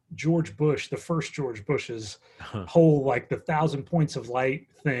George Bush, the first George Bush's whole, like the 1,000 points of light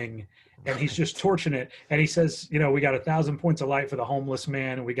thing. And he's just torching it. And he says, we got 1,000 points of light for the homeless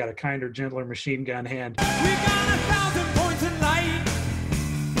man. And we got a kinder, gentler machine gun hand. We got 1,000 points of light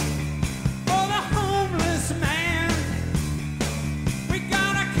for the homeless man. We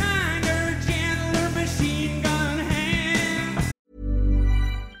got a kinder, gentler machine gun hand.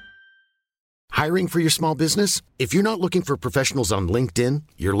 Hiring for your small business? If you're not looking for professionals on LinkedIn,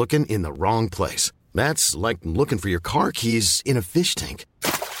 you're looking in the wrong place. That's like looking for your car keys in a fish tank.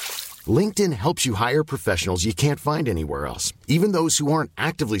 LinkedIn helps you hire professionals you can't find anywhere else, even those who aren't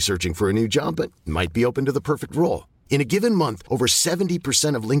actively searching for a new job but might be open to the perfect role. In a given month, over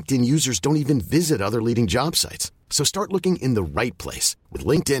 70% of LinkedIn users don't even visit other leading job sites. So start looking in the right place. With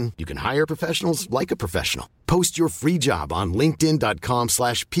LinkedIn, you can hire professionals like a professional. Post your free job on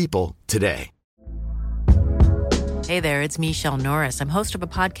linkedin.com/people today. Hey there, it's Michelle Norris. I'm host of a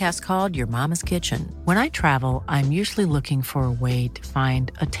podcast called Your Mama's Kitchen. When I travel, I'm usually looking for a way to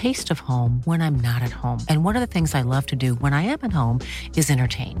find a taste of home when I'm not at home. And one of the things I love to do when I am at home is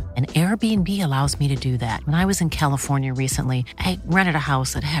entertain. And Airbnb allows me to do that. When I was in California recently, I rented a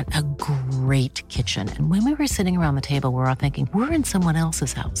house that had a great kitchen. And when we were sitting around the table, we were all thinking, we're in someone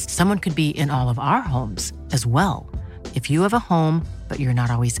else's house. Someone could be in all of our homes as well. If you have a home, but you're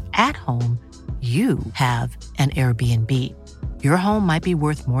not always at home, you have an Airbnb. Your home might be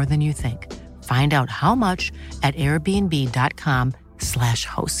worth more than you think. Find out how much at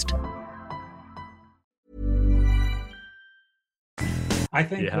airbnb.com/host. I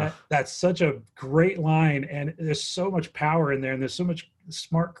think that's such a great line, and there's so much power in there, and there's so much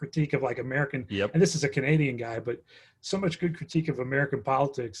smart critique of like American, and this is a Canadian guy, but so much good critique of American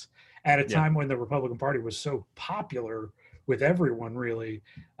politics at a time when the Republican Party was so popular with everyone, really.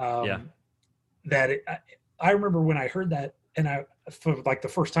 That I remember when I heard that and I, for like the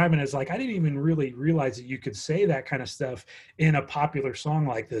first time, and it's like, I didn't even really realize that you could say that kind of stuff in a popular song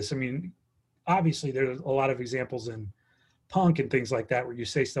like this. I mean, obviously there's a lot of examples in punk and things like that where you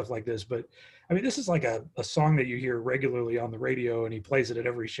say stuff like this, but I mean, this is like a song that you hear regularly on the radio, and he plays it at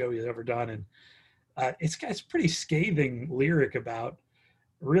every show he's ever done. And it's got a pretty scathing lyric about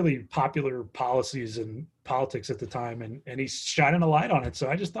really popular policies and politics at the time. And he's shining a light on it. So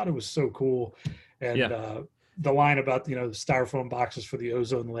I just thought it was so cool. And the line about, the styrofoam boxes for the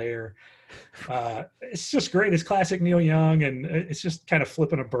ozone layer, it's just great. It's classic Neil Young, and it's just kind of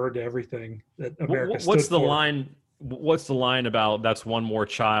flipping a bird to everything that America What's stood the for. line? What's the line about? That's one more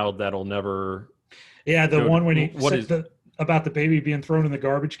child that'll never. Yeah, the one when he said about the baby being thrown in the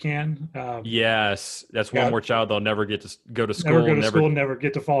garbage can. Yes, that's one more child they'll never get to go to school. Never go to school, never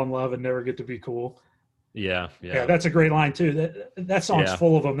get to fall in love, and never get to be cool. Yeah. That's a great line too. That song's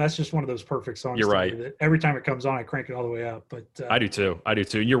full of them. That's just one of those perfect songs. You're right. That every time it comes on, I crank it all the way up. But I do too.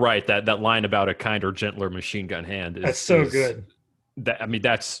 You're right. That line about a kinder, gentler machine gun hand is so good.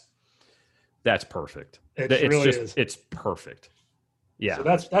 That's perfect. It's perfect. Yeah. So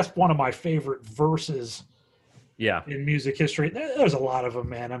that's one of my favorite verses. Yeah. In music history, there's a lot of them,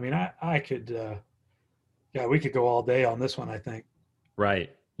 man. I mean, I could, we could go all day on this one, I think.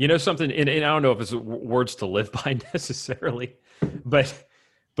 Right. Something, and I don't know if it's words to live by necessarily, but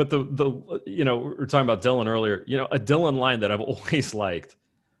the we were talking about Dylan earlier. A Dylan line that I've always liked,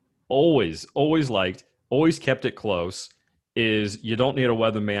 always kept it close, is "You don't need a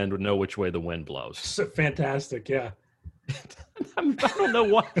weatherman to know which way the wind blows." So fantastic, yeah. I don't know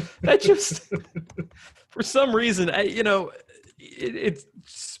why. That just, for some reason, it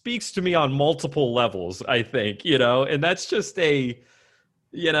speaks to me on multiple levels, I think, and that's just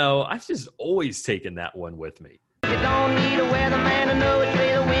I've just always taken that one with me. You don't need a weatherman to know which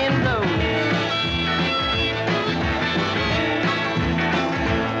way the wind blows.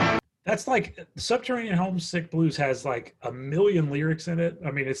 That's like Subterranean Homesick Blues has like a million lyrics in it.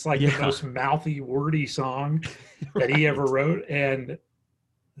 I mean, it's like the most mouthy, wordy song that he ever wrote. And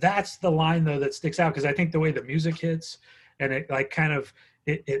that's the line though that sticks out, because I think the way the music hits and it like kind of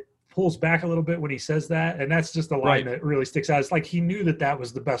it pulls back a little bit when he says that, and that's just the line that really sticks out. It's like he knew that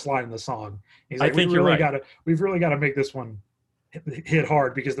was the best line in the song. He's like, we've really got to make this one hit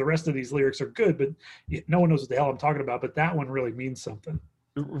hard, because the rest of these lyrics are good, but no one knows what the hell I'm talking about. But that one really means something.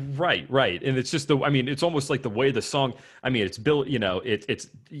 Right. And it's just it's almost like the way the song, it's built, it's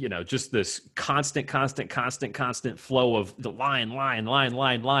just this constant flow of the line,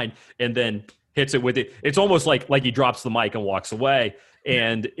 and then hits it with it. It's almost like he drops the mic and walks away.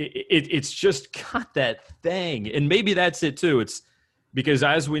 And it's just got that thing. And maybe that's it too. It's because,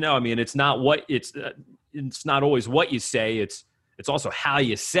 as we know, it's not it's not always what you say. It's also how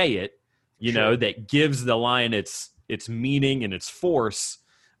you say it, that gives the line its meaning and its force.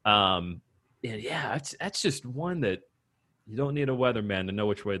 That's just one that you don't need a weatherman to know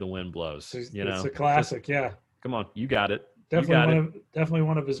which way the wind blows. It's a classic. Come on, you got it. Definitely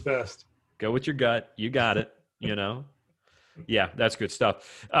one of his best. Go with your gut. You got it. Yeah, that's good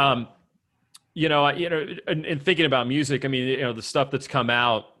stuff. And thinking about music, the stuff that's come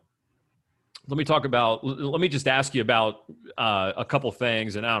out. Let me just ask you about a couple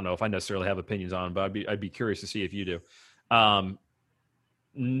things, and I don't know if I necessarily have opinions on, but I'd be curious to see if you do.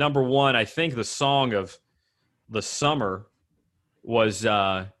 Number one, I think the song of the summer was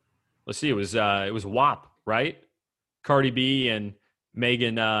it was WAP, right? Cardi B and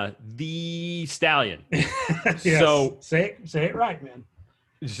Megan Thee Stallion. Yes. So say it right, man.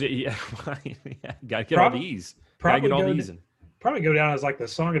 Gotta get all these. Gotta get all these in. Probably go down as like the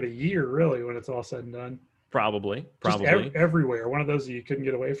song of the year, really, when it's all said and done. Probably. Everywhere. One of those that you couldn't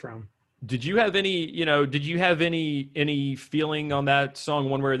get away from. Did you have any feeling on that song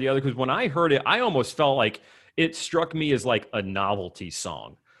one way or the other? Because when I heard it, I almost felt like it struck me as like a novelty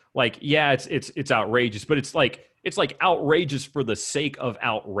song. Like, yeah, it's outrageous, but it's like outrageous for the sake of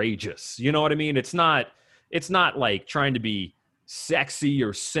outrageous. You know what I mean? It's not like trying to be sexy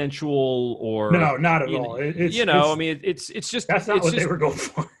or sensual or no, not at all. It's just that's not what they were going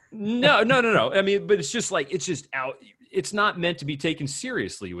for. No. But it's just like it's not meant to be taken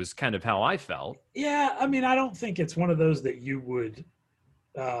seriously. Was kind of how I felt. Yeah, I don't think it's one of those that you would.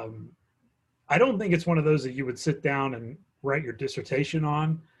 I don't think it's one of those that you would sit down and write your dissertation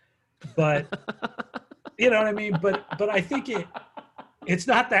on. But you know what I mean? But I think it's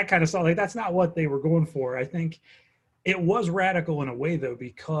not that kind of song. Like, that's not what they were going for. I think it was radical in a way, though,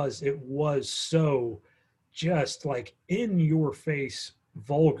 because it was so just like in your face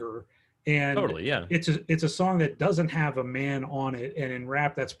vulgar. And totally, yeah. It's a song that doesn't have a man on it, and in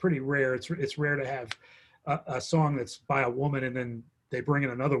rap that's pretty rare. It's rare to have a song that's by a woman and then they bring in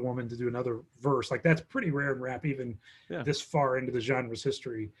another woman to do another verse. Like that's pretty rare in rap, even this far into the genre's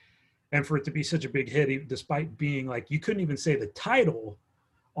history. And for it to be such a big hit, despite being like, you couldn't even say the title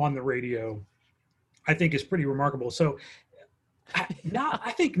on the radio, I think is pretty remarkable. So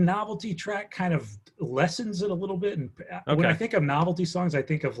I think Novelty Track kind of lessens it a little bit. And when I think of novelty songs, I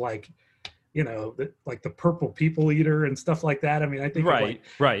think of like, you know, like the Purple People Eater and stuff like that. I mean, I think of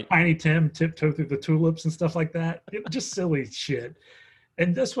like Tiny Tim, Tiptoe Through the Tulips and stuff like that. Just silly shit.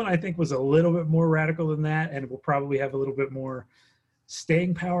 And this one I think was a little bit more radical than that, and will probably have a little bit more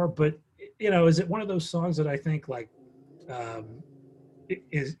staying power. But, you know, is it one of those songs that I think like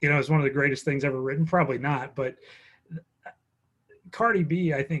is one of the greatest things ever written? Probably not. But Cardi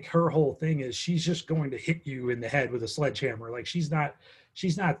B, I think her whole thing is she's just going to hit you in the head with a sledgehammer. Like she's not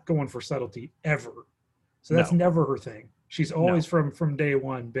going for subtlety ever. So that's never her thing. She's always from day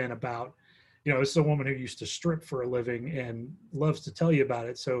one been about, you know, this is a woman who used to strip for a living and loves to tell you about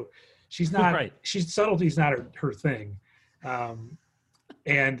it. So she's not, subtlety's not her thing.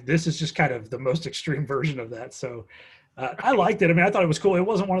 And this is just kind of the most extreme version of that. So I liked it. I mean, I thought it was cool. It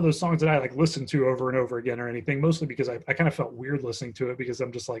wasn't one of those songs that I like listened to over and over again or anything, mostly because I kind of felt weird listening to it because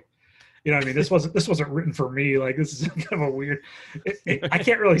I'm just like, you know what I mean? This wasn't written for me. Like this is kind of a weird, I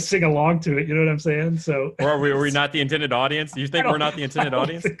can't really sing along to it. You know what I'm saying? So, or are we not the intended audience? You think we're not the intended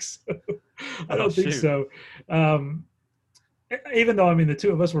audience? I don't think so. Even though, I mean, the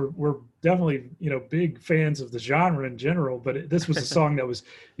two of us were definitely, you know, big fans of the genre in general, but this was a song that was,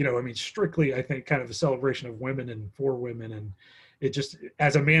 you know, I mean, strictly, I think kind of a celebration of women and for women. And it just,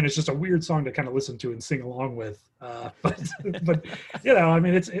 as a man, it's just a weird song to kind of listen to and sing along with. But you know, I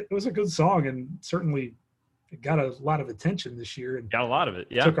mean, it was a good song and certainly it got a lot of attention this year and got a lot of it.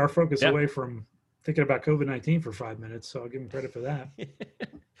 Yeah. Took our focus away from thinking about COVID-19 for 5 minutes. So I'll give him credit for that.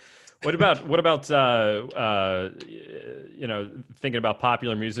 What about you know, thinking about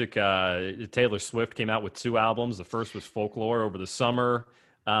popular music, Taylor Swift came out with 2 albums. The first was Folklore over the summer.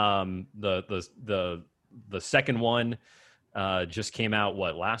 The second one just came out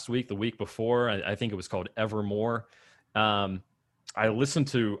the week before. I think it was called Evermore. I listened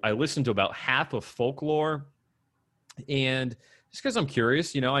to about half of Folklore, and just because I'm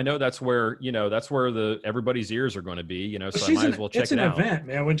curious, you know, I know that's where everybody's ears are going to be, you know, so I might as well check it out. It's an event,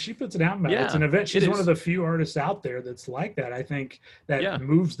 man. When she puts an album out, it's an event. She's one of the few artists out there that's like that. I think that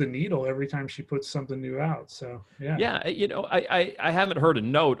moves the needle every time she puts something new out. So, yeah. Yeah, you know, I haven't heard a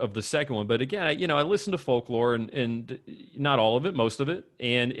note of the second one, but again, you know, I listened to Folklore and not all of it, most of it,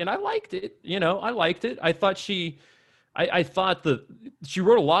 and I liked it. You know, I liked it. I thought she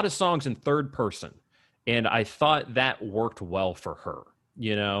wrote a lot of songs in third person. And I thought that worked well for her,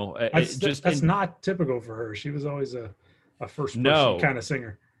 you know. That's not typical for her. She was always a first person kind of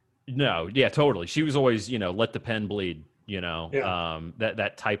singer. No, yeah, totally. She was always, you know, let the pen bleed, you know,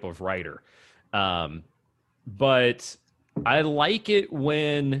 that type of writer. But I like it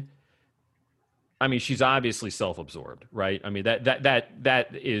when, I mean, she's obviously self-absorbed, right? I mean, that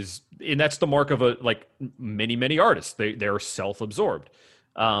is, and that's the mark of like many artists. They're self-absorbed.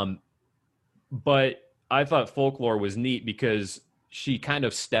 But I thought Folklore was neat because she kind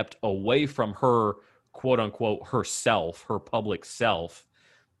of stepped away from her quote unquote herself, her public self,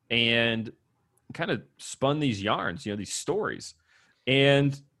 and kind of spun these yarns, you know, these stories.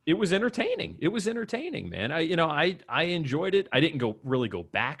 And it was entertaining. It was entertaining, man. I enjoyed it. I didn't really go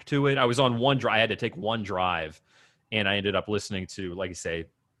back to it. I was on one drive. I had to take one drive, and I ended up listening to, like I say,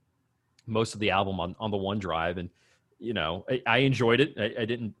 most of the album on the one drive. And, you know, I enjoyed it. I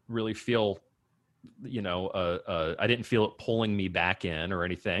didn't really feel, you know, I didn't feel it pulling me back in or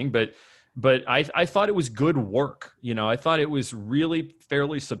anything, but I thought it was good work. You know, I thought it was really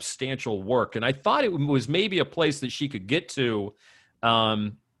fairly substantial work. And I thought it was maybe a place that she could get to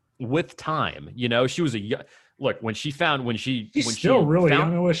with time. You know, she was look, when she's still really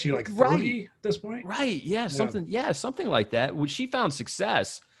young. Was she like 30 at this point? Right. Yeah. Something like that. When she found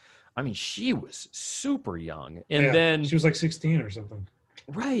success, I mean, she was super young. And then she was like 16 or something.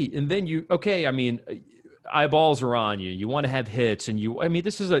 Right. And then I mean, eyeballs are on you. You want to have hits, and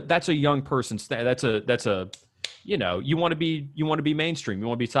that's a young person's thing. That's a, you know, you want to be mainstream. You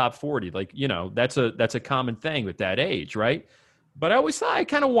want to be top 40. Like, you know, that's a common thing with that age. Right. But I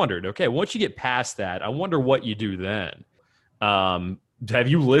kind of wondered, okay, once you get past that, I wonder what you do then. Have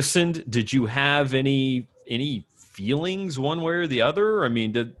you listened? Did you have any feelings one way or the other? I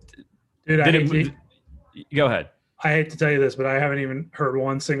mean, go ahead. I hate to tell you this, but I haven't even heard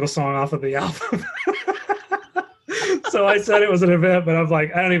one single song off of the album. So I said it was an event, but I'm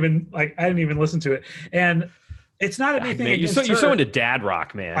like, I didn't even listen to it. And It's not anything. Man, you're so into dad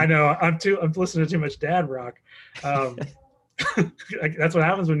rock, man. I know. I'm listening to too much dad rock. That's what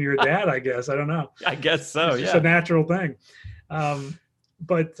happens when you're a dad, I guess. I don't know. I guess so. It's just a natural thing.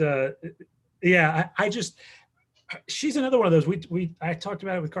 She's another one of those. I talked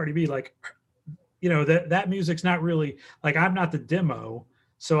about it with Cardi B. Like, that music's not really like, I'm not the demo,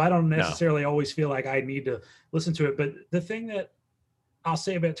 so I don't necessarily always feel like I need to listen to it. But the thing that I'll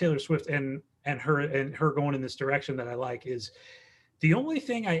say about Taylor Swift and her going in this direction that I like is the only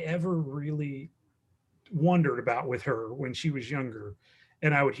thing I ever really wondered about with her when she was younger,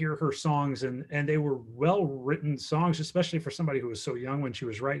 and I would hear her songs and they were well-written songs, especially for somebody who was so young when she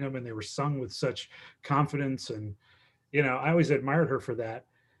was writing them, and they were sung with such confidence. And, I always admired her for that,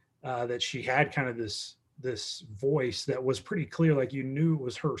 that she had kind of this voice that was pretty clear. Like, you knew it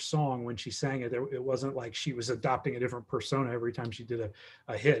was her song when she sang it. It wasn't like she was adopting a different persona every time she did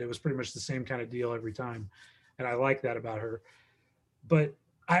a hit. It was pretty much the same kind of deal every time. And I like that about her. But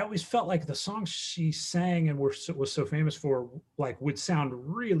I always felt like the songs she sang and was so famous for, like, would sound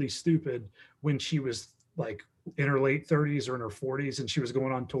really stupid when she was like in her late 30s or in her 40s and she was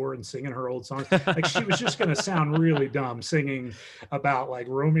going on tour and singing her old songs. Like, she was just going to sound really dumb singing about like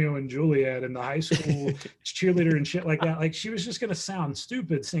Romeo and Juliet and the high school cheerleader and shit like that. Like, she was just going to sound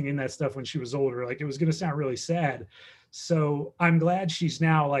stupid singing that stuff when she was older. Like, it was going to sound really sad. So I'm glad she's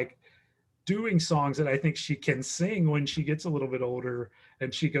now like doing songs that I think she can sing when she gets a little bit older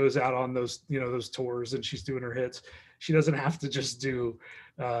and she goes out on those, those tours and she's doing her hits. She doesn't have to just do,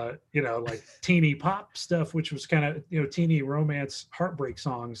 like teeny pop stuff, which was kind of, teeny romance heartbreak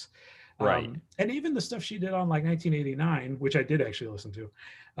songs. Right. And even the stuff she did on like 1989, which I did actually listen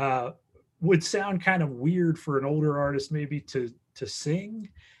to, would sound kind of weird for an older artist maybe to sing.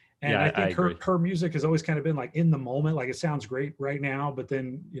 And I think her music has always kind of been like in the moment, like it sounds great right now, but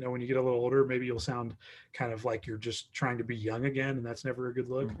then, when you get a little older, maybe you'll sound kind of like you're just trying to be young again. And that's never a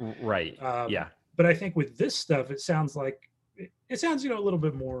good look. Right. Yeah. But I think with this stuff, it sounds a little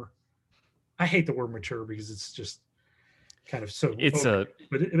bit more, I hate the word mature because it's just kind of so,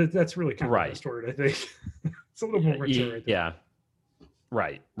 but that's really kind of the best word, I think. It's a little more mature, I think. Yeah.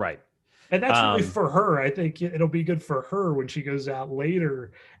 Right. And that's really for her. I think it'll be good for her when she goes out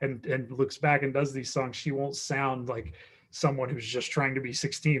later and looks back and does these songs. She won't sound like someone who's just trying to be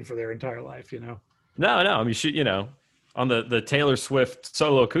 16 for their entire life, No. I mean, she, on the Taylor Swift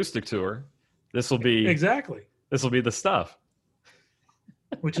solo acoustic tour, this will be the stuff,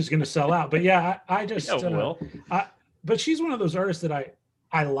 which is going to sell out. But yeah, I just, but she's one of those artists that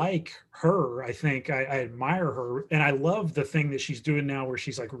I like her. I think I admire her, and I love the thing that she's doing now where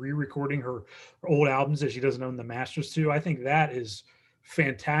she's like re-recording her old albums that she doesn't own the masters to. I think that is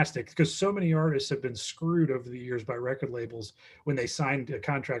fantastic because so many artists have been screwed over the years by record labels when they signed a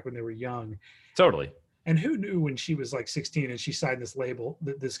contract when they were young. Totally. And who knew when she was like 16 and she signed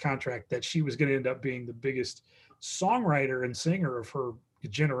this contract, that she was going to end up being the biggest songwriter and singer of her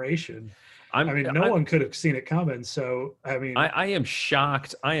generation. No one could have seen it coming. So, I am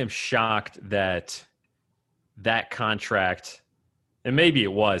shocked. I am shocked that contract, and maybe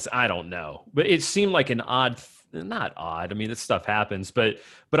it was, I don't know, but it seemed like an not odd. I mean, this stuff happens, but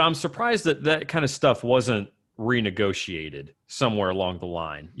I'm surprised that kind of stuff wasn't renegotiated somewhere along the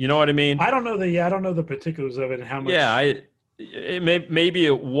line. You know what I mean? I don't know the particulars of it and how much. Yeah, maybe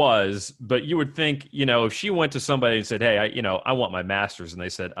it was, but you would think, if she went to somebody and said, "Hey, I want my master's," and they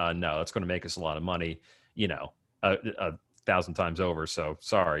said, "No, that's going to make us a lot of money," 1,000 times over. So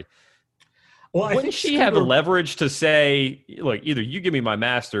sorry. Well, wouldn't she have the leverage to say, "Look, either you give me my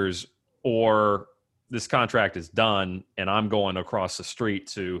master's, or this contract is done and I'm going across the street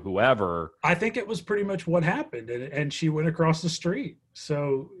to whoever"? I think it was pretty much what happened, and she went across the street.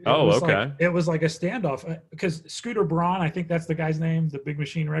 So it was like a standoff because Scooter Braun, I think that's the guy's name, the Big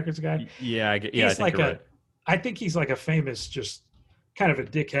Machine Records guy. Yeah, I think you're right. I think he's like a famous, just kind of a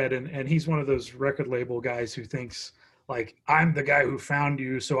dickhead, and he's one of those record label guys who thinks like, I'm the guy who found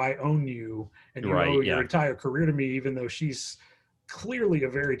you, so I own you, and you owe your entire career to me, even though she's clearly a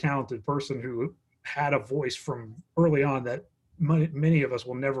very talented person who had a voice from early on that many of us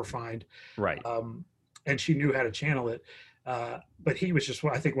will never find. Right. And she knew how to channel it. But he was just,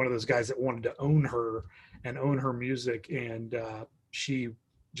 I think, one of those guys that wanted to own her and own her music. And she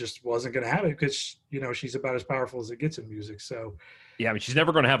just wasn't going to have it because, she's about as powerful as it gets in music. So, yeah, I mean, she's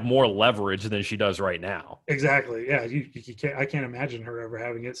never going to have more leverage than she does right now. Exactly. Yeah. You can't, I can't imagine her ever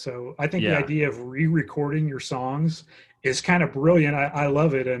having it. So I think the idea of re-recording your songs is kind of brilliant. I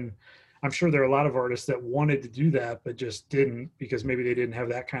love it. And I'm sure there are a lot of artists that wanted to do that, but just didn't because maybe they didn't have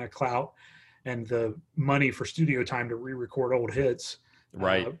that kind of clout and the money for studio time to re-record old hits.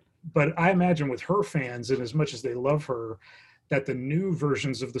 Right. but I imagine with her fans, and as much as they love her, that the new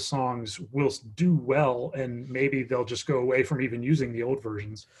versions of the songs will do well, and maybe they'll just go away from even using the old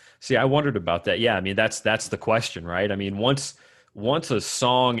versions. See, I wondered about that. Yeah, I mean, that's the question, right? I mean, once a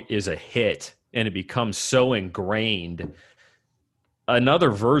song is a hit and it becomes so ingrained,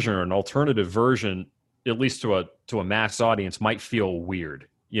 another version or an alternative version, at least to a mass audience, might feel weird.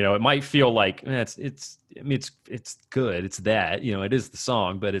 You know, it might feel like it's good. It's that, you know, it is the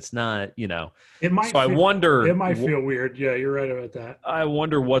song, but it's not, you know. It might. So I wonder. It might feel weird. Yeah, you're right about that. I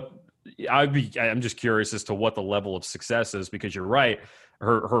wonder I'm just curious as to what the level of success is, because you're right.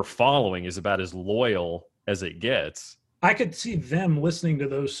 Her following is about as loyal as it gets. I could see them listening to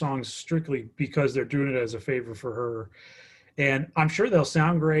those songs strictly because they're doing it as a favor for her. And I'm sure they'll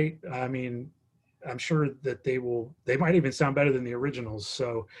sound great. I mean, I'm sure that they might even sound better than the originals.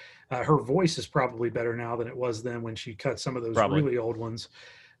 So her voice is probably better now than it was then when she cut some of those really old ones.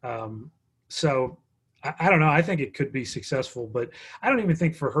 So I don't know. I think it could be successful, but I don't even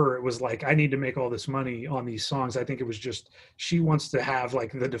think for her it was like, I need to make all this money on these songs. I think it was just, she wants to have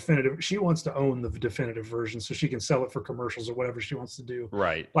like she wants to own the definitive version so she can sell it for commercials or whatever she wants to do.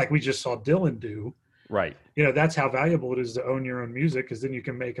 Right. Like we just saw Dylan do. Right. You know, that's how valuable it is to own your own music, because then you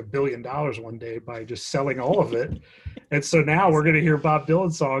can make $1 billion one day by just selling all of it. And so now we're going to hear Bob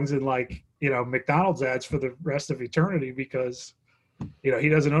Dylan songs in like, you know, McDonald's ads for the rest of eternity because, you know, he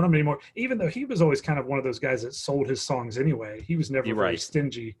doesn't own them anymore. Even though he was always kind of one of those guys that sold his songs anyway. He was never very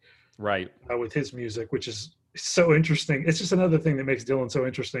stingy with his music, which is so interesting. It's just another thing that makes Dylan so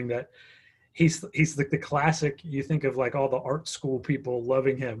interesting, that he's like the classic, you think of like all the art school people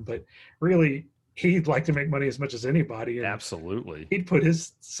loving him, but really he'd like to make money as much as anybody. And absolutely. He'd put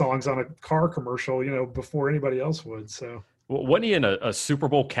his songs on a car commercial, you know, before anybody else would. So wasn't he in a Super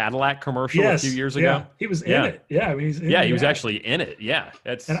Bowl Cadillac commercial a few years ago? Yeah, he was in it. Yeah, I mean, he was actually in it. Yeah,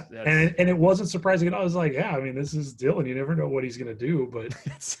 and it wasn't surprising at all. I was like, yeah, I mean, this is Dylan. You never know what he's going to do, but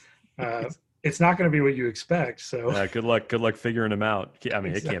it's not going to be what you expect. So good luck figuring him out. I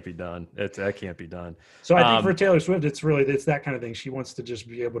mean, It can't be done. That can't be done. So I think for Taylor Swift, it's that kind of thing. She wants to just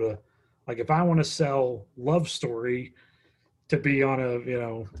be able to, like, if I want to sell Love Story to be on a, you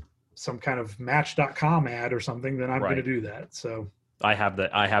know, some kind of Match.com ad or something, then I'm going to do that. So I have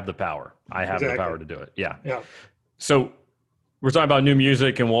the power. I have the power to do it. Yeah. Yeah. So we're talking about new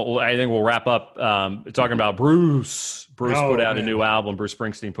music, and I think we'll wrap up talking about Bruce. Bruce put out a new album. Bruce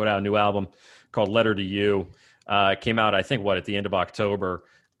Springsteen put out a new album called Letter to You. Came out, I think, at the end of October,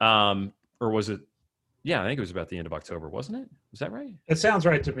 or was it? Yeah, I think it was about the end of October, wasn't it? Was that right? It sounds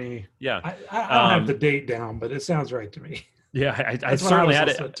right to me. Yeah. I don't have the date down, but it sounds right to me. Yeah, I certainly had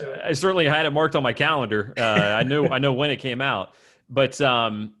it. I certainly had it marked on my calendar. I know when it came out. But you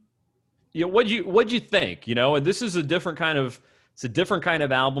know, what'd you think? You know, and this is a different kind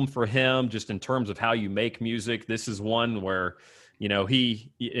of album for him, just in terms of how you make music. This is one where, you know,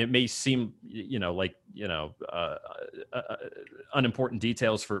 it may seem, you know, like, you know, unimportant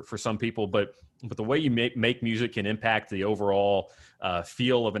details for some people, but the way you make music can impact the overall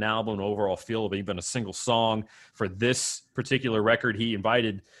feel of an album, overall feel of even a single song. For this particular record, he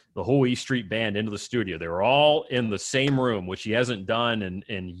invited the whole E Street Band into the studio. They were all in the same room, which he hasn't done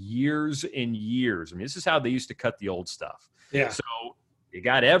in years and years. I mean, this is how they used to cut the old stuff. Yeah. So you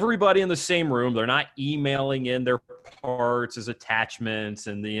got everybody in the same room. They're not emailing in their parts as attachments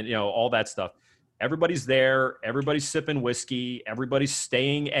and all that stuff. Everybody's there. Everybody's sipping whiskey. Everybody's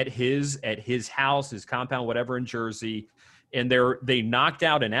staying at his house, his compound, whatever, in Jersey. And they knocked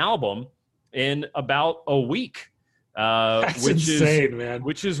out an album in about a week. That's which insane, man.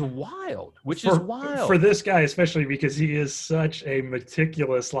 Which is wild. Is wild for this guy, especially because he is such a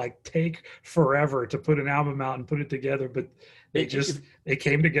meticulous, like, take forever to put an album out and put it together. But they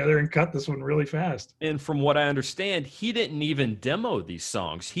came together and cut this one really fast. And from what I understand, he didn't even demo these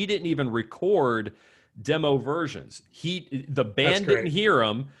songs. He didn't even record demo versions. The band didn't hear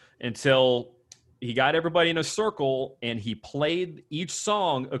them until he got everybody in a circle and he played each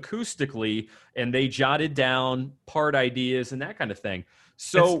song acoustically, and they jotted down part ideas and that kind of thing.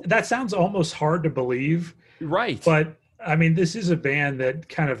 So that sounds almost hard to believe. Right. But I mean, this is a band that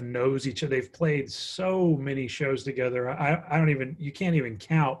kind of knows each other. They've played so many shows together. You can't even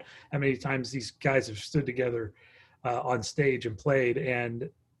count how many times these guys have stood together on stage and played. And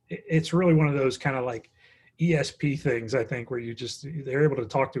it's really one of those kind of like ESP things, I think, where they're able to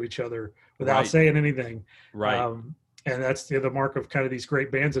talk to each other without saying anything. Right. And that's the other mark of kind of these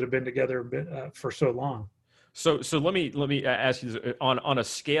great bands that have been together for so long. So let me ask you this, on a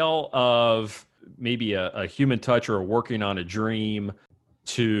scale of maybe a Human Touch or Working on a Dream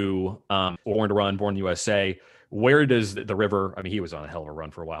to Born to Run, Born USA, where does the river? I mean, he was on a hell of a run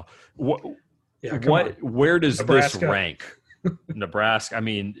for a while. Where does Nebraska. this rank? Nebraska. I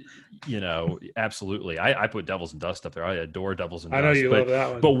mean, absolutely. I put Devils and Dust up there. I adore Devils and Dust. I know you love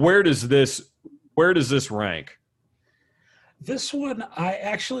that one. But where does this rank? This one,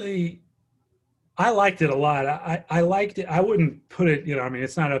 I liked it a lot. I liked it. I wouldn't put it,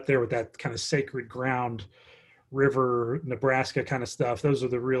 it's not up there with that kind of sacred ground, river, Nebraska kind of stuff. Those are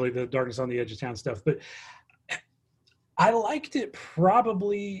the Darkness on the Edge of Town stuff. But I liked it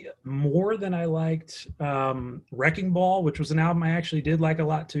probably more than I liked Wrecking Ball, which was an album I actually did like a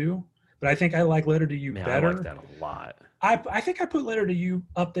lot too. But I think I like Letter to You better. I like that a lot. I think I put Letter to You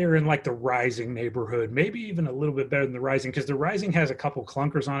up there in like the Rising neighborhood, maybe even a little bit better than the Rising, because the Rising has a couple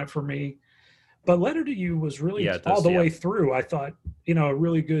clunkers on it for me. But Letter to You was really all the way through. I thought, a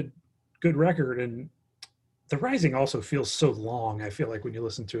really good record. And the Rising also feels so long, I feel like, when you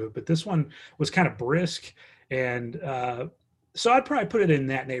listen to it. But this one was kind of brisk. And so I'd probably put it in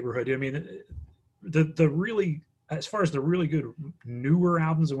that neighborhood. I mean, the really, as far as the really good newer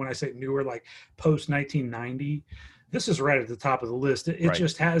albums, and when I say newer, like post 1990, this is right at the top of the list. It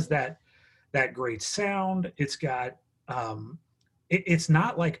just has that great sound. It's got, it's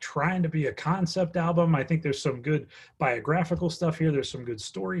not like trying to be a concept album. I think there's some good biographical stuff here. There's some good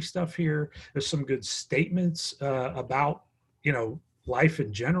story stuff here. There's some good statements about, life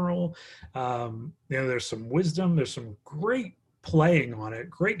in general. There's some wisdom. There's some great playing on it,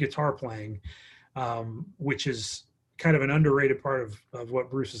 great guitar playing, which is kind of an underrated part of what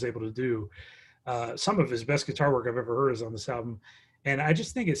Bruce is able to do. Some of his best guitar work I've ever heard is on this album. And I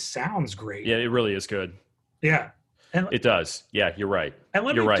just think it sounds great. Yeah, it really is good. Yeah. And it does. Yeah, you're right. And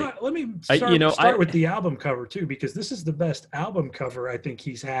let me start with the album cover too, because this is the best album cover I think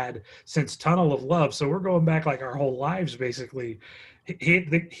he's had since Tunnel of Love. So we're going back like our whole lives, basically.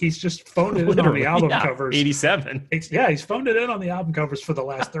 He's just phoned it in on the album covers. 87. He's phoned it in on the album covers for the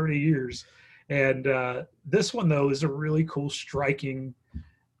last 30 years. And this one, though, is a really cool, striking.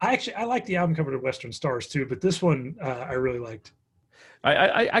 I like the album cover to Western Stars too, but this one I really liked.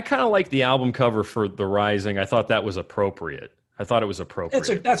 I kind of like the album cover for The Rising. I thought that was appropriate. I thought it was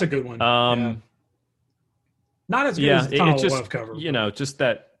appropriate. That's a good one. Not as good as the Tunnel of Love cover. Just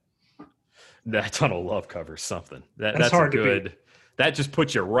that Tunnel of Love cover is something. That's hard good. To beat. That just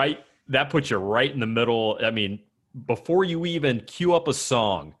puts you right. That puts you right in the middle. I mean, before you even cue up a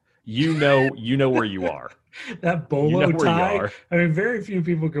song, you know where you are. That bolo tie. I mean, very few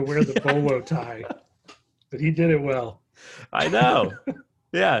people could wear the bolo tie, but he did it well. I know.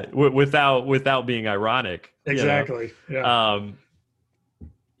 Yeah, without being ironic. Exactly. Yeah.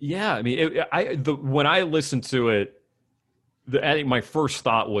 Yeah. I mean, when I listened to it, I think my first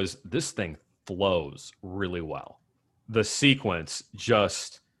thought was this thing flows really well. The sequence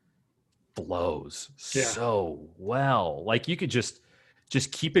just flows so well. Like you could just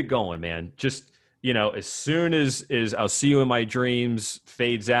keep it going, man. Just, as soon as I'll See You in My Dreams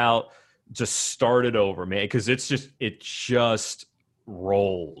fades out, just start it over, man. Cause it just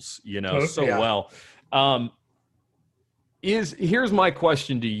rolls, well. Here's my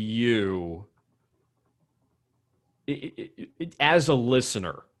question to you. As a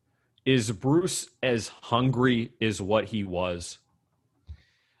listener, is Bruce as hungry as what he was?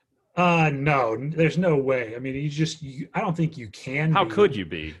 No, there's no way. I mean, I don't think you can. How could you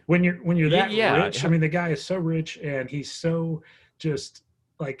be when you're that rich? I mean, the guy is so rich and he's so just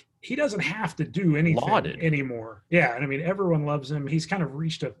like, he doesn't have to do anything anymore. Yeah. And I mean, everyone loves him. He's kind of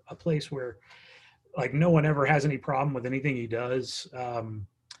reached a place where like no one ever has any problem with anything he does.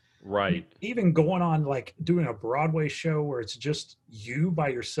 Right. Even going on like doing a Broadway show where it's just you by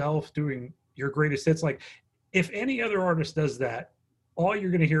yourself doing your greatest hits. Like if any other artist does that, all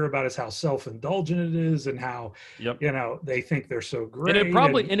you're going to hear about is how self-indulgent it is and how, they think they're so great.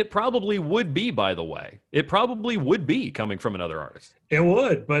 And it probably would be, by the way, it probably would be coming from another artist. It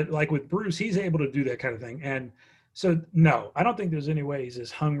would, but like with Bruce, he's able to do that kind of thing. And so, no, I don't think there's any way he's as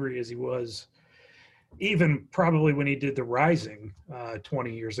hungry as he was even probably when he did The Rising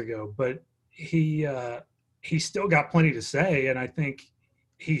 20 years ago, but he still got plenty to say. And I think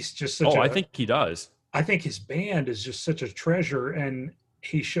he's just I think he does. I think his band is just such a treasure, and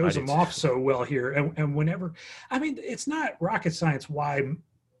he shows them off so well here. And whenever, I mean, it's not rocket science why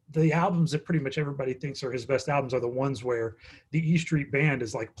the albums that pretty much everybody thinks are his best albums are the ones where the E Street Band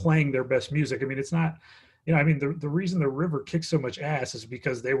is like playing their best music. I mean, it's not, I mean, the reason The River kicks so much ass is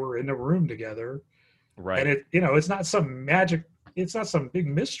because they were in a room together. Right. And it's not some magic, it's not some big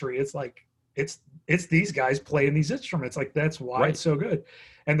mystery. It's like, it's these guys playing these instruments. Like that's why it's so good.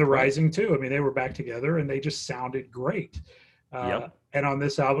 And The Rising too. I mean, they were back together and they just sounded great. And on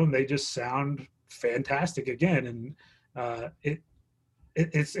this album, they just sound fantastic again. And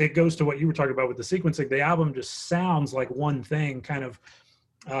it goes to what you were talking about with the sequencing. The album just sounds like one thing kind of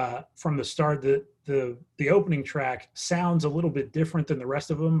from the start. The opening track sounds a little bit different than the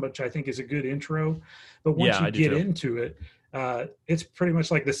rest of them, which I think is a good intro. But once you get into it, it's pretty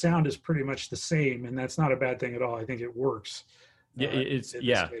much like the sound is pretty much the same, and that's not a bad thing at all. I think it works. It's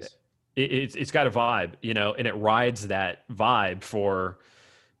got a vibe, you know, and it rides that vibe for,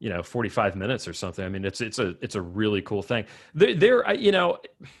 45 minutes or something. I mean, it's a really cool thing. They're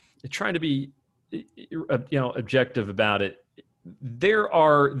trying to be, objective about it. There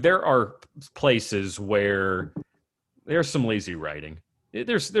are places where there's some lazy writing.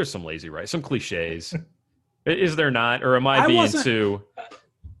 There's some lazy writing, some cliches. Is there not? Or am I being too?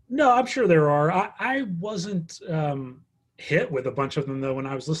 No, I'm sure there are. I wasn't hit with a bunch of them though when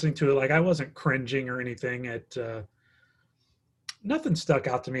I was listening to it. Like I wasn't cringing or anything. Nothing stuck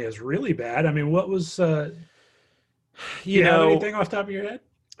out to me as really bad. I mean, what was? You have anything off the top of your head?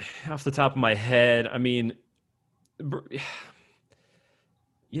 Off the top of my head, I mean,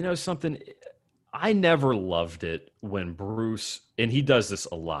 something. I never loved it when Bruce, and he does this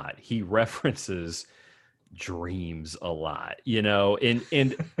a lot. He references dreams a lot,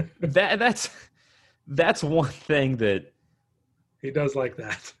 and that's one thing that he does like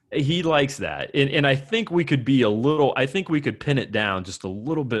that. He likes that. And I think we could pin it down just a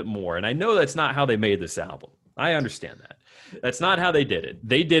little bit more. And I know that's not how they made this album. I understand that. That's not how they did it.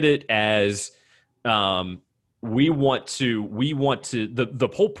 They did it as we want to the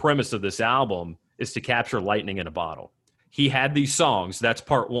whole premise of this album is to capture lightning in a bottle. He had these songs. That's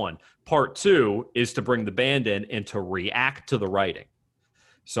part one. Part two is to bring the band in and to react to the writing.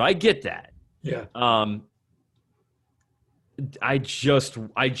 So I get that. Yeah. I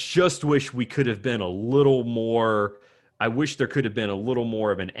just wish we could have been a little more. I wish there could have been a little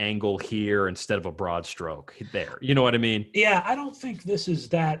more of an angle here instead of a broad stroke there. You know what I mean? Yeah, I don't think this is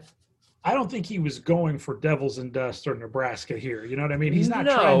that. I don't think he was going for Devils and Dust or Nebraska here. You know what I mean? He's not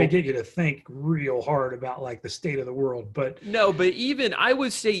trying to get you to think real hard about like the state of the world. But even I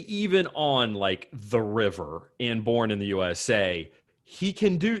would say even on like The River and Born in the USA, he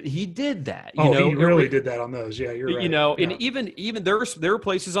did that. He really did that on those. Yeah, you're right. And even there are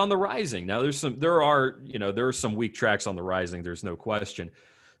places on The Rising. Now there are some weak tracks on The Rising. There's no question.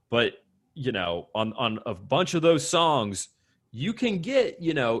 But, on a bunch of those songs, you can get,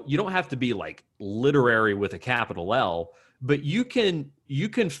 you don't have to be like literary with a capital L, but you can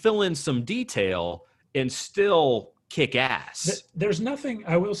fill in some detail and still kick ass. There's nothing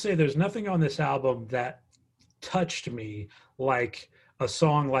on this album that touched me like a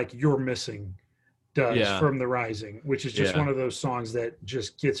song like You're Missing does from The Rising, which is just one of those songs that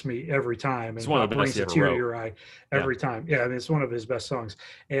just gets me every time. It's one of the best he ever wrote. Brings a tear to your eye every time. Yeah, I mean, it's one of his best songs.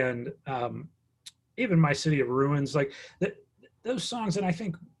 And even My City of Ruins, like those songs, and I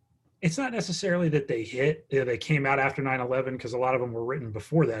think it's not necessarily that they hit. They came out after 9/11 because a lot of them were written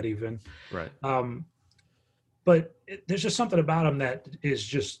before that even. Right. But there's just something about them that is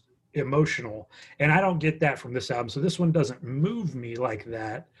just emotional, and I don't get that from this album. So this one doesn't move me like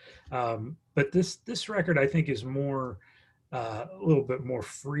that. But this record, I think, is more a little bit more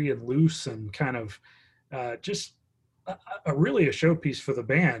free and loose and kind of just really a showpiece for the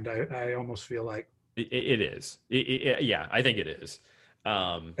band. I almost feel like. It is. Yeah, I think it is.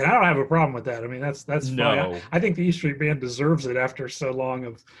 And I don't have a problem with that. I mean, that's no. fine. I think the E Street Band deserves it after so long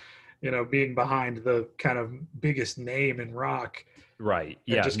of, being behind the kind of biggest name in rock. Right.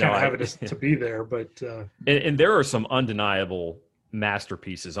 Yeah. Just kind of have it to be there. But and there are some undeniable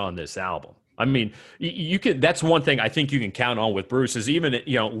masterpieces on this album. I mean, you can. That's one thing I think you can count on with Bruce is even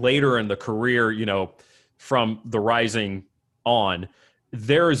later in the career, from The Rising on,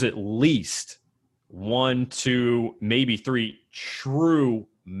 there is at least 1, 2, maybe 3 true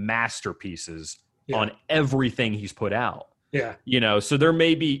masterpieces on everything he's put out. Yeah. So there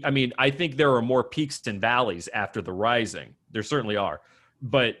may be, I think there are more peaks and valleys after The Rising. There certainly are.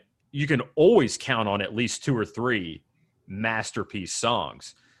 But you can always count on at least 2 or 3 masterpiece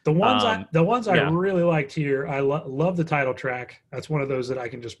songs. The ones I really liked here, I love the title track. That's one of those that I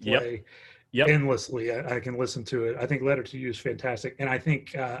can just play endlessly. I can listen to it. I think Letter to You is fantastic. And I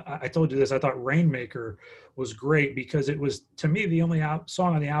think, I told you this, I thought Rainmaker was great because it was, to me, the only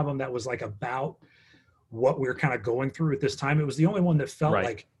song on the album that was like about what we were kind of going through at this time. It was the only one that felt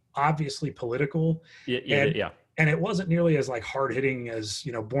like obviously political. And it wasn't nearly as like hard hitting as,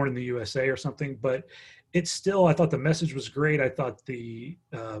 Born in the USA or something, but it's still, I thought the message was great. I thought the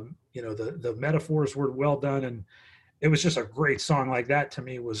metaphors were well done. And it was just a great song like that to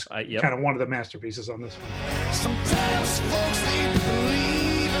me was kind of one of the masterpieces on this one. Sometimes folks they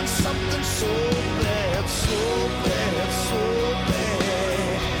believe done something so bad, so bad, so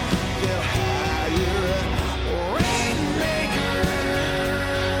bad. They'll hire a rainmaker.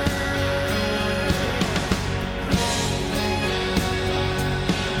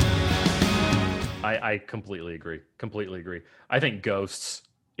 I completely agree. Completely agree. I think Ghosts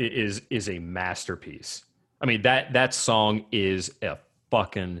is a masterpiece. I mean, that song is a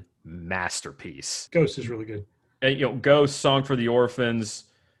fucking masterpiece. Ghost is really good. And, you know, Ghost, Song for the Orphans,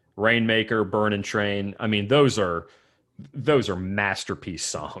 Rainmaker, Burning Train. I mean, those are masterpiece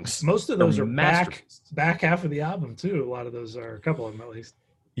songs. Most of those are back half of the album too. A lot of those are, a couple of them at least.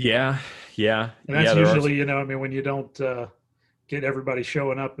 Yeah. And that's usually, you know, I mean, when you don't get everybody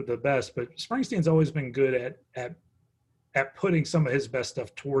showing up at the best, but Springsteen's always been good at putting some of his best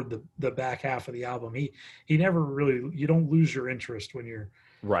stuff toward the back half of the album. He never really, you don't lose your interest when you're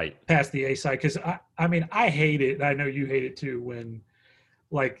right past the A side. Cause I mean, I hate it. I know you hate it too. When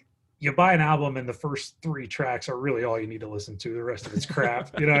like you buy an album and the first 3 tracks are really all you need to listen to. The rest of it's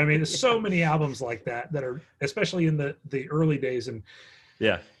crap. You know what I mean? There's so many albums like that are, especially in the early days and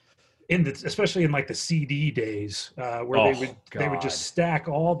especially in like the CD days where they would just stack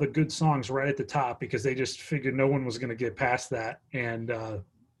all the good songs right at the top because they just figured no one was going to get past that. And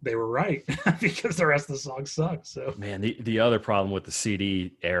they were right because the rest of the songs suck. So man, the other problem with the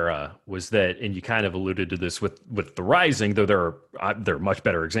CD era was that, and you kind of alluded to this with The Rising, though there are much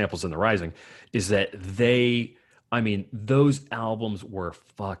better examples than The Rising, is that those albums were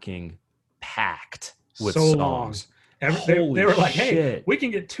fucking packed with so songs. They were like, hey, we can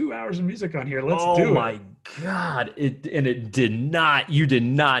get 2 hours of music on here. Let's do it. Oh my God. You did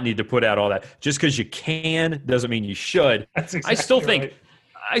not need to put out all that. Just because you can doesn't mean you should. That's exactly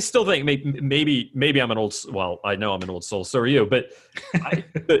I still think maybe I'm an old, well, I know I'm an old soul. So are you, but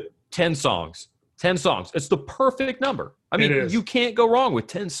 10 songs. It's the perfect number. I mean, you can't go wrong with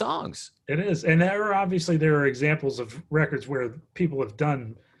 10 songs. It is. And there are examples of records where people have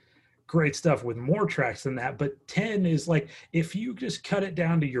done great stuff with more tracks than that, but 10 is like, if you just cut it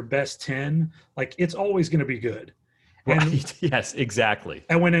down to your best 10, like it's always going to be good. Right. Yes, exactly.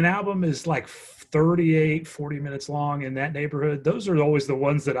 And when an album is like 40 minutes long in that neighborhood, those are always the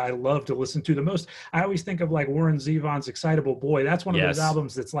ones that I love to listen to the most. I always think of like Warren Zevon's Excitable Boy. That's one of those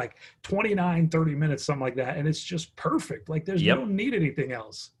albums that's like 29, 30 minutes, something like that. And it's just perfect. Like there's no need anything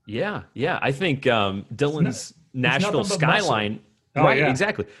else. Yeah. I think Dylan's Nashville Skyline.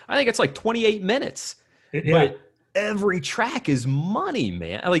 Exactly. I think it's like 28 minutes. But every track is money,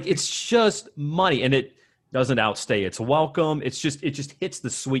 man. Like it's just money, and it doesn't outstay its welcome. It just hits the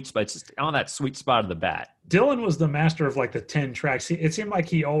sweet spot. It's just on that sweet spot of the bat. Dylan was the master of like the 10 tracks. It seemed like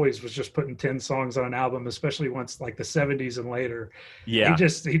he always was just putting 10 songs on an album, especially once like the 70s and later. Yeah.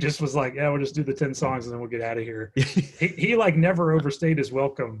 He just was like, we'll just do the 10 songs and then we'll get out of here. he like never overstayed his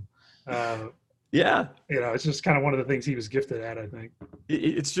welcome. Yeah. You know, it's just kind of one of the things he was gifted at, I think.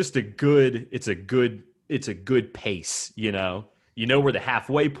 It's just a good pace, you know where the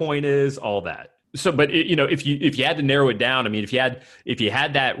halfway point is, all that. So, but if you had to narrow it down, I mean, if you had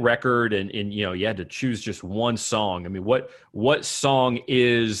that record and you had to choose just one song, I mean, what song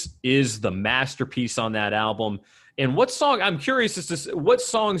is the masterpiece on that album? And what song, I'm curious as to what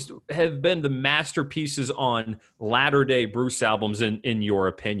songs have been the masterpieces on latter-day Bruce albums in your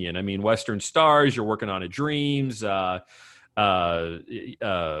opinion? I mean, Western Stars, You're Working on a Dreams, Wrecking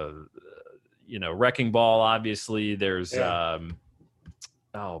Ball, obviously. There's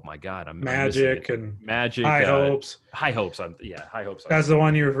oh my God, Magic and Magic, High Hopes. High Hopes. High Hopes. That's the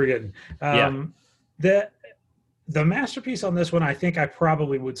one you were forgetting. The masterpiece on this one, I think I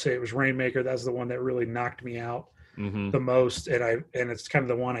probably would say it was Rainmaker. That's the one that really knocked me out the most, and it's kind of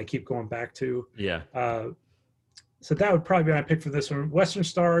the one I keep going back to. Yeah. So that would probably be my pick for this one. Western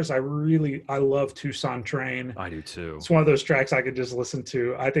Stars, I love Tucson Train. I do too. It's one of those tracks I could just listen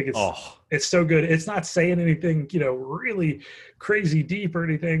to. I think it's so good. It's not saying anything, really crazy deep or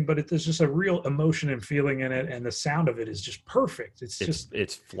anything, but there's just a real emotion and feeling in it, and the sound of it is just perfect.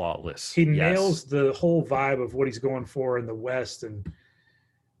 It's flawless. He nails the whole vibe of what he's going for in the West, and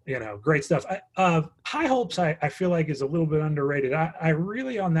great stuff. High Hopes, I feel like is a little bit underrated. I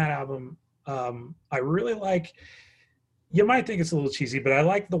really, on that album, I really like. You might think it's a little cheesy, but I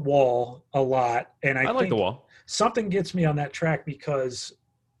like The Wall a lot. And I like think The Wall. Something gets me on that track because,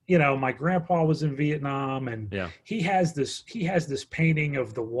 my grandpa was in Vietnam, and he has this painting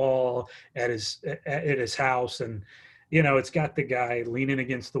of the wall at his house. And, it's got the guy leaning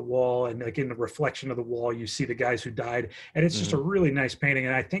against the wall, and like in the reflection of the wall, you see the guys who died. And it's just a really nice painting.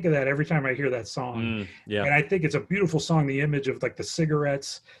 And I think of that every time I hear that song. And I think it's a beautiful song. The image of like the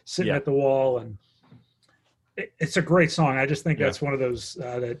cigarettes sitting at the wall, and It's a great song. I just think that's one of those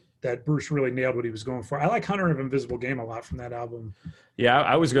that Bruce really nailed what he was going for. I like Hunter of Invisible Game a lot from that album. Yeah,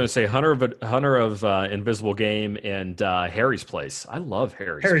 I was going to say Hunter of Invisible Game and Harry's Place. I love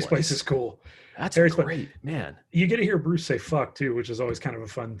Harry's Place is cool. That's Harry's great, man. You get to hear Bruce say "fuck" too, which is always kind of a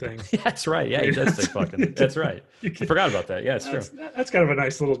fun thing. Yeah, that's right. Yeah, he does say "fucking." That's right. I forgot about that. Yeah, it's true. That's kind of a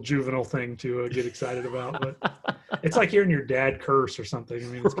nice little juvenile thing to get excited about. But it's like hearing your dad curse or something. I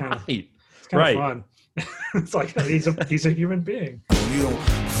mean, it's kind of of fun. It's like he's a human being. You don't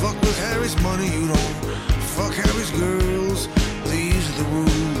fuck with Harry's money. You don't fuck Harry's girls. These are the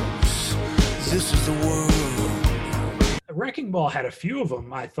rules. This is the world. Wrecking Ball had a few of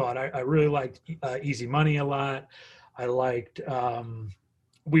them. I thought I really liked Easy Money a lot. I liked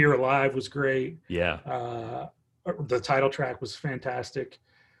We Are Alive was great. Yeah. The title track was fantastic.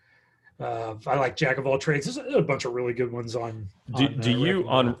 I like Jack of All Trades. There's a bunch of really good ones on. Do you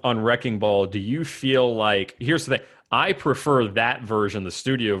on Wrecking Ball? Do you feel like, here's the thing? I prefer that version, the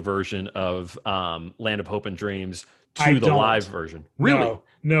studio version of Land of Hope and Dreams, to the live version. Really?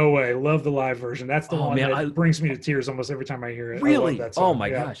 No way. Love the live version. That's the one that brings me to tears almost every time I hear it. Really? I love that song. Oh my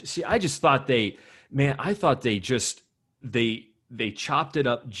gosh. See, I just thought they chopped it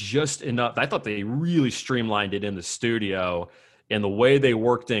up just enough. I thought they really streamlined it in the studio, and the way they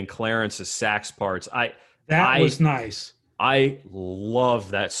worked in Clarence's sax parts. That was nice. I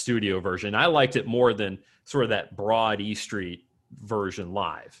love that studio version. I liked it more than sort of that Broad E Street version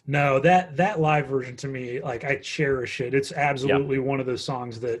live. No, that live version to me, like, I cherish it. It's absolutely one of those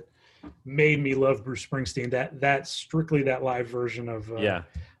songs that made me love Bruce Springsteen. That strictly that live version of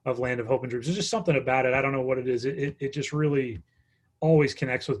Land of Hope and Dreams. There's just something about it. I don't know what it is. It just really always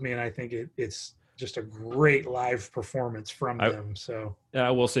connects with me, and I think it's just a great live performance from them. So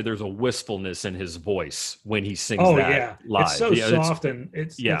I will say there's a wistfulness in his voice when he sings live. It's so soft and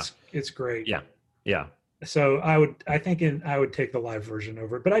it's great. Yeah. So I would take the live version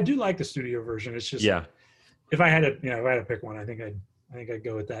over it, but I do like the studio version. It's just if I had to pick one, I think I'd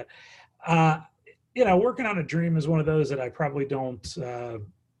go with that. Working on a Dream is one of those that I probably don't.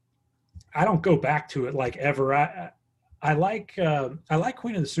 I don't go back to it like ever. I like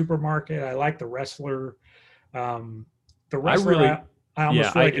Queen of the Supermarket. I like The Wrestler. The Wrestler I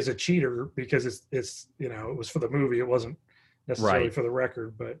almost feel like is a cheater because it's it was for the movie. It wasn't necessarily for the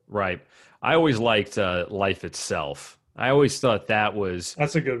record, but I always liked Life Itself. I always thought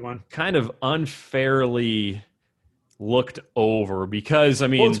that's a good one. Kind of unfairly looked over because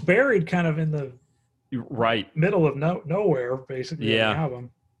it's buried kind of in the middle of nowhere, basically. Yeah, in the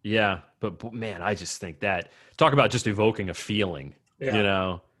album. Yeah, but man, I just think that talk about just evoking a feeling.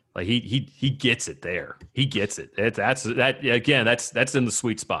 Like he gets it there. He gets it. That's in the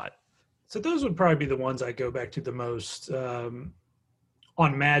sweet spot. So those would probably be the ones I go back to the most.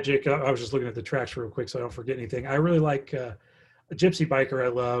 On Magic, I was just looking at the tracks real quick so I don't forget anything. I really like Gypsy Biker. I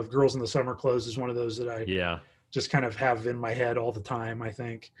love Girls in the Summer Clothes is one of those that I just kind of have in my head all the time, I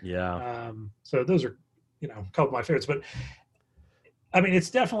think. Yeah. So those are, a couple of my favorites. But, I mean,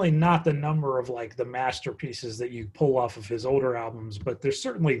 it's definitely not the number of, like, the masterpieces that you pull off of his older albums, but they're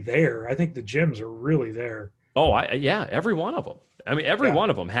certainly there. I think the gems are really there. Oh, every one of them. I mean, every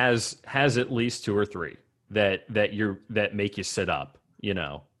one of them has at least two or three that make you sit up,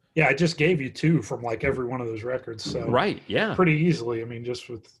 Yeah, I just gave you two from like every one of those records. So pretty easily. I mean, just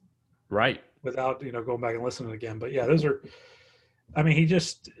without going back and listening again. But yeah, those are. I mean,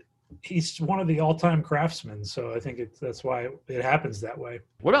 he's one of the all-time craftsmen. So I think that's why it happens that way.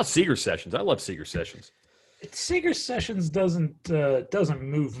 What about Seeger Sessions? I love Seeger Sessions. Seeger Sessions doesn't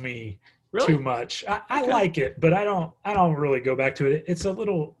move me too much. I like it, but I don't really go back to it. It's a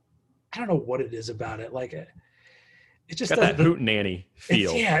little. I don't know what it is about it. Like it just got that hootenanny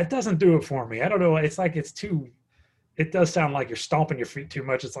feel. It doesn't do it for me. I don't know. It's like it does sound like you're stomping your feet too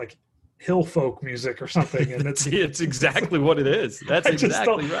much. It's like hill folk music or something. And it's exactly what it is. That's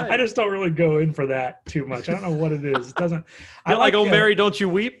exactly right. I just don't really go in for that too much. I don't know what it is. It doesn't. I like Oh Mary, Don't You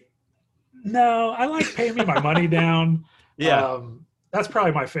Weep? No, I like Pay Me My Money Down. Yeah. That's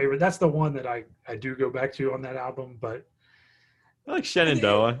probably my favorite. That's the one that I do go back to on that album, but I like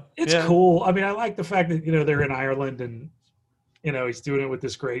Shenandoah. It's cool. I mean, I like the fact that, they're in Ireland and, he's doing it with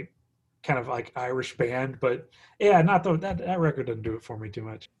this great kind of like Irish band. But yeah, that record doesn't do it for me too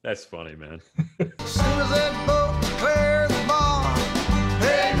much. That's funny, man. As soon as that boat clears the bar,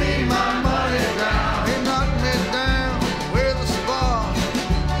 pay me my money down. He knocked me down with a spar.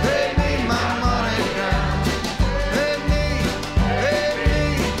 Pay me my money down. Pay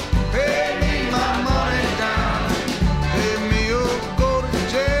me my money down. Pay me or go to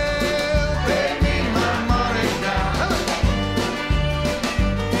jail. Pay me my money down.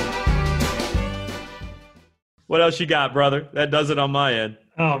 What else you got, brother? That does it on my end.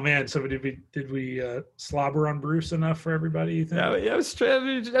 Oh man, so did we slobber on Bruce enough for everybody? You think? Yeah,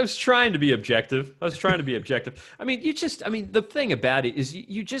 I was trying to be objective. I mean, the thing about it is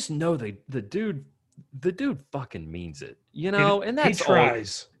you just know the dude fucking means it, you know, and that's he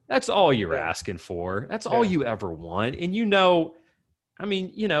tries. That's all you're asking for. That's all you ever want. And I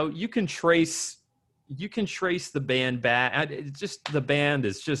mean, you can trace the band back. It's just the band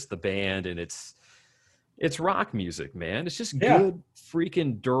is just the band, and it's rock music, man. It's just good,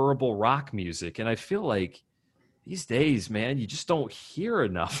 freaking durable rock music. And I feel like these days, man, you just don't hear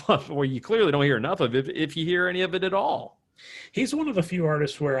enough of, or you clearly don't hear enough of it if you hear any of it at all. He's one of the few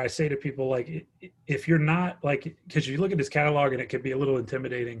artists where I say to people, like, if you're not like, because you look at his catalog and it can be a little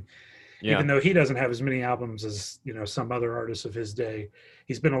intimidating, even though he doesn't have as many albums as, some other artists of his day.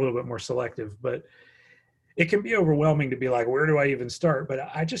 He's been a little bit more selective, but it can be overwhelming to be like, where do I even start? But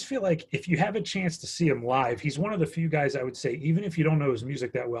I just feel like if you have a chance to see him live, he's one of the few guys I would say, even if you don't know his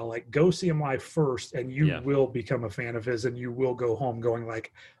music that well, like go see him live first and you will become a fan of his, and you will go home going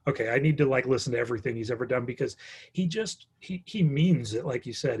like, okay, I need to like listen to everything he's ever done, because he means it. Like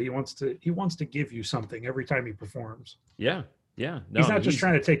you said, he wants to give you something every time he performs. Yeah. Yeah. No, he's not just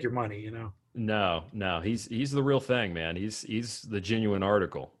trying to take your money, No, he's the real thing, man. He's the genuine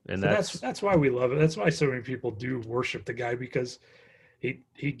article, and so that's why we love it. That's why so many people do worship the guy, because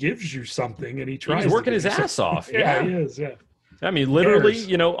he gives you something, and he tries. He's working his ass off. Yeah, he is. Yeah, I mean,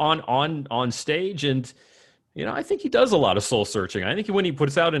 literally, on stage, and I think he does a lot of soul searching. I think when he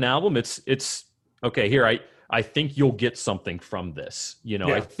puts out an album, it's okay. Here, I think you'll get something from this.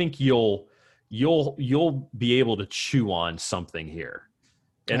 I think you'll be able to chew on something here.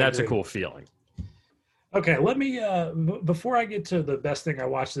 And that's a cool feeling. Okay, let me, before I get to the best thing I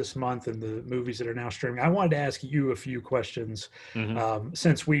watched this month and the movies that are now streaming, I wanted to ask you a few questions.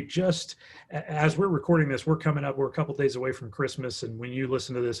 Since we just, as we're recording this, we're a couple days away from Christmas. And when you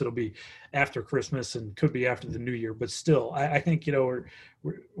listen to this, it'll be after Christmas and could be after the New Year. But still, I think,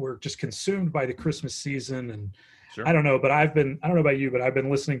 we're just consumed by the Christmas season. And sure. I don't know about you, but I've been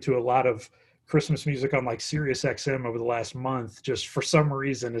listening to a lot of Christmas music on like Sirius XM over the last month. Just for some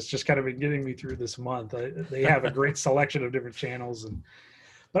reason, it's just kind of been getting me through this month. They have a great selection of different channels,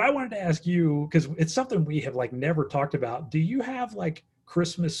 but I wanted to ask you, because it's something we have like never talked about. Do you have like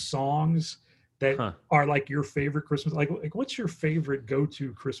Christmas songs that are like your favorite Christmas? Like what's your favorite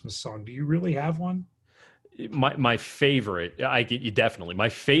go-to Christmas song? Do you really have one? My favorite, definitely. My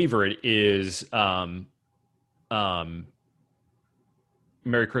favorite is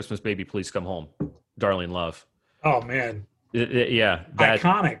Merry Christmas, Baby, Please Come Home, Darlene Love. Oh man. Yeah.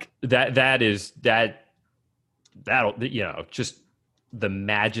 Iconic. That'll, just the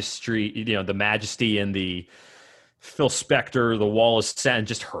the majesty and the Phil Spector, the Wallace Sand,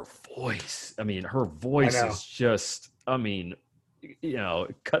 just her voice. I mean, her voice is just,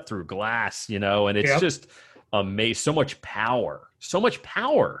 cut through glass, and it's just amazing. So much power.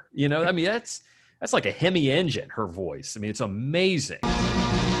 I mean, that's like a Hemi engine, her voice. I mean, it's amazing.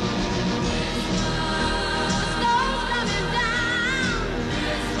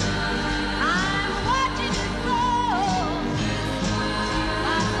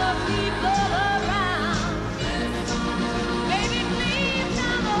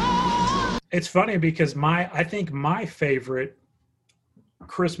 It's funny because I think my favorite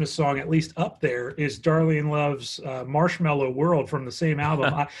Christmas song, at least up there, is Darlene Love's Marshmallow World from the same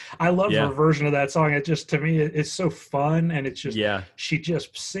album. I love her version of that song. It just, to me, it's so fun, and it's just, she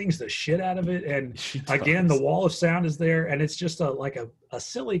just sings the shit out of it. And again, the wall of sound is there, and it's just a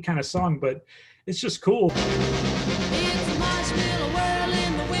silly kind of song, but it's just cool. It's a marshmallow world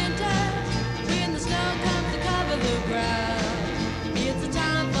in the winter, when the snow comes to cover the ground. It's a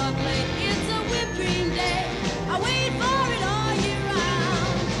time for play, it's a whipped cream day. I wait for it all year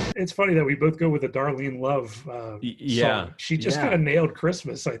round. It's funny that we both go with the Darlene Love song. She just kind of nailed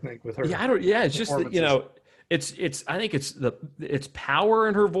Christmas, I think, with her. It's just that, I think it's power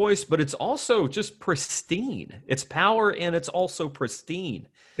in her voice, but it's also just pristine. It's power and it's also pristine.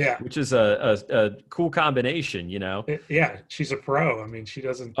 Yeah, which is a cool combination, she's a pro. I mean, she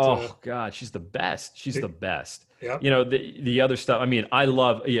doesn't. Oh God, she's the best. The best. Yeah. The other stuff. I mean, I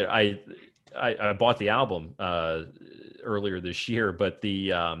love. I bought the album earlier this year, but the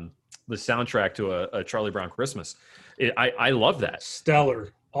soundtrack to a Charlie Brown Christmas, I love that.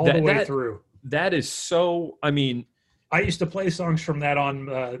 Stellar all the way through. That is so. I mean, I used to play songs from that on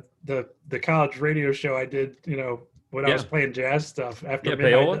the college radio show I did. When I was playing jazz stuff after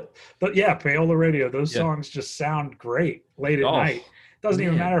midnight. Paola? But Paola Radio, those songs just sound great late at night. Doesn't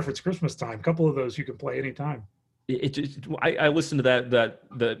even matter if it's Christmas time. A couple of those you can play anytime. I listen to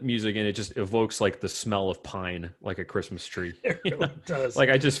that music and it just evokes like the smell of pine, like a Christmas tree. It really does. Like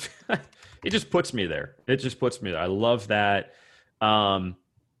it just puts me there. It just puts me there. I love that.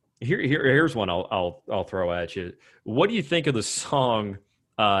 Here's one I'll throw at you. What do you think of the song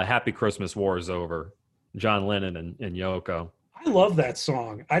 "Happy Christmas, War is Over"? John Lennon and Yoko. I love that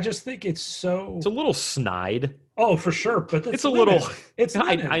song. I just think it's a little snide. Oh, for sure, but it's a little. It's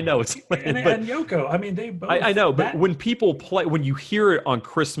I know it's Lennon, and Yoko. I mean, they both. I know, but when people play, when you hear it on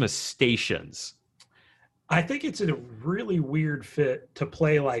Christmas stations, I think it's a really weird fit to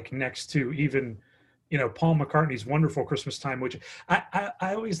play like next to even, Paul McCartney's "Wonderful Christmas Time," which I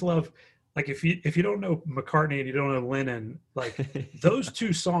always love. Like if you don't know McCartney and you don't know Lennon, like those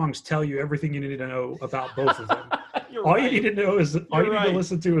two songs tell you everything you need to know about both of them. All you need to know is need to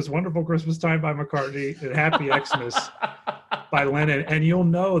listen to is "Wonderful Christmas Time" by McCartney and "Happy Xmas" by Lennon, and you'll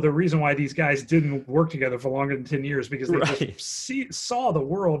know the reason why these guys didn't work together for longer than 10 years because they just saw the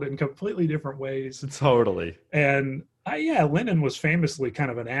world in completely different ways. Totally. And Lennon was famously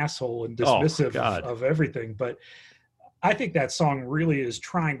kind of an asshole and dismissive of everything, but I think that song really is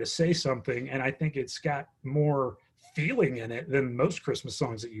trying to say something, and I think it's got more feeling in it than most Christmas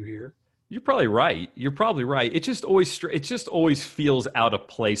songs that you hear. You're probably right. It just always feels out of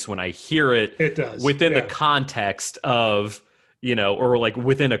place when I hear it. It does within the context of or like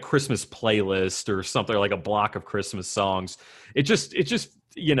within a Christmas playlist or something, like a block of Christmas songs. It just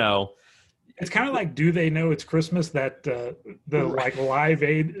It's kind of like "Do They Know It's Christmas?" That like Live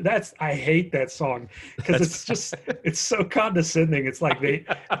Aid. I hate that song because it's so condescending. It's like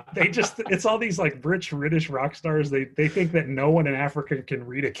it's all these like British rock stars. They think that no one in Africa can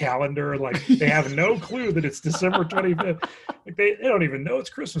read a calendar. Like they have no clue that it's December 25th. Like they don't even know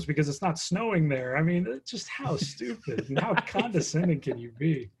it's Christmas because it's not snowing there. I mean, it's just how stupid and how condescending can you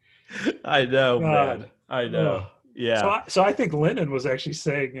be? I know, man. I know. Yeah. So I think Lennon was actually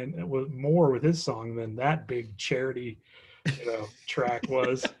saying and was more with his song than that big charity, track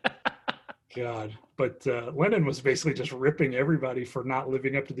was. God, but Lennon was basically just ripping everybody for not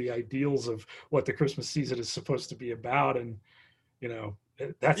living up to the ideals of what the Christmas season is supposed to be about, and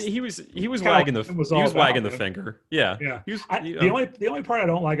that's he was wagging the finger. Yeah. The only part I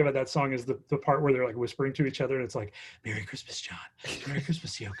don't like about that song is the part where they're like whispering to each other, and it's like "Merry Christmas, John. Merry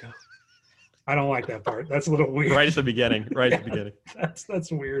Christmas, Yoko." I don't like that part. That's a little weird. Right at the beginning.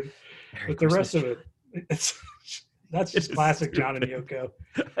 That's weird. But the rest of it, that's just classic John and Yoko.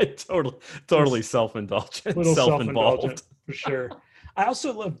 Totally self-indulgent. Little self-involved for sure. I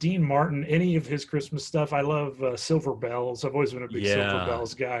also love Dean Martin. Any of his Christmas stuff. I love Silver Bells. I've always been a big Silver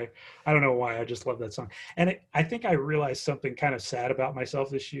Bells guy. I don't know why. I just love that song. And I think I realized something kind of sad about myself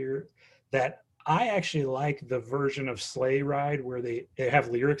this year, that I actually like the version of Sleigh Ride where they have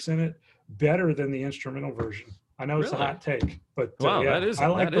lyrics in it better than the instrumental version. I know it's a hot take, but wow, that is a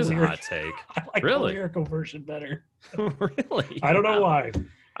hot take. I like the lyrical version better. Really? I don't know why.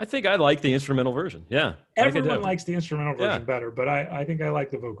 I think I like the instrumental version. Yeah. Everyone likes the instrumental version better, but I think I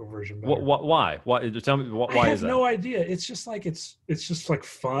like the vocal version better. Why? Tell me why is that? I have no idea. It's just like it's just like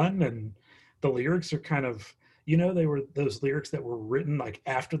fun, and the lyrics are kind of they were those lyrics that were written like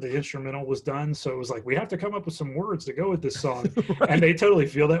after the instrumental was done. So it was like, we have to come up with some words to go with this song. Right. And they totally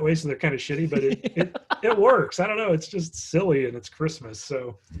feel that way. So they're kind of shitty, but it works. I don't know. It's just silly and it's Christmas.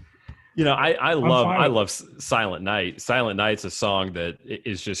 So, I love Silent Night. Silent Night's a song that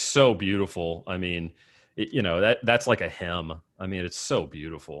is just so beautiful. I mean, that's like a hymn. I mean, it's so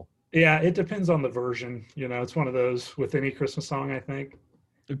beautiful. Yeah. It depends on the version. It's one of those with any Christmas song, I think.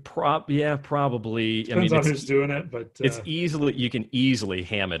 Probably. Depends on who's doing it, but you can easily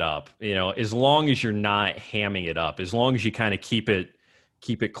ham it up. As long as you're not hamming it up, as long as you kind of keep it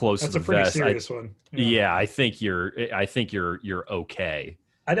close to the vest. That's a pretty serious one. Yeah, I think you're okay.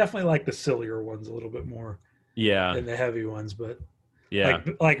 I definitely like the sillier ones a little bit more. Yeah, than the heavy ones, but yeah,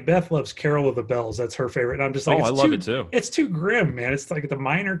 like Beth loves "Carol of the Bells." That's her favorite. And I'm just like, I love it too. It's too grim, man. It's like the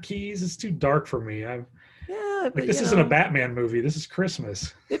minor keys. It's too dark for me. This isn't a Batman movie. This is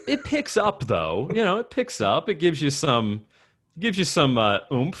Christmas. It picks up though. It picks up. It gives you some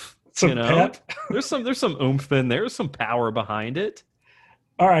oomph. Some pep. There's some oomph in there. There's some power behind it.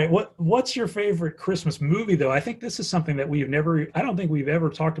 All right. What's your favorite Christmas movie though? I think this is something that I don't think we've ever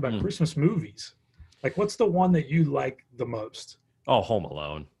talked about Christmas movies. Like, what's the one that you like the most? Oh, Home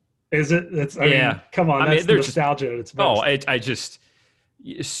Alone. Is it? I mean, come on. That's nostalgia at its best. I just.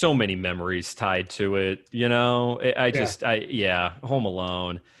 So many memories tied to it, Home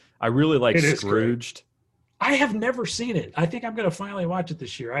Alone. I really like Scrooged. I have never seen it. I think I'm going to finally watch it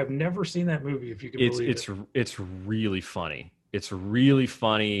this year. I have never seen that movie, if you can believe it. It's really funny. It's really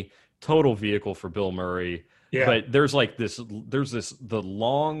funny. Total vehicle for Bill Murray. Yeah. But there's a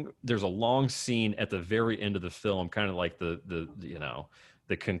long scene at the very end of the film, kind of like the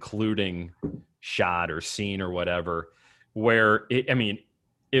concluding shot or scene or whatever, where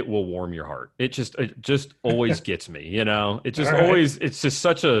it will warm your heart. It just always gets me, It just always, it's just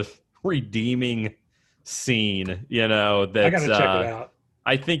such a redeeming scene, that I gotta check it out.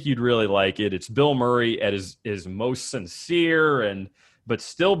 I think you'd really like it. It's Bill Murray at his most sincere but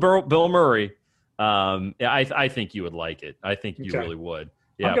still Bill Murray. I think you would like it. I think you really would.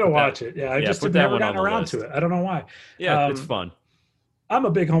 Yeah, I'm gonna watch it. Yeah, I just have never gotten around to it. I don't know why. Yeah, it's fun. I'm a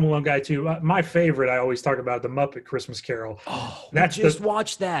big Home Alone guy too. My favorite, I always talk about, the Muppet Christmas Carol. Oh,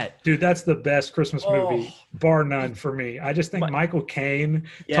 watch that, dude. That's the best Christmas movie, bar none, for me. I just think Michael Caine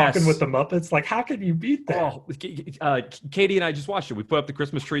talking with the Muppets. Like, how can you beat that? Oh, Katie and I just watched it. We put up the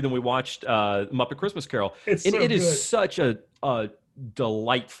Christmas tree, then we watched Muppet Christmas Carol. It is such a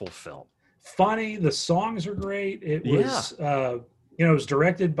delightful film. Funny, the songs are great. It was it was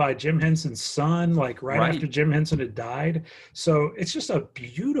directed by Jim Henson's son, like right after Jim Henson had died. So it's just a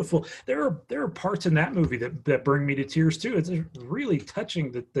beautiful, there are parts in that movie that bring me to tears too. It's really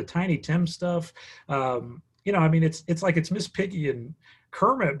touching, the Tiny Tim stuff. It's like it's Miss Piggy and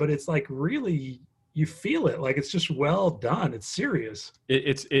Kermit, but it's like really, you feel it, like it's just well done. It's serious.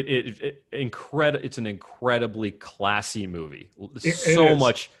 It's an incredibly classy movie.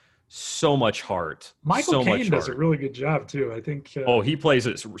 So much heart. Michael Caine does a really good job too. I think. He plays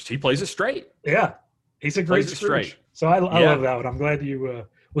it straight. Yeah, he's a great Scrooge. So I love that one. I'm glad you.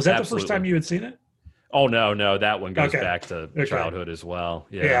 Was that the first time you had seen it? Oh no, that one goes back to childhood as well.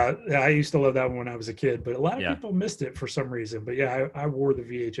 Yeah, I used to love that one when I was a kid, but a lot of people missed it for some reason. But yeah, I wore the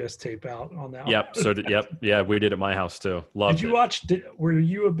VHS tape out on that. Yep. one. So yeah, we did at my house too. Loved it. Did you watch? Were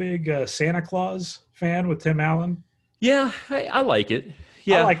you a big Santa Claus fan with Tim Allen? Yeah, I like it.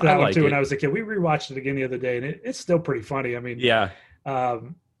 Yeah, I like that one too. When I was a kid, we rewatched it again the other day, and it's still pretty funny. I mean, Tim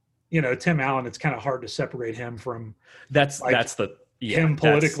Allen. It's kind of hard to separate him from him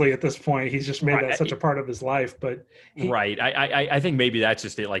politically at this point. He's just made that such a part of his life. But I think maybe that's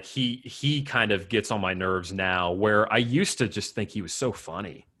just it. Like he kind of gets on my nerves now, where I used to just think he was so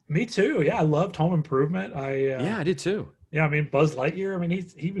funny. Me too. Yeah, I loved Home Improvement. I did too. Yeah, I mean Buzz Lightyear. I mean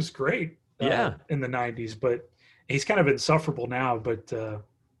he was great. In the 90s, but he's kind of insufferable now. But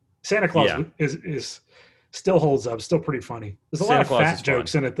Santa Claus is still holds up, still pretty funny. There's a lot of fat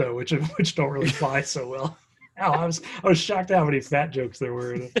jokes in it though, which don't really fly so well. I was shocked at how many fat jokes there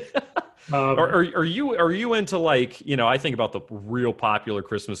were in it. Are you into, like, I think about the real popular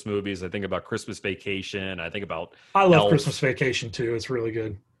Christmas movies. I think about Christmas Vacation. I think about I love Elf. Christmas Vacation too. It's really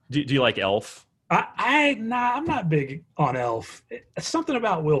good. Do you like Elf? I'm not big on Elf. It's something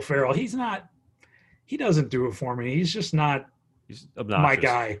about Will Ferrell. He doesn't do it for me. He's just not my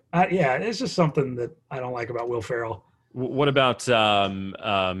guy. It's just something that I don't like about Will Ferrell. What about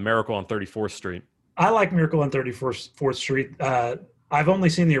Miracle on 34th Street? I like Miracle on 34th Street. I've only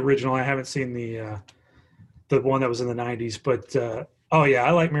seen the original. I haven't seen the one that was in the 90s. But I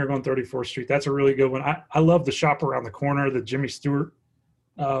like Miracle on 34th Street. That's a really good one. I love The Shop Around the Corner, the Jimmy Stewart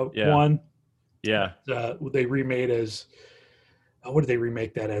one. Yeah. They remade as what did they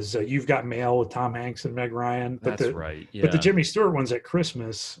remake that as? You've Got Mail with Tom Hanks and Meg Ryan. But That's right. Yeah. But the Jimmy Stewart one's at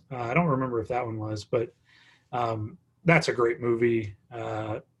Christmas. I don't remember if that one was, but that's a great movie.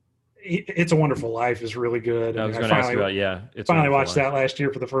 It's a Wonderful Life is really good. I was going to ask about, It's finally watched that last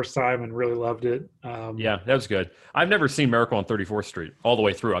year for the first time and really loved it. That was good. I've never seen Miracle on 34th Street all the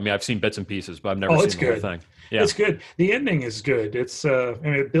way through. I mean, I've seen bits and pieces, but I've never seen the whole thing. Yeah. It's good. The ending is good. It's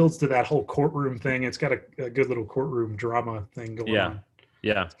it builds to that whole courtroom thing. It's got a good little courtroom drama thing going on.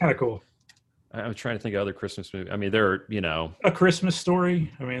 Yeah. It's kind of cool. I'm trying to think of other Christmas movies. I mean, there are, A Christmas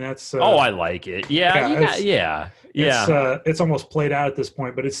Story. I mean, that's. I like it. Yeah. It's almost played out at this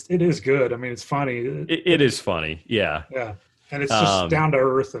point, but it is good. I mean, it's funny. It is funny. Yeah. Yeah, and it's just down to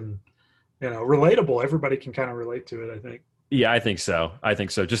earth and relatable. Everybody can kind of relate to it, I think. Yeah, I think so.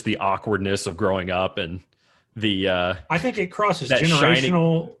 Just the awkwardness of growing up and the. I think it crosses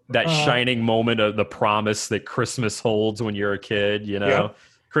generational. Shining moment of the promise that Christmas holds when you're a kid.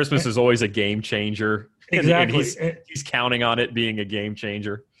 Christmas is always a game changer. Exactly. And he's counting on it being a game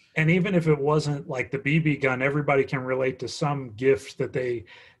changer. And even if it wasn't like the BB gun, everybody can relate to some gift that they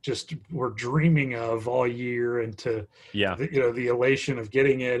just were dreaming of all year, and to the elation of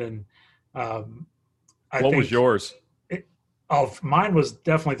getting it. And what was yours? Mine was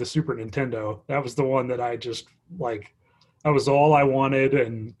definitely the Super Nintendo. That was the one that I just like. That was all I wanted,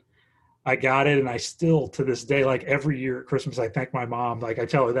 and I got it, and I still, to this day, like every year at Christmas, I thank my mom. Like I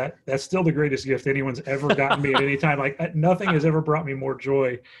tell her that's still the greatest gift anyone's ever gotten me at any time. Like nothing has ever brought me more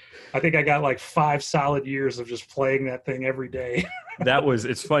joy. I think I got like 5 solid years of just playing that thing every day.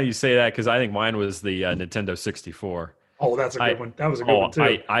 It's funny you say that because I think mine was the Nintendo 64. Oh, that's a good one. That was a good one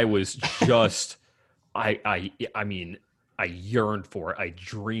too. I was just, I mean, I yearned for it. I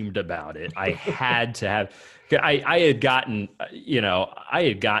dreamed about it. I had to have. I had gotten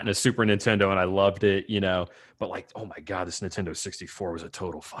a Super Nintendo and I loved it, but like, oh my God, this Nintendo 64 was a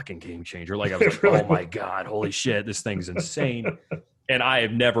total fucking game changer. Like I was like, oh my God, holy shit, this thing's insane. And I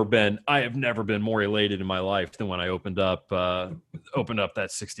have never been more elated in my life than when I opened up that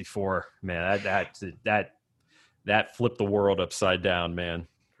 64. Man, that flipped the world upside down, man.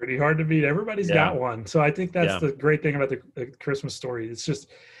 Pretty hard to beat. Everybody's got one. So I think that's the great thing about the Christmas story. It's just,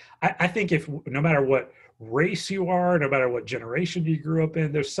 I think if no matter what race you are, no matter what generation you grew up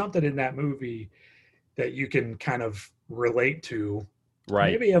in, there's something in that movie that you can kind of relate to.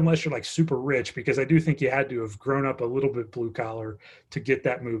 Right. Maybe unless you're like super rich, because I do think you had to have grown up a little bit blue collar to get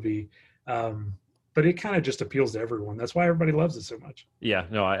that movie. But it kind of just appeals to everyone. That's why everybody loves it so much. Yeah,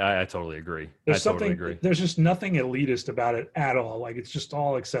 no, I totally agree. There's just nothing elitist about it at all. Like it's just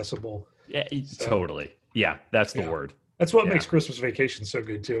all accessible. Yeah, totally. Yeah, that's the word. That's what makes Christmas Vacation so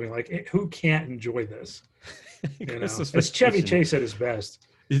good too. I mean, like who can't enjoy this? It's Chevy Chase at his best.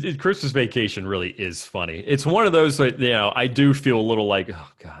 Christmas Vacation really is funny. It's one of those that, I do feel a little like,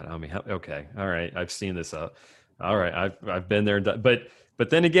 oh God, I mean, okay, all right, I've seen this. All right, I've been there and done, but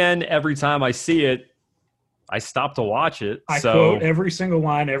then again, every time I see it, I stop to watch it. I quote every single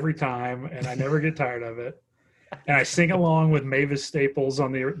line every time, and I never get tired of it. And I sing along with Mavis Staples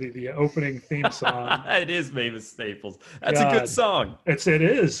on the opening theme song. It is Mavis Staples. That's a good song. It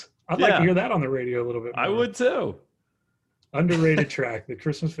is. I'd like to hear that on the radio a little bit more. I would too. Underrated track, the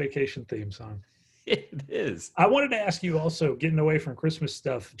Christmas Vacation theme song. It is. I wanted to ask you also, getting away from Christmas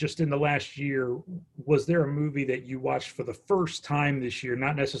stuff, just in the last year, was there a movie that you watched for the first time this year,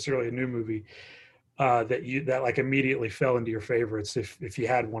 not necessarily a new movie, that like immediately fell into your favorites if you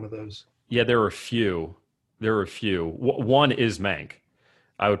had one of those? Yeah, there were a few. One is Mank.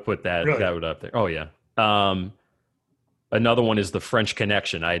 I would put that up there. Oh yeah. Another one is The French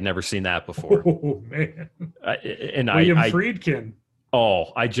Connection. I had never seen that before. Oh man. William Friedkin.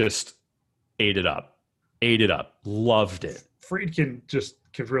 Oh, I just ate it up. Loved it. Friedkin just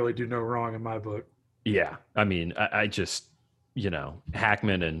could really do no wrong in my book. Yeah. I mean, I just,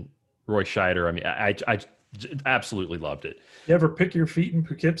 Hackman and Roy Scheider. I mean, I absolutely loved it. You ever pick your feet in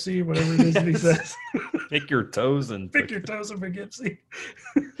Poughkeepsie, whatever it is that he says? Pick your toes in Poughkeepsie.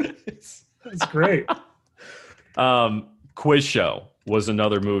 That's great. Quiz Show was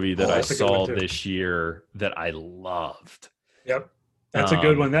another movie that I saw this year that I loved. Yep. That's a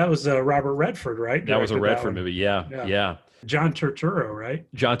good one. That was Robert Redford, right? That was a Redford movie. Yeah. John Turturro, right?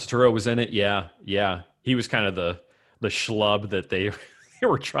 John Turturro was in it. Yeah. He was kind of the schlub that they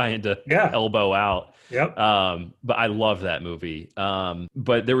were trying to elbow out. Yep. But I love that movie.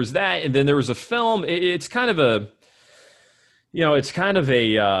 But there was that, and then there was a film. It's kind of an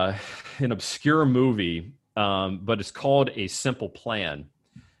obscure movie. But it's called A Simple Plan,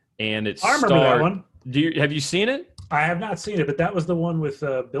 and I remember that one. Have you seen it? I have not seen it, but that was the one with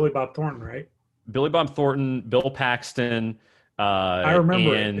Billy Bob Thornton, right? Billy Bob Thornton, Bill Paxton. I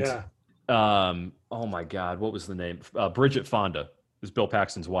remember it. Yeah. Oh my God, what was the name? Bridget Fonda is Bill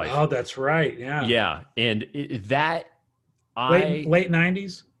Paxton's wife. Oh, that's right. Yeah. Yeah, and late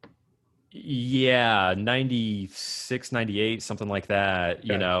 90s. Yeah, 96, 98, something like that.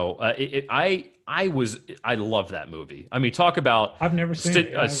 Okay. I love that movie. I mean, talk about I've never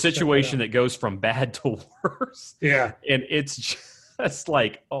seen a situation that goes from bad to worse. Yeah. And it's just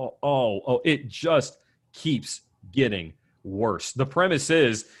like, it just keeps getting worse. The premise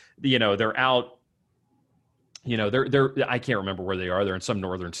is, they're out, they're I can't remember where they are. They're in some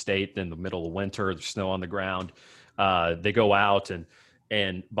northern state in the middle of winter. There's snow on the ground. They go out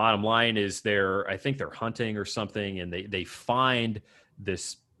and bottom line is I think they're hunting or something, and they find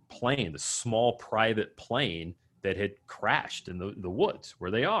this plane, the small private plane that had crashed in the woods where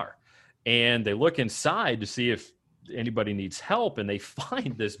they are. And they look inside to see if anybody needs help, and they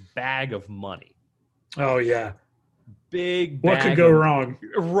find this bag of money. Oh, yeah. Big bag. What could go wrong?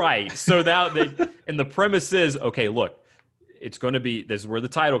 Right. So now and the premise is, okay, look, it's going to be, this is where the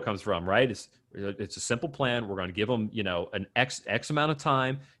title comes from, right? It's a simple plan. We're going to give them, an X amount of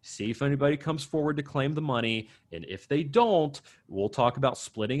time, see if anybody comes forward to claim the money. And if they don't, we'll talk about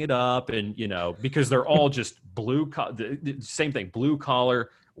splitting it up. And, because they're all just same thing, blue collar,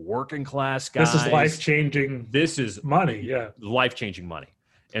 working class guys. This is life-changing. This is money. Yeah. Life-changing money.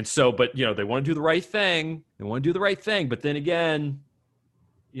 And so, but they want to do the right thing. But then again,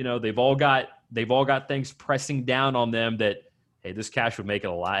 they've all got things pressing down on them that, hey, this cash would make it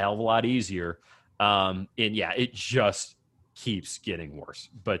hell of a lot easier. And yeah, it just keeps getting worse.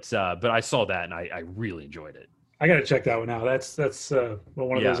 But I saw that and I really enjoyed it. I got to check that one out. That's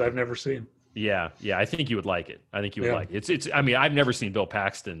one of those I've never seen. Yeah. I think you would like it. like it. It's. I mean, I've never seen Bill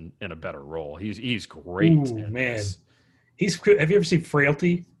Paxton in a better role. He's great. Ooh, man. Have you ever seen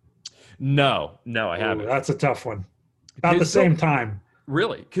Frailty? No, I haven't. That's a tough one. About the same time.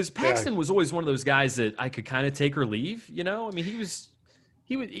 Really? Because Paxton was always one of those guys that I could kind of take or leave. I mean, he's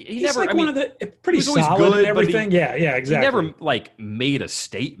never like one of the pretty solid good, and everything. Yeah, exactly. He never made a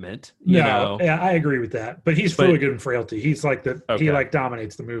statement. Yeah, I agree with that. But he's really good in Frailty. He's like he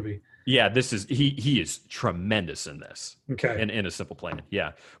dominates the movie. Yeah, he is tremendous in this. Okay. In A Simple Plan.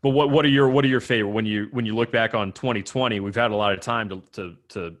 Yeah. But what are your favorite when you look back on 2020? We've had a lot of time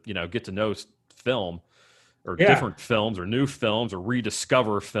to get to know film or different films or new films or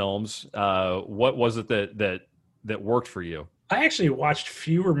rediscover films. What was it that worked for you? I actually watched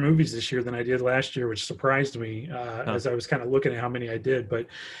fewer movies this year than I did last year, which surprised me as I was kind of looking at how many I did. But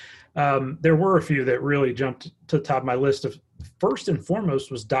there were a few that really jumped to the top of my list. First and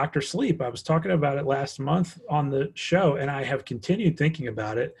foremost was Dr. Sleep. I was talking about it last month on the show, and I have continued thinking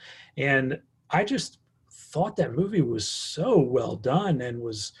about it. And I just thought that movie was so well done and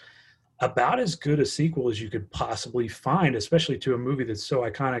was about as good a sequel as you could possibly find, especially to a movie that's so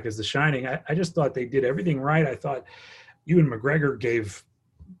iconic as The Shining. I just thought they did everything right. I thought Ewan McGregor gave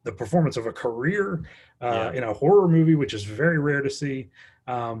the performance of a career in a horror movie, which is very rare to see.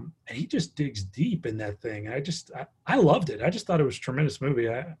 And he just digs deep in that thing. I loved it. I just thought it was a tremendous movie.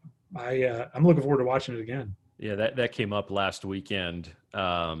 I'm looking forward to watching it again. Yeah, that came up last weekend.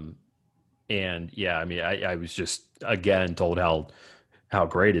 And yeah, I mean, I was just again told how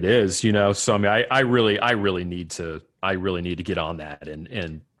great it is, So I mean, I really need to get on that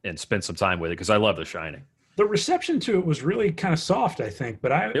and spend some time with it because I love The Shining. The reception to it was really kind of soft, I think,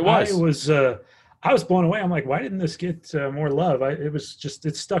 but I was blown away. I'm like, why didn't this get more love?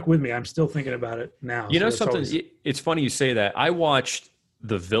 It stuck with me. I'm still thinking about it now. It's funny you say that. I watched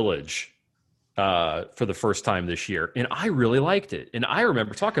The Village for the first time this year, and I really liked it. And I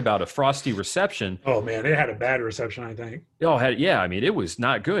remember talk about a frosty reception. Oh man, it had a bad reception, I think. I mean, it was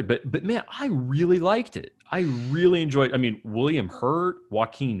not good, but man, I really liked it. I really enjoyed. I mean, William Hurt,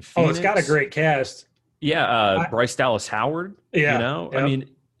 Joaquin Phoenix. Oh, it's got a great cast. Yeah, Bryce Dallas Howard. Yeah, yep. I mean,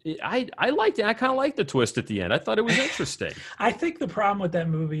 I liked it. I kind of liked the twist at the end. I thought it was interesting. I think the problem with that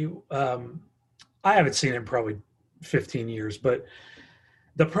movie, I haven't seen it in probably 15 years, but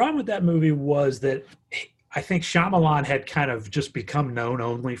the problem with that movie was that I think Shyamalan had kind of just become known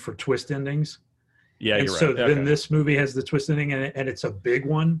only for twist endings. Yeah, and you're so right. Then this movie has the twist ending, and it's a big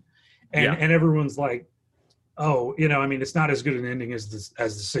one, and everyone's like, oh, I mean, it's not as good an ending as the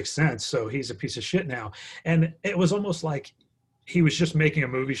Sixth Sense, so he's a piece of shit now. And it was almost like he was just making a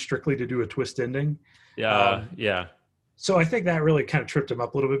movie strictly to do a twist ending. Yeah. So I think that really kind of tripped him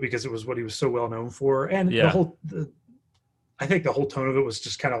up a little bit because it was what he was so well known for. And I think the whole tone of it was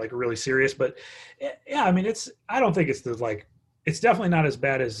just kind of like really serious. But yeah, I mean, I don't think it's it's definitely not as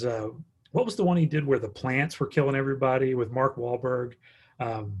bad as what was the one he did where the plants were killing everybody with Mark Wahlberg?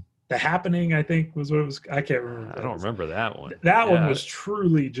 The Happening, I think, was what it was. I can't remember. I don't remember that one. That one was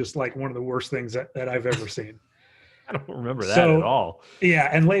truly just like one of the worst things that I've ever seen. I don't remember that at all. Yeah,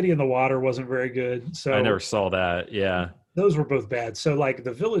 and Lady in the Water wasn't very good. So I never saw that. Yeah. Those were both bad. So like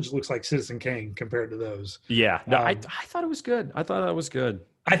The Village looks like Citizen Kane compared to those. Yeah. No, I thought it was good. I thought that was good.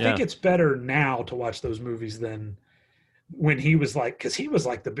 I think it's better now to watch those movies than when he was like, because he was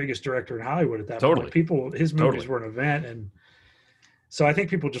like the biggest director in Hollywood at that point. His movies were an event. And so I think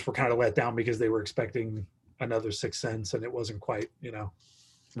people just were kind of let down because they were expecting another Sixth Sense and it wasn't quite,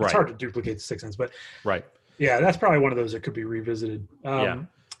 it's hard to duplicate the Sixth Sense, but yeah, that's probably one of those that could be revisited.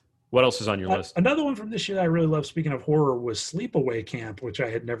 What else is on your list? Another one from this year that I really love, speaking of horror, was Sleepaway Camp, which I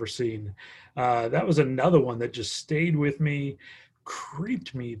had never seen. That was another one that just stayed with me,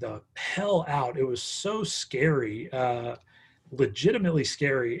 creeped me the hell out. It was so scary, legitimately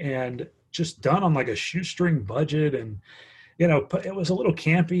scary, and just done on like a shoestring budget. And, it was a little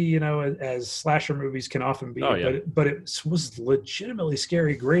campy, as slasher movies can often be. But it was legitimately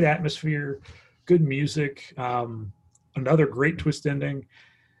scary, great atmosphere, good music, another great twist ending.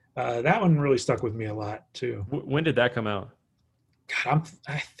 That one really stuck with me a lot too. When did that come out? God,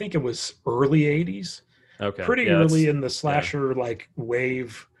 I think it was early 80s. Okay. Pretty early in the slasher like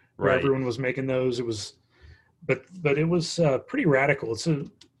wave where everyone was making those. It was, but it was pretty radical.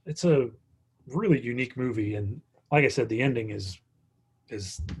 It's a really unique movie, and like I said, the ending is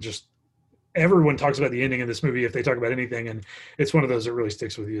is just, everyone talks about the ending of this movie if they talk about anything, and it's one of those that really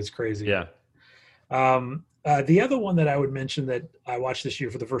sticks with you. It's crazy. Yeah. The other one that I would mention that I watched this year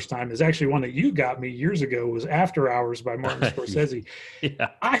for the first time is actually one that you got me years ago, was After Hours by Martin Scorsese. Yeah.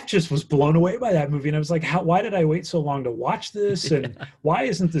 I just was blown away by that movie. And I was like, why did I wait so long to watch this? And why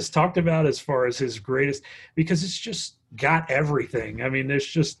isn't this talked about as far as his greatest? Because it's just got everything. I mean, there's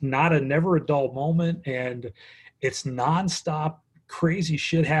just never a dull moment, and it's nonstop crazy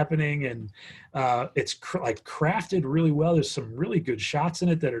shit happening, and it's like crafted really well. There's some really good shots in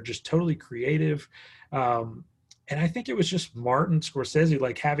it that are just totally creative. And I think it was just Martin Scorsese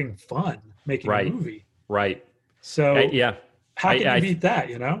like having fun making a movie. Right. So yeah, how can you beat that?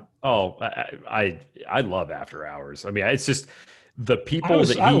 You know? Oh, I love After Hours. I mean, it's just the people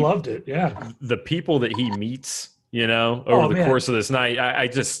I loved it. Yeah. The people that he meets, you know, over the course of this night, I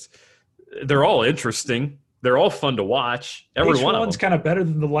just, they're all interesting. They're all fun to watch. Every Each one one's kind of better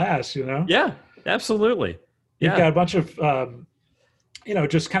than the last, you know? Yeah, absolutely. You've got a bunch of, you know,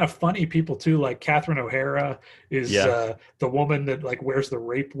 just kind of funny people too. Like Catherine O'Hara is the woman that like wears the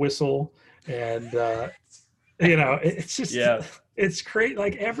rape whistle, and you know, it's just it's great.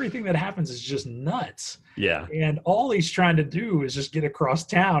 Like everything that happens is just nuts. Yeah. And all he's trying to do is just get across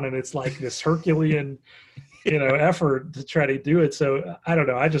town, and it's like this Herculean, you know, effort to try to do it. So I don't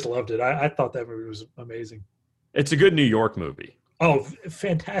know. I just loved it. I thought that movie was amazing. It's a good New York movie. Oh,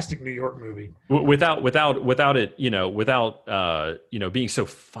 fantastic New York movie. Without it, you know, without you know, being so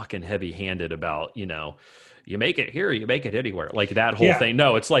fucking heavy-handed about, you know, you make it here, you make it anywhere, like that whole thing.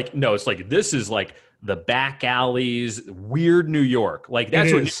 No, it's like this is like the back alleys, weird New York. Like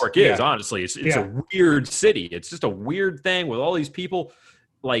that's what New York is. Honestly, it's a weird city. It's just a weird thing with all these people.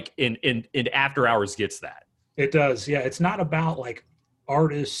 Like in After Hours gets that. It does. Yeah, it's not about like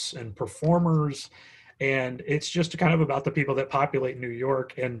artists and performers. And it's just kind of about the people that populate New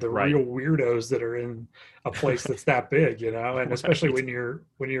York and the real weirdos that are in a place that's that big, you know. And especially when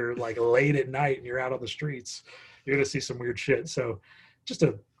you're like late at night and you're out on the streets, you're gonna see some weird shit. So, just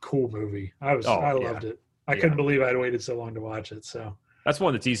a cool movie. I loved it. I couldn't believe I'd waited so long to watch it. So that's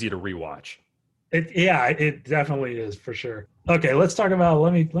one that's easy to rewatch. It definitely is, for sure. Okay, let's talk about.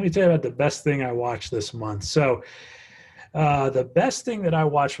 Let me tell you about the best thing I watched this month. So. The best thing that I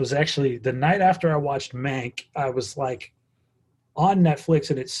watched was actually the night after I watched Mank. I was like on Netflix,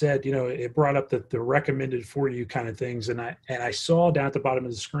 and it said, you know, it brought up the recommended for you kind of things. And I saw down at the bottom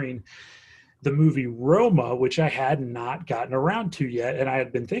of the screen the movie Roma, which I had not gotten around to yet. And I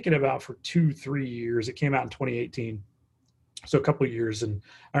had been thinking about for 2-3 years. It came out in 2018. So a couple of years. And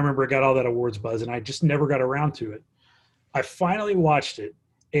I remember it got all that awards buzz, and I just never got around to it. I finally watched it,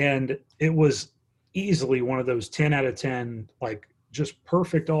 and it was easily one of those 10 out of 10, like just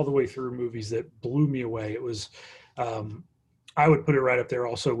perfect all the way through movies that blew me away. It was, I would put it right up there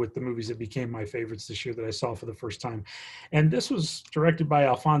also with the movies that became my favorites this year that I saw for the first time. And this was directed by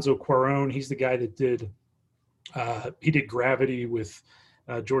Alfonso Cuarón. He's the guy that did, he did Gravity with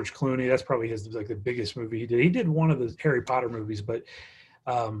George Clooney. That's probably his, like the biggest movie he did. He did one of the Harry Potter movies, but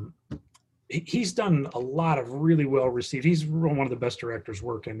he's done a lot of really well received. He's one of the best directors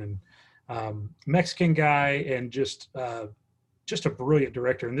working, and Mexican guy, and just a brilliant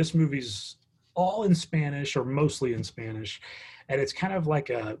director. And this movie's all in Spanish, or mostly in Spanish. And it's kind of like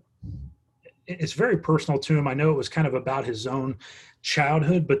it's very personal to him. I know it was kind of about his own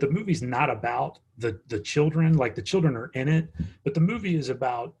childhood, but the movie's not about the children. Like the children are in it, but the movie is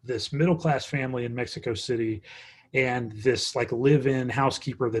about this middle-class family in Mexico City and this like live-in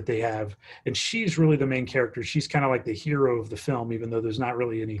housekeeper that they have. And she's really the main character. She's kind of like the hero of the film, even though there's not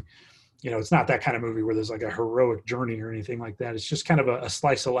really any, you know, it's not that kind of movie where there's like a heroic journey or anything like that. It's just kind of a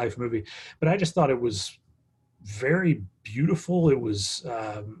slice of life movie. But I just thought it was very beautiful. It was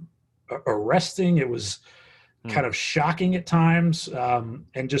arresting. It was kind of shocking at times,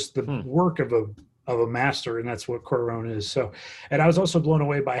 and just the work of a master. And that's what Cuarón is. So, and I was also blown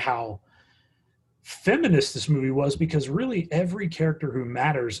away by how feminist this movie was, because really every character who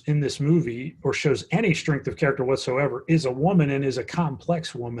matters in this movie, or shows any strength of character whatsoever, is a woman, and is a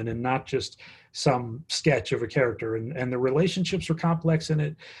complex woman, and not just some sketch of a character. And the relationships are complex in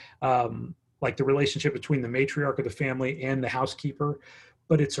it, like the relationship between the matriarch of the family and the housekeeper.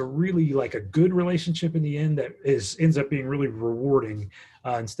 But it's a really like a good relationship in the end that ends up being really rewarding,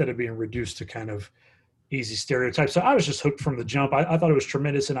 instead of being reduced to kind of easy stereotypes. So I was just hooked from the jump. I thought it was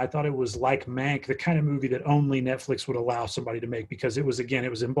tremendous, and I thought it was like Mank, the kind of movie that only Netflix would allow somebody to make, because it was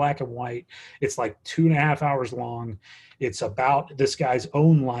in black and white. It's like 2.5 hours long. It's about this guy's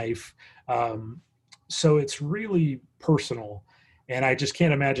own life. So it's really personal, and I just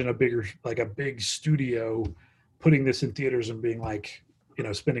can't imagine a big studio putting this in theaters and being like,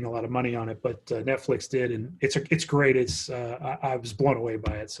 spending a lot of money on it, but Netflix did, and it's great. I was blown away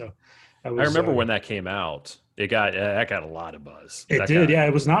by it. So I remember when that came out, that got a lot of buzz. It did. Yeah.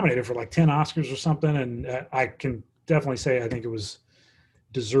 It was nominated for like 10 Oscars or something. And I can definitely say, I think it was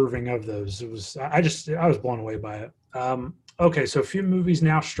deserving of those. I was blown away by it. Okay. So a few movies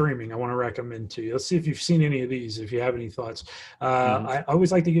now streaming I want to recommend to you. Let's see if you've seen any of these, if you have any thoughts. I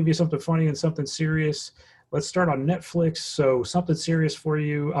always like to give you something funny and something serious. Let's start on Netflix. So something serious for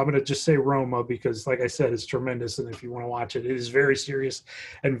you. I'm going to just say Roma because, like I said, it's tremendous. And if you want to watch it, it is very serious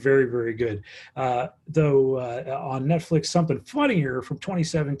and very, very good. Though on Netflix, something funnier from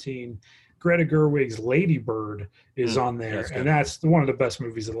 2017, Greta Gerwig's Lady Bird is on there. And that's one of the best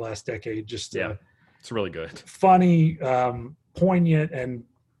movies of the last decade. Just it's really good. Funny, poignant, and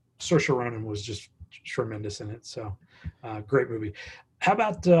Saoirse Ronan was just tremendous in it. So great movie. How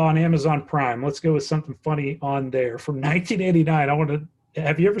about on Amazon Prime? Let's go with something funny on there from 1989.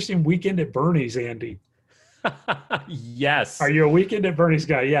 Have you ever seen Weekend at Bernie's, Andy? Yes. Are you a Weekend at Bernie's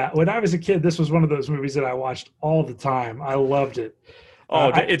guy? Yeah. When I was a kid, this was one of those movies that I watched all the time. I loved it.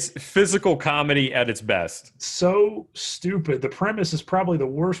 It's physical comedy at its best. So stupid. The premise is probably the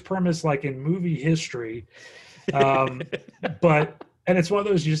worst premise like in movie history. And it's one of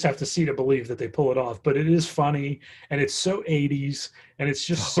those you just have to see to believe that they pull it off. But it is funny, and it's so 80s, and it's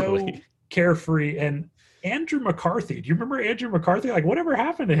just so carefree. And Andrew McCarthy, do you remember Andrew McCarthy? Like, whatever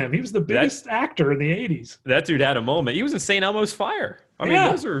happened to him? He was the biggest actor in the 80s. That dude had a moment. He was in St. Elmo's Fire. I mean,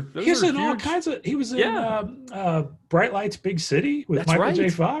 those are He's in all kinds of – he was in Bright Lights, Big City with Michael J.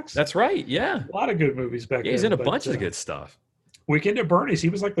 Fox. That's right, yeah. A lot of good movies back then. He's in a bunch of good stuff. Weekend at Bernie's, he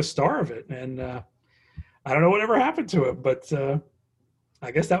was like the star of it. And I don't know whatever happened to him, but I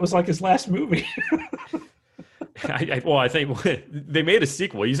guess that was like his last movie. I think they made a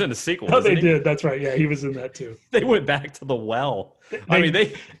sequel. He's in a sequel. Oh, they did. That's right. Yeah, he was in that too. They went back to the well.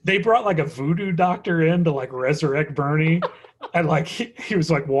 They brought like a voodoo doctor in to like resurrect Bernie, and like he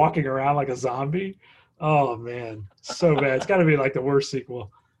was like walking around like a zombie. Oh man, so bad. It's got to be like the worst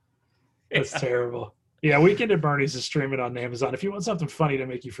sequel. That's terrible. Yeah, Weekend at Bernie's is streaming on Amazon. If you want something funny to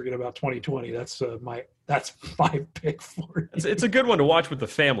make you forget about 2020, that's my pick for it. It's a good one to watch with the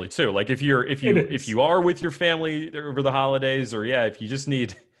family too. Like if you are with your family over the holidays, or if you just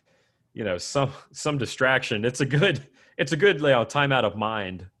need, some distraction, it's a good time out of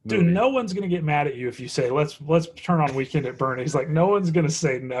mind movie. Dude, no one's gonna get mad at you if you say let's turn on Weekend at Bernie's. Like no one's gonna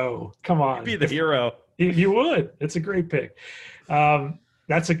say no. Come on, you'd be the hero. You would. It's a great pick.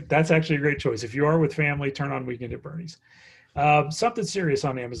 That's actually a great choice. If you are with family, turn on Weekend at Bernie's. Something serious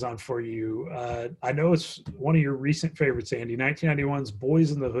on Amazon for you. I know it's one of your recent favorites, Andy. 1991's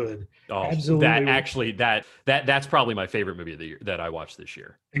Boys in the Hood. Oh, absolutely. That's probably my favorite movie of the year that I watched this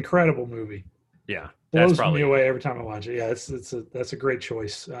year. Incredible movie. Yeah, blows me away every time I watch it. Yeah, that's a great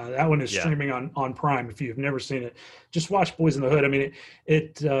choice. That one is streaming on Prime. If you've never seen it, just watch Boys in the Hood. I mean,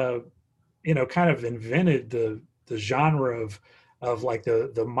 it kind of invented the genre of like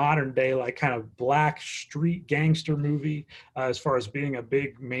the modern day, like kind of black street gangster movie, as far as being a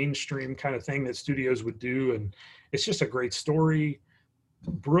big mainstream kind of thing that studios would do. And it's just a great story,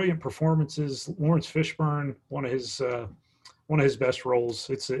 brilliant performances. Lawrence Fishburne, one of his best roles.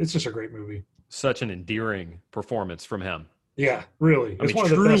 It's just a great movie. Such an endearing performance from him. Yeah, really. It's one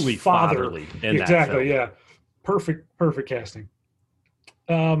of the best fatherly in that film. Exactly. Yeah. Perfect casting.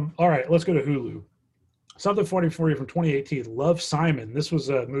 All right, let's go to Hulu. Something funny for you from 2018, Love, Simon. This was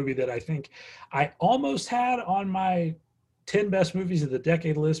a movie that I think I almost had on my 10 best movies of the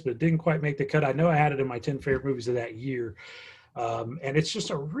decade list, but it didn't quite make the cut. I know I had it in my 10 favorite movies of that year. And it's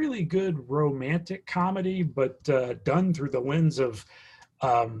just a really good romantic comedy, but done through the lens of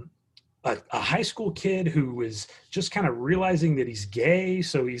a high school kid who is just kind of realizing that he's gay.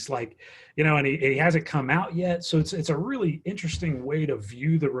 So he's like, and he hasn't come out yet. So it's a really interesting way to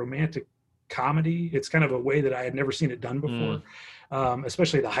view the romantic comedy. It's kind of a way that I had never seen it done before,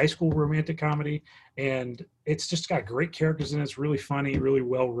 especially the high school romantic comedy. And it's just got great characters in it. It's really funny, really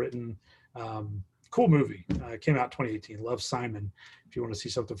well written. Cool movie. It came out 2018. Love, Simon. If you want to see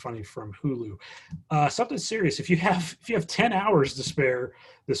something funny from Hulu. Something serious. If you have 10 hours to spare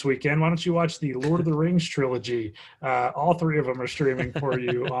this weekend, why don't you watch the Lord of the Rings trilogy? All three of them are streaming for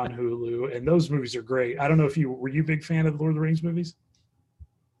you on Hulu, and those movies are great. I don't know if were you a big fan of the Lord of the Rings movies?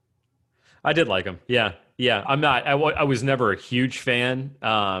 I did like them. Yeah. I'm not. I was never a huge fan,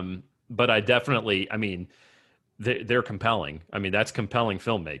 but I definitely. I mean, they're compelling. I mean, that's compelling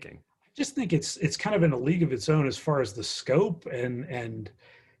filmmaking. I just think it's kind of in a league of its own as far as the scope and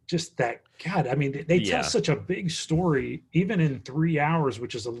just that. God, I mean, they tell such a big story, even in 3 hours,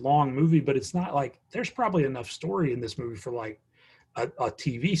 which is a long movie. But it's not like there's probably enough story in this movie for like a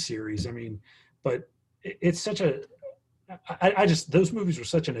TV series. I mean, but it's such a, I just, those movies were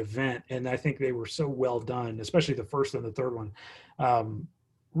such an event, and I think they were so well done, especially the first and the third one.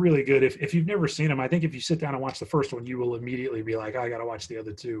 Really good. If you've never seen them, I think if you sit down and watch the first one, you will immediately be like, I got to watch the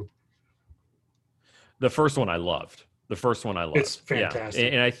other two. The first one I loved. It's fantastic. Yeah.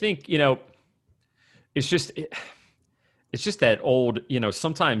 And I think, it's just that old,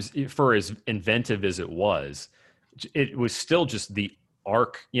 sometimes for as inventive as it was still just the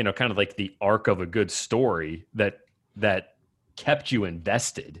arc, kind of like the arc of a good story that kept you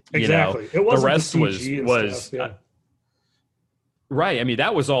invested. Exactly. It wasn't the rest the CG was stuff, yeah. Right. I mean,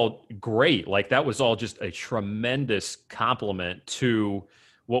 that was all great. Like, that was all just a tremendous compliment to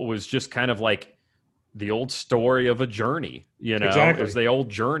what was just kind of like the old story of a journey, Exactly. It was the old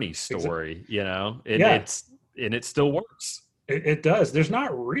Journey story, it still works. It does. There's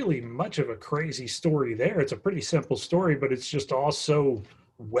not really much of a crazy story there. It's a pretty simple story, but it's just all so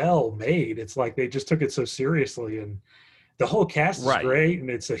well made. It's like they just took it so seriously, and the whole cast is great, and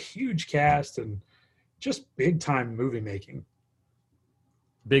it's a huge cast, and just big time movie making.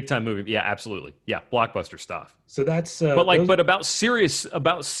 Big time movie. Yeah, absolutely. Yeah. Blockbuster stuff. So that's, but about serious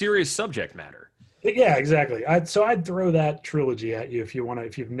subject matter. Yeah, exactly. I'd throw that trilogy at you if you want to.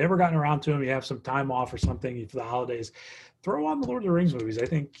 If you've never gotten around to them, you have some time off or something for the holidays, throw on the Lord of the Rings movies. I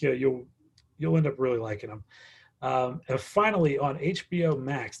think you'll end up really liking them. And finally, on HBO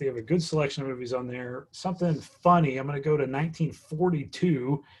Max, they have a good selection of movies on there. Something funny. I'm going to go to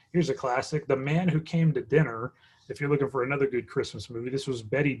 1942. Here's a classic, The Man Who Came to Dinner. If you're looking for another good Christmas movie, this was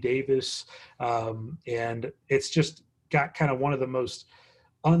Bette Davis, and it's just got kind of one of the most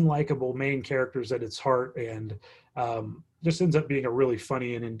unlikable main characters at its heart, and just ends up being a really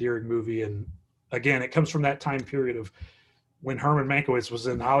funny and endearing movie. And again, it comes from that time period of when Herman Mankiewicz was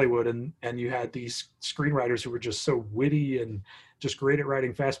in Hollywood, and you had these screenwriters who were just so witty and just great at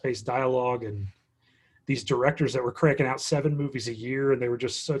writing fast-paced dialogue, and these directors that were cranking out 7 movies a year, and they were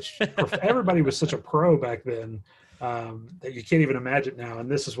just everybody was such a pro back then that you can't even imagine now. And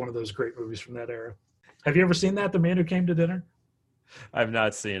this is one of those great movies from that era. Have you ever seen that, The Man Who Came to Dinner? I've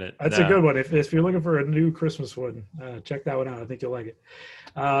not seen it. That's a good one. If you're looking for a new Christmas one, check that one out. I think you'll like it.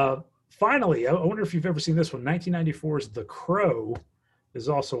 Finally, I wonder if you've ever seen this one. 1994's The Crow is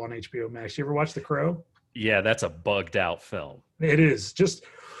also on HBO Max. You ever watch The Crow? Yeah, that's a bugged out film. It is. Just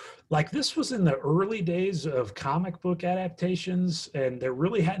like, this was in the early days of comic book adaptations, and there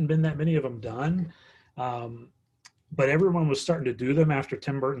really hadn't been that many of them done. But everyone was starting to do them after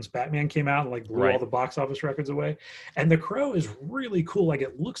Tim Burton's Batman came out and blew all the box office records away. And The Crow is really cool. Like,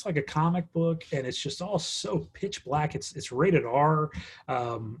 it looks like a comic book, and it's just all so pitch black. It's rated R.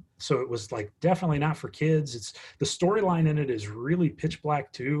 So it was definitely not for kids. It's the storyline in it is really pitch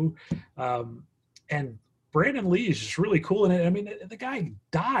black too. And Brandon Lee is just really cool in it. I mean, the guy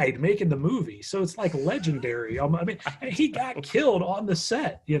died making the movie, so it's legendary. I mean, he got killed on the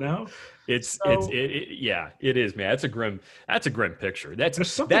set. It is, man. That's a grim picture. That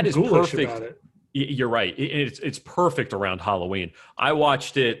is perfect. About it. You're right. It's perfect around Halloween. I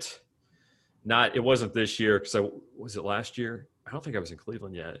watched it. It wasn't this year, because was it last year? I don't think I was in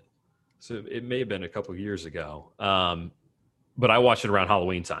Cleveland yet, so it may have been a couple of years ago. But I watched it around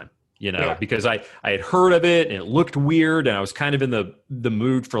Halloween time. Because I had heard of it and it looked weird, and I was kind of in the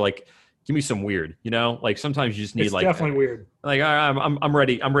mood for give me some weird, sometimes you just need it's definitely weird. I'm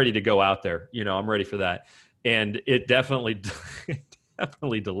ready to go out there. I'm ready for that. And it definitely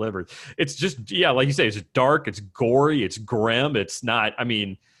delivered. It's just, like you say, it's dark, it's gory, it's grim. It's not,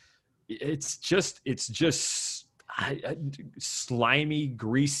 it's just slimy,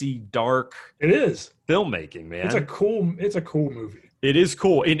 greasy, dark. It is filmmaking, man. It's a cool movie. It is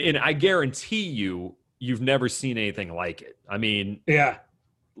cool. And I guarantee you've never seen anything like it. Yeah.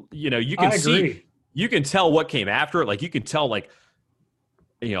 You can see, you can tell what came after it. You can tell,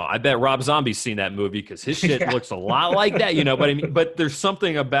 I bet Rob Zombie's seen that movie because his shit looks a lot like that, but there's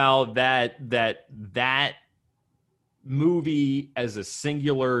something about that movie as a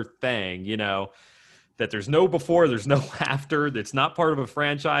singular thing, that there's no before, there's no after, that's not part of a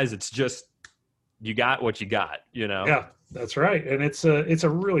franchise. It's just, you got what you got, Yeah. That's right, and it's a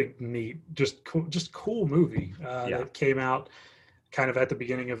really neat, just cool movie that came out kind of at the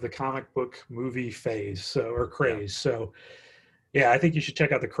beginning of the comic book movie phase, or craze. Yeah. So, I think you should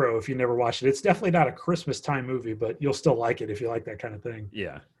check out The Crow if you never watched it. It's definitely not a Christmas time movie, but you'll still like it if you like that kind of thing.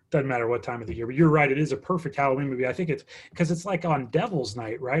 Yeah, doesn't matter what time of the year. But you're right, it is a perfect Halloween movie. I think it's because it's on Devil's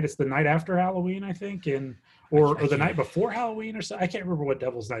Night, right? It's the night after Halloween, I think, or the night before Halloween or something. I can't remember what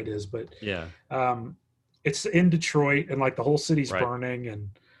Devil's Night is, but yeah. It's in Detroit, and the whole city's burning, and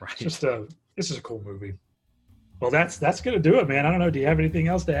this is a cool movie. Well, that's going to do it, man. I don't know. Do you have anything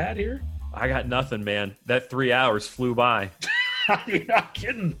else to add here? I got nothing, man. That 3 hours flew by. You're not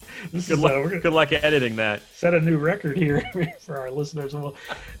kidding. Good luck editing that. Set a new record here for our listeners. Well,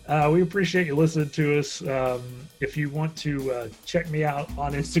 we appreciate you listening to us. If you want to check me out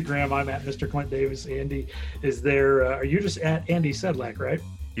on Instagram, I'm at Mr. Clint Davis. Andy is there. Are you just at Andy Sedlak, right?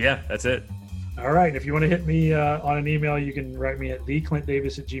 Yeah, that's it. All right. And if you want to hit me on an email, you can write me at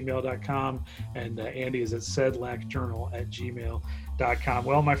theclintdavis@gmail.com. And Andy is at sedlakjournal@gmail.com.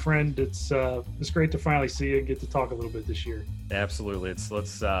 Well, my friend, it's great to finally see you and get to talk a little bit this year. Absolutely.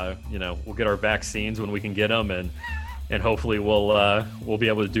 Let's we'll get our vaccines when we can get them, and hopefully we'll be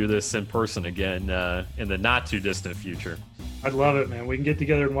able to do this in person again in the not too distant future. I'd love it, man. We can get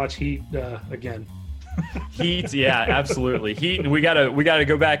together and watch Heat again. Heat, yeah, absolutely. Heat, and we gotta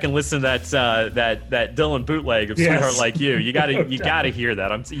go back and listen to that Dylan bootleg of Sweetheart Like You. You gotta hear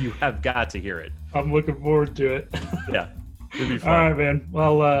that. You have got to hear it. I'm looking forward to it. Yeah. It'll be fun. All right, man.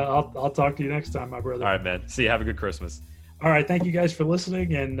 Well, I'll talk to you next time, my brother. All right, man. See you. Have a good Christmas. All right. Thank you guys for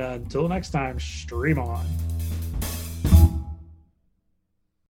listening. And until next time, stream on.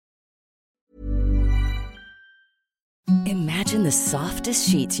 Imagine the softest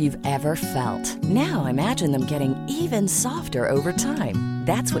sheets you've ever felt. Now imagine them getting even softer over time.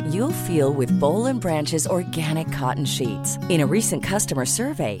 That's what you'll feel with Boll & Branch's organic cotton sheets. In a recent customer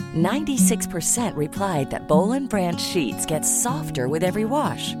survey, 96% replied that Boll & Branch sheets get softer with every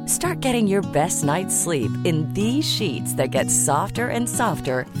wash. Start getting your best night's sleep in these sheets that get softer and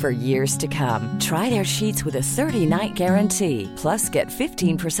softer for years to come. Try their sheets with a 30-night guarantee. Plus, get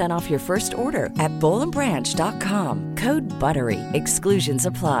 15% off your first order at bollandbranch.com. Code BUTTERY. Exclusions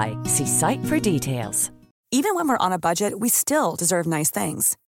apply. See site for details. Even when we're on a budget, we still deserve nice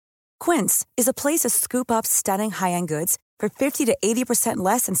things. Quince is a place to scoop up stunning high-end goods for 50 to 80%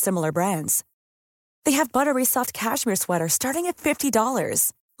 less than similar brands. They have buttery soft cashmere sweaters starting at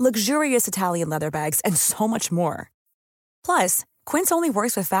 $50, luxurious Italian leather bags, and so much more. Plus, Quince only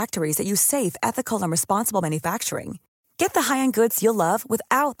works with factories that use safe, ethical, and responsible manufacturing. Get the high-end goods you'll love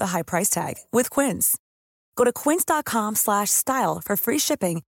without the high price tag with Quince. Go to quince.com/style for free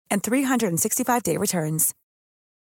shipping and 365-day returns.